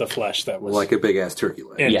replace the flesh that was Like a big ass turkey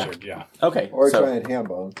leg. injured. Yeah. okay. Or a so, giant ham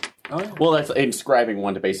bone. well, that's inscribing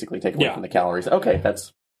one to basically take away Yeah. from the calories. Okay,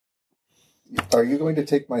 that's Are you going to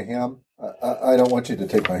take my ham? I don't want you to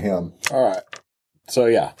take my ham. All right. So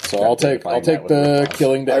yeah. So I'll take Combine that the with the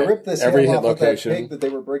killing I to ripped this every ham hit off of that location pig that they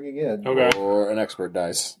were bringing in. Okay. or an expert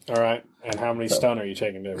dice. All right. And how many stun are you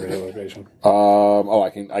taking to every location?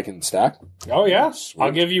 I can stack. Oh, yeah.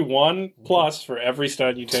 I'll give you 1 plus for every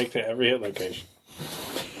stun you take to every hit location.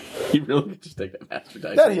 you really could just take that master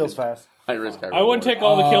dice. That heals fast. High risk, high I wouldn't reward. take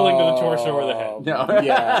all the killing to the torso or the head. No.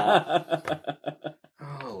 Yeah.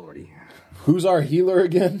 Oh, lordy. Who's our healer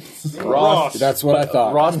again? Ross. That's what I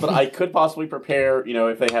thought. Ross, but I could possibly prepare,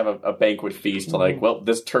 if they have a banquet feast to well,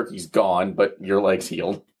 this turkey's gone, but your leg's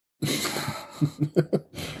healed.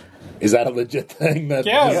 Is that a legit thing? That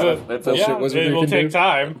Yeah, that's bullshit yeah, wizardry it will can take do?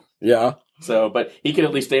 time. Yeah. So, but he could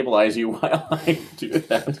at least stabilize you while I do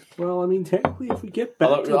that. Well, I mean, technically, if we get back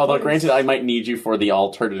to Although the granted, I might need you for the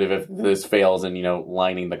alternative if this fails and,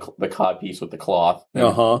 lining the cod piece with the cloth.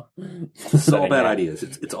 Uh huh. It's all bad ideas.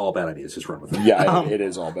 It's all bad ideas. Just run with it. Yeah, it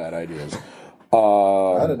is all bad ideas.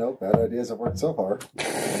 I don't know. Bad ideas have worked so far.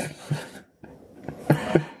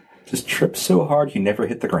 Just trip so hard you never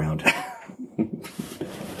hit the ground.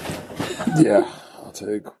 Yeah, I'll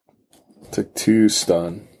take 2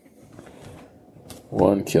 stun,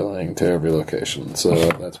 1 killing to every location. So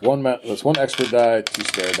that's one expert die, 2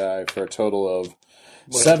 spare die for a total of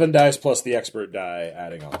 7 dice plus the expert die,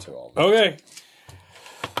 adding on to all. Okay.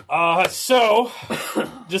 So,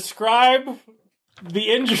 describe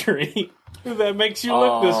the injury that makes you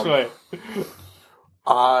look this way.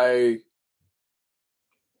 I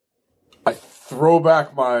throw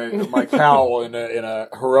back my cowl in a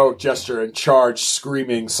heroic gesture and charge,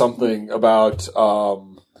 screaming something about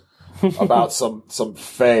some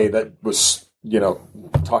fae that was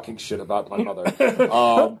talking shit about my mother,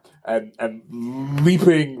 and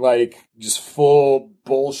leaping like just full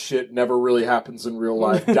bullshit, never really happens in real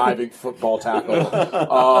life, diving football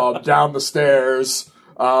tackle down the stairs.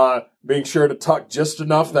 Being sure to tuck just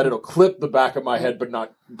enough that it'll clip the back of my head but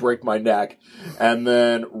not break my neck, and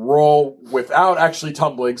then roll without actually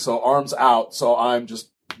tumbling, so arms out, so I'm just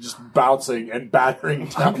bouncing and battering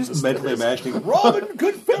down I'm just the mentally stairs. imagining Robin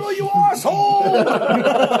Goodfellow, you asshole!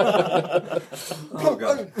 Oh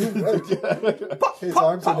god! His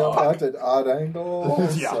arms are now out at odd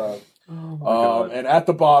angles. Yeah. And at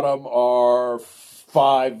the bottom are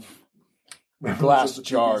 5 glass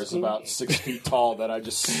jars about 6 feet tall that I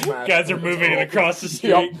just smashed. Guys are moving it across the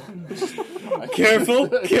street. Careful.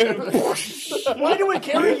 Why do we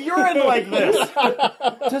carry urine like this?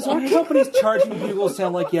 Does our company's charging bugle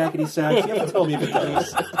sound like yakety sax? You have to tell me if it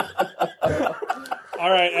does.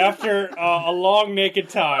 All right, after a long naked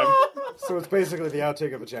time, So it's basically the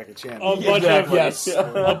outtake of a Jackie Chan.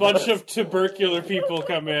 a bunch of tubercular people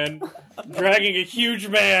come in, dragging a huge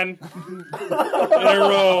man in a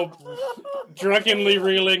robe, drunkenly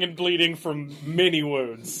reeling and bleeding from many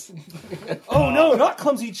wounds. Oh no, not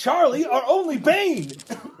Clumsy Charlie, our only Bane!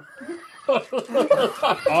 All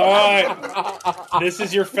right, this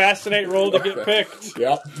is your fascinate roll to get picked.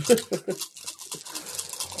 Yep.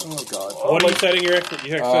 Oh God. What are you setting your expert?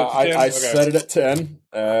 You I set it at 10,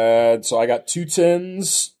 and so I got 2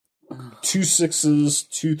 10s, 2 6s,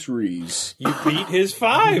 2 3s. You beat his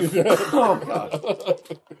 5. Oh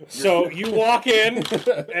God. So you walk in,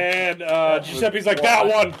 and Giuseppe's like, that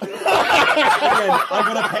one.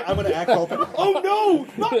 I'm gonna act all. Oh no!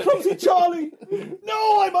 Not Clumsy Charlie!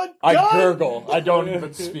 No, I'm undone. I gurgle. I don't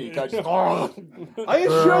even speak. I just. I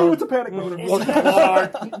assure you, it's a panic mode.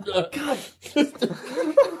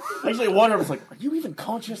 Actually, one of us like, are you even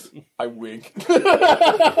conscious? I wink.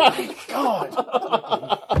 God.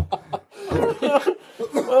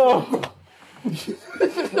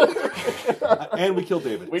 And we killed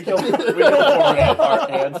David. We killed our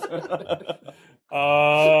hands.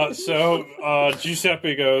 So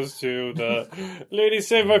Giuseppe goes to the lady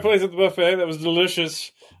saved my place at the buffet. That was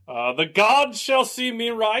delicious. The gods shall see me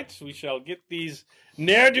right. We shall get these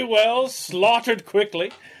ne'er-do-wells slaughtered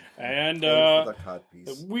quickly. And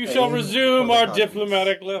we shall resume our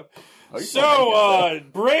diplomatic life. So,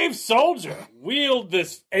 brave soldier, wield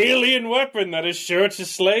this alien weapon that is sure to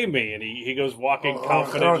slay me. And he goes walking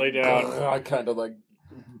confidently down. I kind of like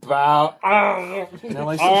bow. All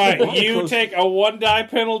right, you take a 1 die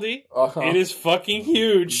penalty. It is fucking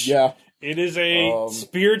huge. Yeah. It is a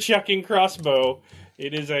spear-chucking crossbow.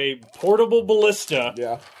 It is a portable ballista.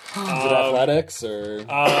 Yeah. Is it athletics or?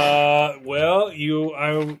 Well,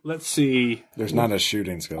 let's see. There's not a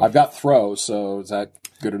shooting skill. I've got throw, so is that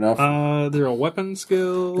good enough? There are weapon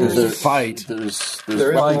skills. There's a fight. There's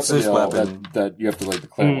There is weapon a skill weapon. that you have to like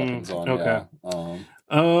declare weapons on. okay. Yeah.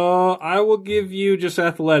 I will give you just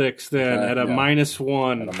athletics then Okay, at a yeah.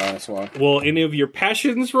 -1. And a -1. Will any of your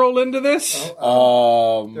passions roll into this?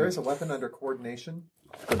 There is a weapon under coordination.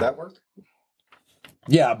 Could that work?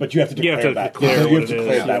 Yeah, but you have to You have declare to that. declare You what have to it is,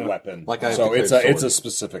 declare that yeah. weapon. Like I So declared it's a sword.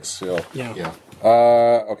 specific skill. Yeah. Yeah.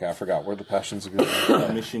 Okay, I forgot where the passions are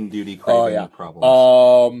going. Mission duty Oh craving yeah. problems.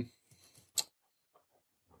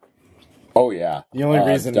 Oh yeah. The only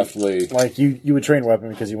reason, definitely. like you would train weapon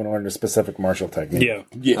because you want to learn a specific martial technique. Yeah.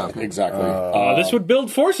 Yeah, Okay. exactly. This would build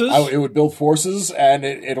forces. It would build forces, and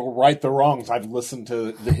it'll right the wrongs. I've listened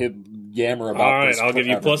to him yammer about All right, this. I'll give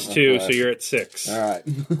you +2, so you're at 6. All right.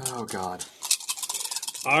 Oh God.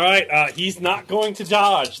 All right, he's not going to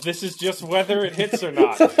dodge. This is just whether it hits or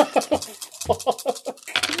not.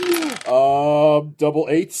 Double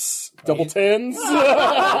 8s, double 10s.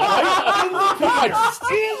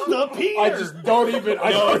 I just don't even.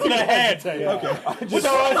 No, it's the head.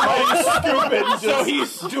 So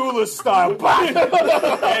he's duelist style. and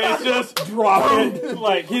it's just dropping.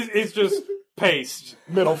 Like it's just paste.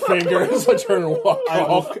 Middle finger as I turn and walk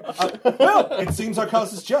off. Well, it seems our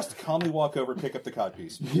cause is just. Calmly walk over, pick up the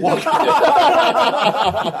codpiece.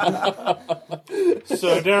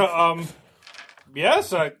 So there,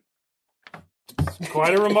 yes, it's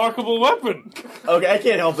quite a remarkable weapon. Okay, I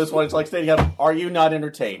can't help this one. It's like stating up, are you not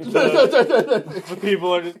entertained? The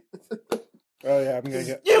people are just. Oh yeah, I'm gonna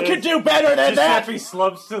get. You can do better than that! Giuseppe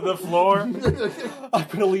slumps to the floor. I'm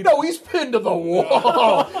gonna lead. No, he's pinned to the wall.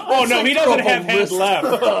 Oh no, he doesn't have head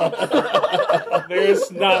left.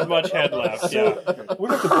 There's not much head left. Yeah. We're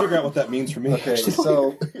gonna have to figure out what that means for me. Okay,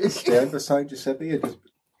 so stand beside Giuseppe and just.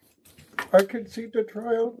 I can see the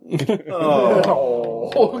trial.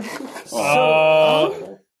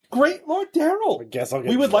 Great Lord Daryl. I guess I'll get.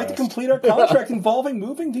 We would like to complete our contract involving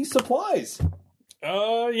moving these supplies.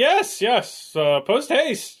 Yes. Post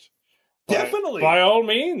haste. Definitely. By all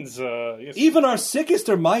means. Yes. Even our sickest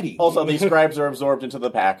are mighty. Also, these scribes are absorbed into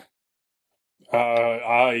the pack.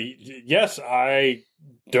 Yes, I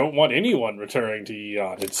don't want anyone returning to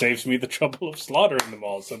Eon. It saves me the trouble of slaughtering them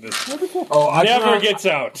all, so this never gets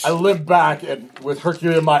out. I limp back, and with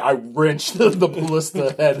Hercules in mind, I wrench the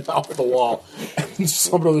ballista head off the wall and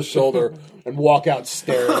summon on the shoulder and walk out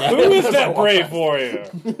staring at Who him. is that brave warrior?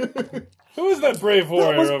 Who is that brave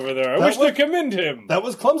warrior over there? I wish to commend him. That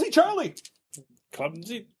was Clumsy Charlie.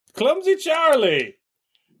 Clumsy Charlie.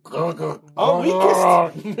 Our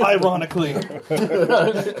weakest, ironically.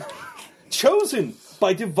 Chosen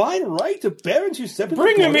by divine right to Baron Giuseppe.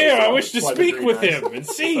 Bring him here. I wish to speak with him and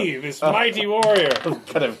see this mighty warrior.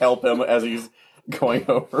 Kind of help him as he's going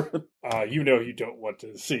over. You know you don't want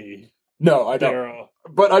to see No, I don't. Daryl.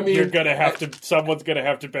 But I mean, You're gonna have to. Someone's gonna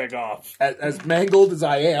have to beg off. as mangled as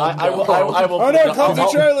I am, I will. Oh no, Clumsy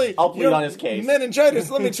Charlie! I'll plead on his case. Meningitis.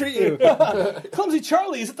 Let me treat you. Clumsy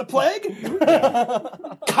Charlie, is it the plague?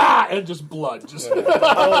 and just blood. Just I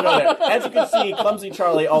will go there. As you can see, Clumsy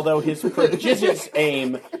Charlie, although his prodigious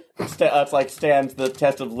aim stands the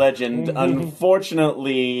test of legend.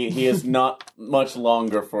 Unfortunately, he is not much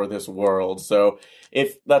longer for this world. So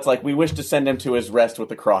if that's like, we wish to send him to his rest with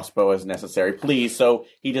the crossbow as necessary, please, so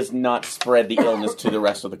he does not spread the illness to the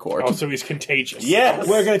rest of the court. Oh, so he's contagious. Yes,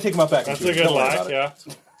 We're going to take him out back. That's a good lie, yeah.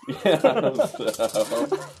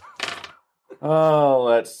 Oh,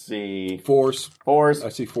 let's see. Fours. Fours. I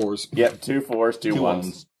see fours. Yep, 2 4s, 2 2 1s.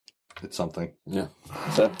 ones. It's something. Yeah.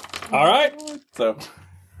 So, All right. so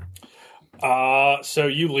So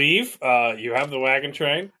you leave. You have the wagon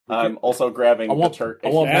train. I'm also grabbing I want, the turkey.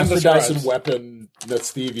 I want And the Master Dyson scribes. weapon, the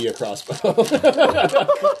Stevia crossbow.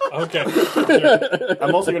 Okay.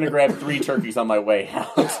 I'm also going to grab 3 turkeys on my way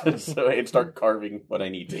out, so I can start carving what I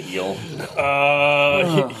need to heal.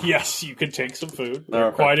 Yes, you can take some food. Okay.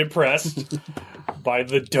 They're quite impressed by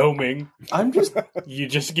the doming I'm just you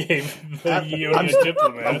just gave the Ionian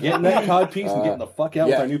diplomat. getting that cod piece and getting the fuck out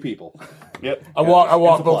with yeah. our new people. Yep. I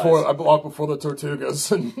walk supplies. before the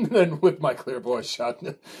Tortugas, and then with my clear voice shout,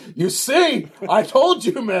 "You see, I told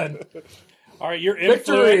you, men! All right, your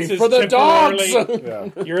Victory influence is for the dogs!"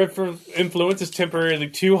 temporarily your influence is temporarily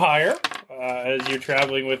too higher as you're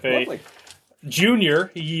traveling with a Lovely.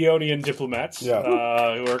 junior Ionian diplomats Yeah.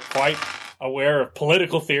 who are quite aware of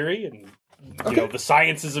political theory and you know the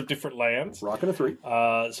sciences of different lands. Rocking a 3.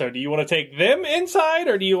 So, do you want to take them inside,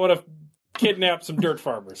 or do you want to kidnap some dirt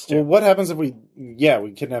farmers Well, too? what happens if we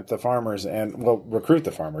kidnap the farmers and recruit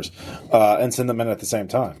the farmers and send them in at the same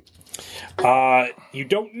time? You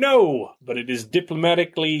don't know, but it is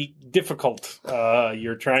diplomatically difficult.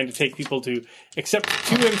 You're trying to take people to accept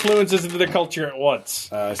 2 influences into their culture at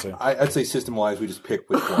once. I see. I'd say system-wise, we just pick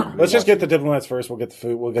which one. Let's just get the diplomats first. We'll get the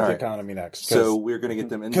food. We'll get All the right. economy next. So we're going to get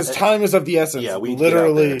them in. Because time is of the essence. Yeah, we need to get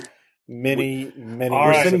out literally there. many All years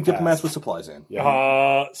right. have Sending diplomats passed. with supplies in.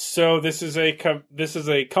 Yeah. So this is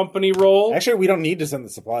a company role. Actually, we don't need to send the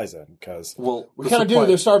supplies in because Well, We kind of do.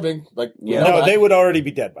 They're starving. Like, we know no, that. they would already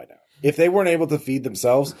be dead by now if they weren't able to feed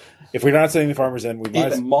themselves. If we're not sending the farmers in, we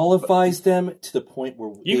might. It mollifies them to the point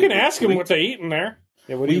where You can ask them what they eat in there.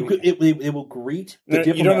 Yeah, what do you? It will greet the No,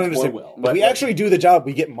 diplomats you don't understand. well. If we actually do the job,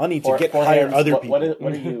 we get money to hire hands, other what, people.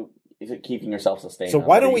 What are you? Is it keeping yourself sustained? So on?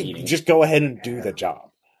 why What are don't you we eating? just go ahead and do the job?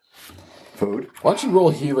 Food. Why don't you roll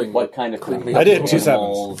healing? What kind of Clean food? me up. I did 2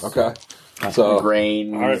 Animals, sevens. Okay. So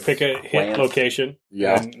grains. All right, pick a hit plants. location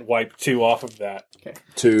Yeah. and wipe 2 off of that.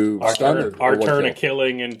 to Our stun turn, or our one turn kill? of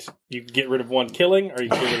killing, and you can get rid of 1 killing, or you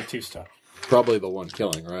can get rid of 2 stuff. Probably the one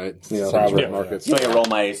killing, right? Yeah, Probably yeah. markets. So I'm gonna roll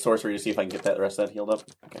my sorcery to see if I can get that rest of that healed up.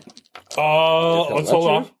 Okay. Let's hold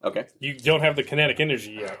off. Okay. You don't have the kinetic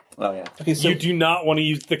energy yet. Oh yeah. Okay, so You do not want to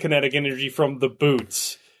use the kinetic energy from the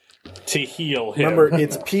boots to heal him. Remember,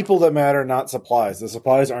 it's people that matter, not supplies. The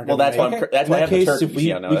supplies aren't. Well, gonna that's why make- I'm, that's in why I that have the case, turkeys. if we,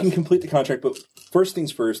 Yeah, no, we can that's- complete the contract, but first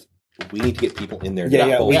things first, we need to get people in there. Yeah,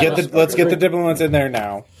 Not we bullshit. get the let's get the diplomats in there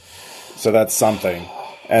now. So that's something,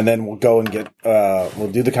 and then we'll go and get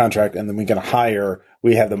we'll do the contract, and then we can hire.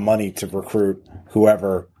 We have the money to recruit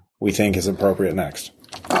whoever we think is appropriate next.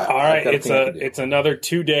 All right, got a thing I can do. it's another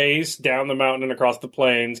 2 days down the mountain and across the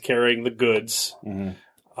plains carrying the goods. Mhm.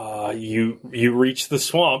 You reach the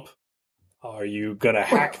swamp. Are you gonna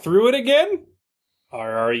hack through it again, or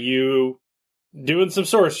are you doing some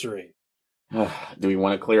sorcery? Do we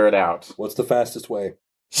want to clear it out? What's the fastest way?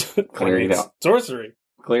 Clearing it out. Sorcery.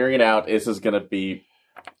 Clearing it out. This is going to be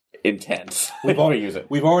intense. We've Before we already use it.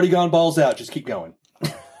 We've already gone balls out. Just keep going.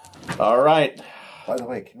 All right. By the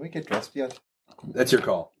way, can we get dressed yet? That's your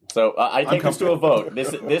call. So I take this to a vote. This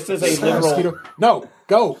is a literal. Mosquito. No,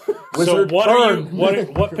 go. Wizard, so what burn.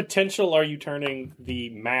 what potential are you turning the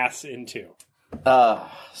mass into?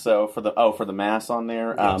 So for the mass on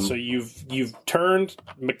there. So you've turned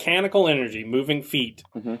mechanical energy, moving feet,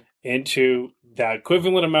 Mhm. into the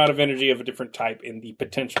equivalent amount of energy of a different type in the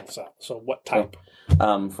potential cell. So what type?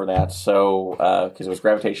 For that. So because it was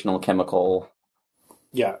gravitational, chemical.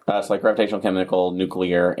 Yeah. It's like gravitational, chemical,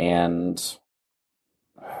 nuclear, and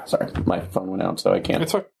sorry, my phone went out, so I can't.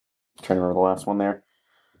 It's fine. Trying to remember the last one there.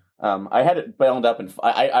 I had it bound up in.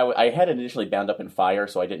 I had it initially bound up in fire,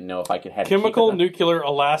 so I didn't know if I could have Chemical, nuclear,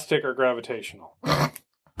 elastic, or gravitational.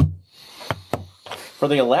 For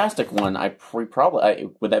the elastic one,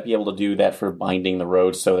 would that be able to do that for binding the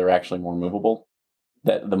roads so they're actually more movable?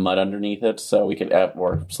 That the mud underneath it, so we could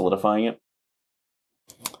or solidifying it.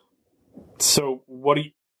 So what do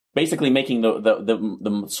you? Basically, making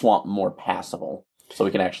the swamp more passable, so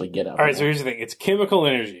we can actually get up. All right. So here's the thing: it's chemical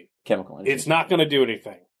energy. chemical energy. It's not going to do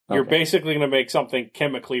anything. You're Okay. basically going to make something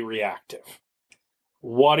chemically reactive.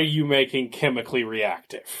 What are you making chemically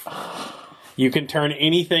reactive? You can turn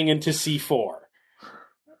anything into C4.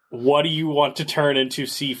 what do you want to turn into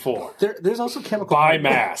C4? There's also chemical By hardening.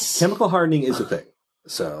 mass. Chemical hardening is a thing.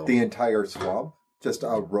 So The entire swamp, just a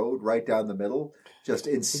road right down the middle, just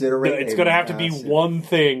incinerate. It's going to have to be one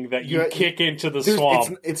thing that you Yeah, kick into the There's-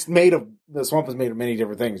 swamp. It's made of the swamp is made of many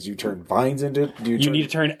different things. You turn vines into it. You need to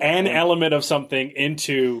turn an element of something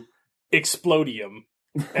into explodium,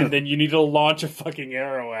 and then you need to launch a fucking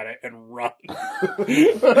arrow at it and run.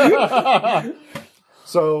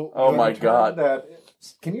 So Oh Can my you turn god.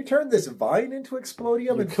 can you turn this vine into explodium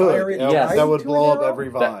you and fire could. it? Yes. right that would into blow an up arrow? every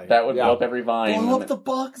vine. That would blow up every vine. Blow up the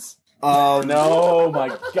bugs. Oh No, my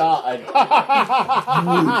god.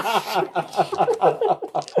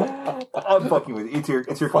 I'm fucking with you. It's your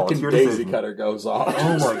call. It's Fucking your daisy decision. cutter goes off.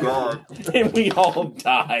 Oh my god. And we all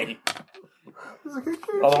die.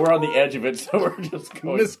 Although we're on the edge of it, so we're just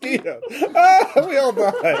going. Mosquito. We all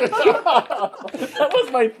died. That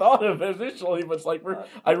was my thought of it initially, but it's like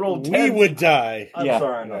I rolled 10. We would die. I'm Yeah.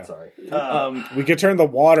 sorry. I'm not sorry. We could turn the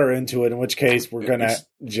water into it, in which case we're gonna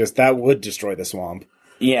that would destroy the swamp.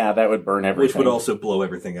 Yeah, that would burn everything. Which would also blow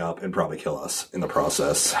everything up and probably kill us in the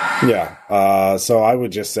process. Yeah. So I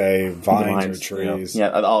would just say The vines, or trees. Yeah,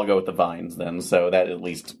 I'll go with the vines then. So that at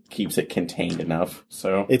least keeps it contained enough.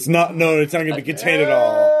 So It's not going to be contained at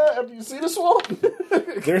all. Have you seen a swamp?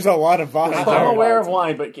 There's a lot of vines. I'm there. aware of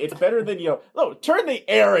wine, but it's better than turn the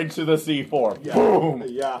air into the C4. Boom.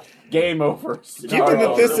 Yeah. Game over. Given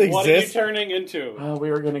that this So what are you exists, turning into?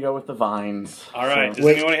 We were going to go with the vines. All right. So-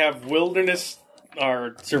 Does anyone have wilderness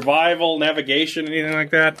or survival, navigation, anything like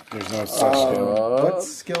that? there's no such skill. What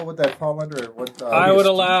skill would that fall under? What, I would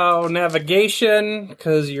allow navigation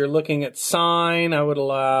because you're looking at sign. I would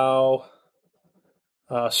allow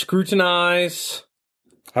scrutinize.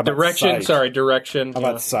 How about Direction. sight? Sorry, direction. How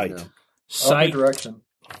about sight? sight? direction.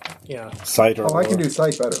 Yeah. Sight or Oh, I can do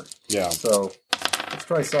sight better. Yeah. So let's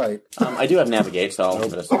try sight. I do have navigate, so I'll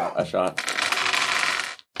give it a shot.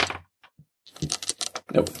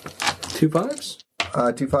 Nope. 2 5s?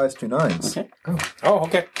 2 5s, 2 9s. Okay. Oh,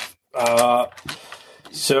 okay.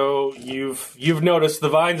 So you've noticed the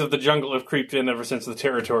vines of the jungle have creeped in ever since the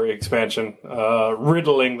territory expansion,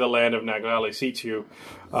 riddling the land of Nagali Situ.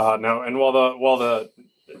 Now, and while the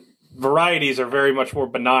varieties are very much more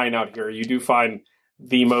benign out here, you do find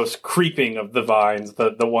the most creeping of the vines,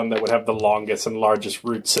 the one that would have the longest and largest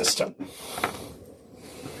root system.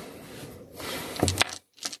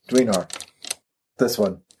 Dweenar. This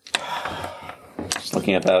one. Just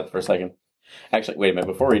looking at that for a second. Actually, wait a minute.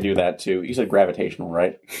 Before we do that, too, you said gravitational,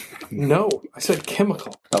 right? No, I said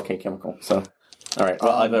chemical. Okay, chemical. So, all right.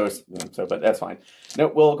 Well, I know it's so, but that's fine. No,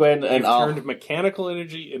 we'll go ahead and You've I'll. turned mechanical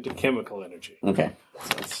energy into chemical energy. Okay.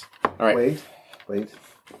 So it's, All right. Wait.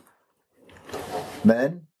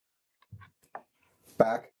 Men.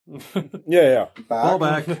 Back. Yeah. Back. Fall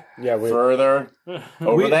back. Yeah. We Further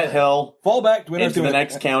over that hill Fall back. Dwinar's into doing the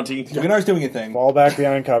next county. Dwinar's doing a thing. fall back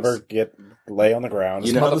behind cover. Lay on the ground.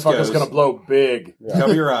 You know how this Motherfucker's goes. gonna blow big.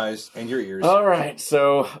 Cover your eyes and your ears. All right.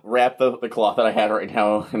 So wrap the cloth that I had right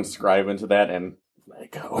now and scribe into that and let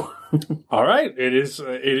it go. all right, it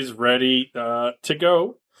is ready to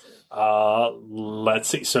go. Let's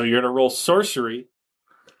see. So you're gonna roll sorcery.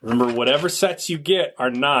 Remember, whatever sets you get are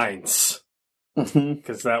 9s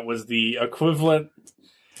because that was the equivalent.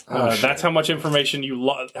 That's how much information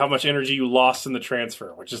how much energy you lost in the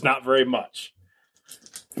transfer, which is not very much.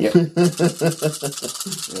 Yep. Here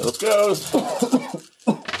it goes.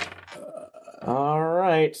 All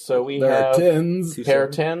right. So we There are have tens. pair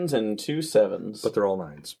of 10s and 2 7s. But they're all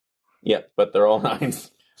 9s. Yep, but they're all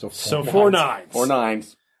 9s. So 4 9s. 4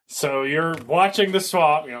 9s. So you're watching the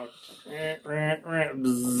swamp, and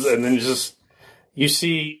then you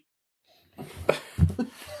see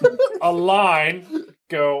a line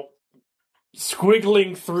go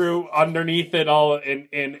squiggling through underneath it all in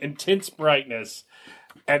intense brightness,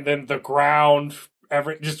 and then the ground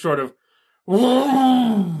just sort of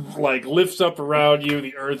like lifts up around you.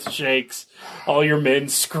 The earth shakes. All your men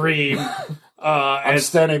scream. I'm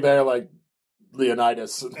standing there like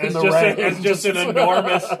Leonidas in It's the just, rain. it's just an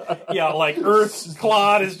enormous, like Earth's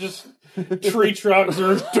clod is just tree trunks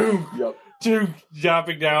are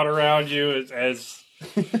jumping down around you as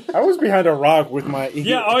I was behind a rock with my.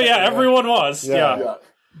 everyone was Yeah.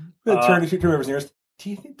 Turn to two rivers nearest. Do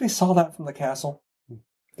you think they saw that from the castle?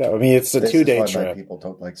 I mean, it's a This 2-day is why my trip. people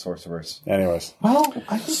don't like sorcerers. Anyways, Well,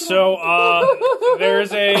 I think So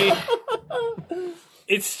there's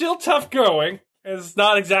it's still tough going. It's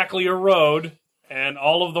not exactly a road, and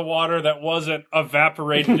all of the water that wasn't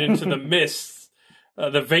evaporated into the mist,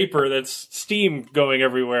 the vapor that's steam going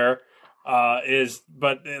everywhere,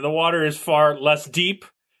 but the water is far less deep,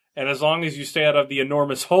 and as long as you stay out of the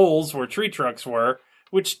enormous holes where tree trunks were,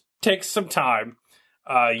 which takes some time,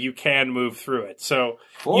 you can move through it. So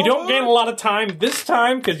you don't gain a lot of time this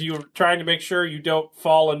time because you're trying to make sure you don't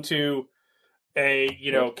fall into a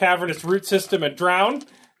cavernous root system and drown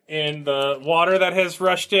in the water that has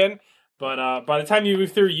rushed in. But by the time you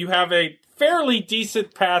move through, you have a fairly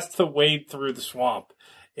decent path to wade through the swamp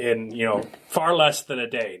in far less than a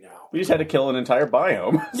day now. We just had to kill an entire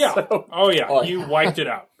biome. Yeah. So. Oh yeah. You wiped it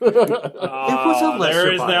out. It was a lesser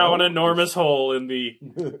there is now biome. an enormous hole in the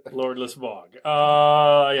Lordless Bog.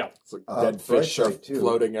 Yeah. It's like dead fish are too.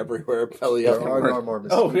 floating everywhere, belly There up. are no more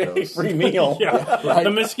Oh, mosquitoes. free meal. Yeah. Right. The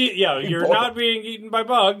mosquito. Yeah. You're not being eaten by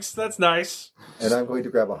bugs. That's nice. And I'm going to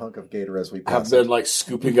grab a hunk of gator as we I've pass. been like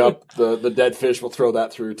scooping up the dead fish. We'll throw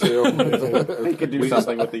that through too. We could do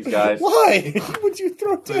something with these guys. Why would you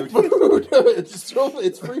throw dead food? Food.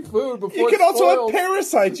 It's free food before You it's can also have spoiled.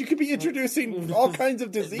 parasites. You could be introducing all kinds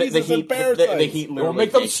of diseases The heat, and parasites. the heat We'll literally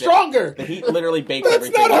make them bakes it. stronger. The heat literally bakes That's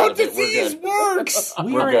everything not how out of it. We're disease good. works.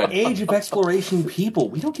 We We're are good. an age of exploration people.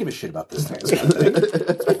 We don't give a shit about this kind of thing.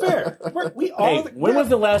 Let's be fair. We are Hey, the, when was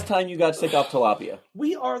the last time you got sick off tilapia?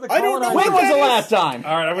 we are the I don't know colonizers. what When was that the is. last time?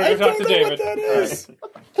 All right. I'm I going to talk don't to know David. what that is.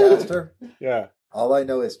 Caster, Yeah. all I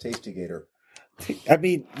know is Tasty Gator. I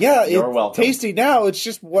mean, yeah, You're it's welcome. tasty now. It's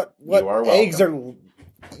just what You are eggs are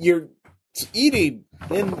you're eating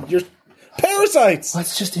in your parasites.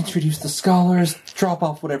 Let's just introduce the scholars, drop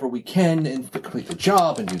off whatever we can, and complete the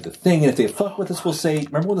job and do the thing. And if they fuck with us, we'll say,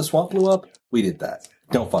 remember when the swamp blew up? We did that.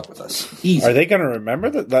 Don't fuck with us. Easy. Are they going to remember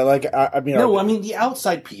that? Like, I mean, No, are I mean the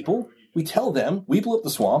outside people. We tell them, we blew up the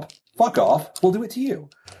swamp. Fuck off. We'll do it to you.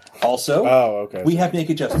 Also, oh, okay. we have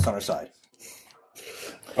naked justice on our side.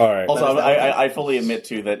 All right. Also, I fully admit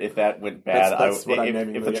too that if that went bad, That's what I'm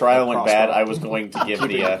naming if the the trial went crossbow. bad, I was going to give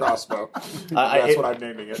the. crossbow. That's what I'm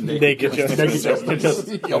naming it. Naked justice.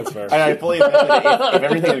 That's fair. I fully admit that if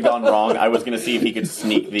everything had gone wrong, I was going to see if he could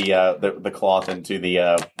sneak the cloth into the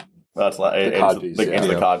codpiece, into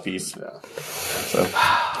the yeah. cod piece.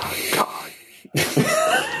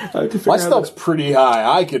 My stuff's pretty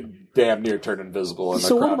high. I could damn near turn invisible. In the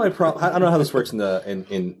So one crowd. of my problems, I don't know how this works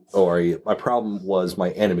in ORE. My problem was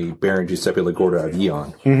my enemy, Baron Giuseppe Lagorda of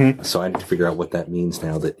Eon. Mm-hmm. So I need to figure out what that means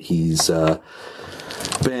now that he's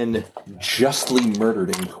been justly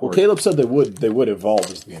murdered in court. Caleb said they would evolve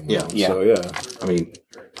as the end. Yeah. Yeah. So yeah. I mean,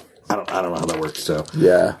 I don't know how that works. So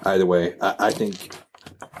Yeah. either way, I think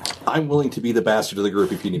I'm willing to be the bastard of the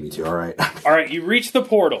group if you need me to. All right. All right. You reach the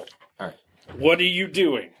portal. All right. What are you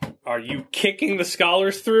doing? Are you kicking the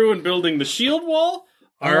scholars through and building the shield wall?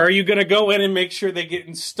 Or are you going to go in and make sure they get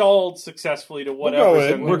installed successfully to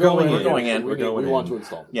whatever's in We're going in. We're going in. We want to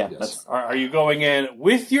install them. Yeah, Yes. that's Are you going in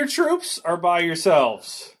with your troops or by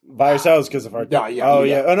yourselves? By ourselves because of our. Yeah. Oh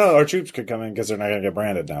yeah. Oh no, our troops could come in because they're not going to get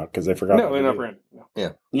branded now because they forgot. No, they're not branded. No.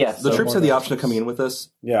 yeah. The so- troops have the option of coming in with us,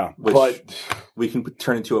 Yeah. which But we can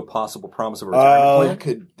turn into a possible promise of a retirement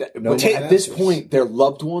plan. but at this point, their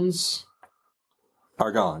loved ones,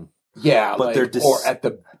 Are gone. yeah, But like, they're or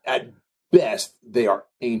at best, they are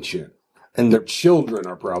ancient, and their children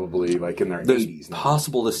are probably like in their There's 80s now.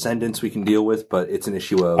 possible descendants we can deal with, but it's an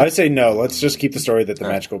issue of I say no. Let's just keep the story that the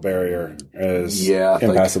magical barrier is Yeah, like,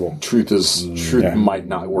 impassable. truth yeah. might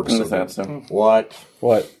not work. What So is that? good. So What?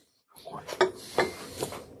 What?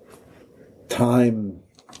 Time.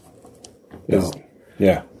 Is,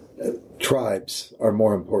 yeah. Tribes are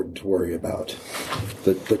more important to worry about.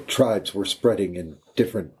 The tribes were spreading in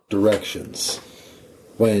different directions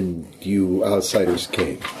when you outsiders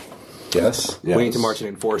came. Yes? Yes. we need to march and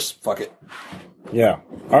enforce. Fuck it. Yeah.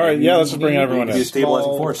 All right. Yeah. Let's just bring everyone Be in. a stabilizing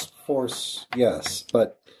Small force. Force, yes.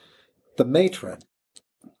 But the matron.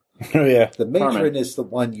 Oh yeah. The matron Carmen. is the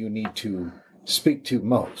one you need to speak to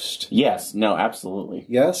most. yes, no, absolutely,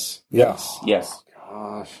 Yes? Yes. yes.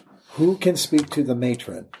 Gosh. Who can speak to the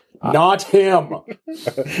matron? Not him.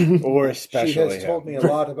 Or She especially. has told me a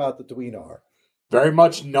lot about the Dweenar. Very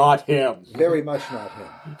much not him. Very much not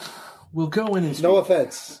him. We'll go in and No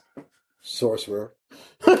offense, sorcerer.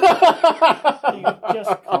 You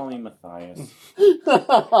just call me Matthias.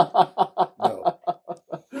 No.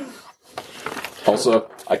 Also,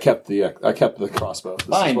 I kept the crossbow. This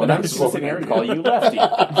Fine, is what- but I'm this just is going what to sit we're here and gonna call you Lefty.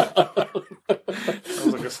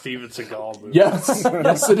 Sounds like a Steven Seagal movie. Yes,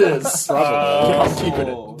 yes, it is. I'll keep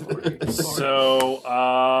it. So,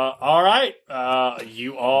 all right.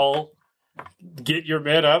 You all get your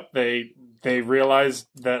men up. They realize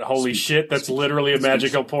that, holy shit, that's literally a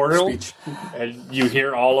magical portal. Speech. And you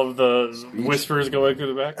hear all of the whispers going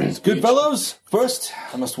through the back. Good fellows, first,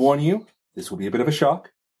 I must warn you, this will be a bit of a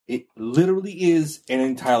shock. It literally is an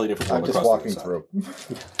entirely different I'm world just across walking the other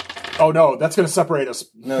through. Oh no, that's going to separate us. side.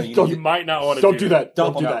 No, you Don't You might not want to Don't do that.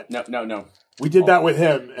 Don't Don't do do that. No. We did that with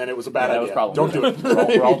him, and it was a bad Yeah, that idea. was probably Don't do We're all,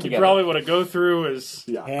 it. we're all You together. probably want to go through as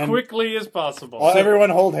Yeah. quickly as possible. Well, everyone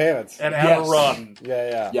hold hands. and have Yes. a run.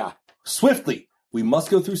 Yeah. Yeah. Swiftly. We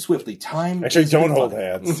must go through swiftly. Time. Actually, is don't fun. hold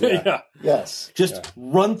hands. Yeah. Yes. Just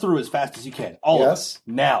run through as fast as you can. All of Yes. us.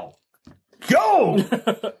 Now. Go!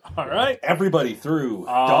 All right. Everybody through.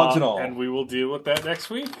 Dogs and all. And we will deal with that next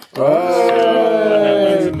week. Oh. What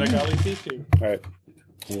happens in Nagali Titu. All right.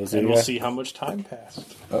 And we'll see how much time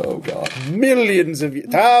passed. Oh God. Millions of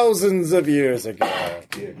thousands of years ago.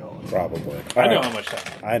 Probably. I know All how right. much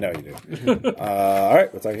time. I know you do. All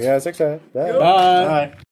right. We'll talk to you guys next time. Bye. Bye.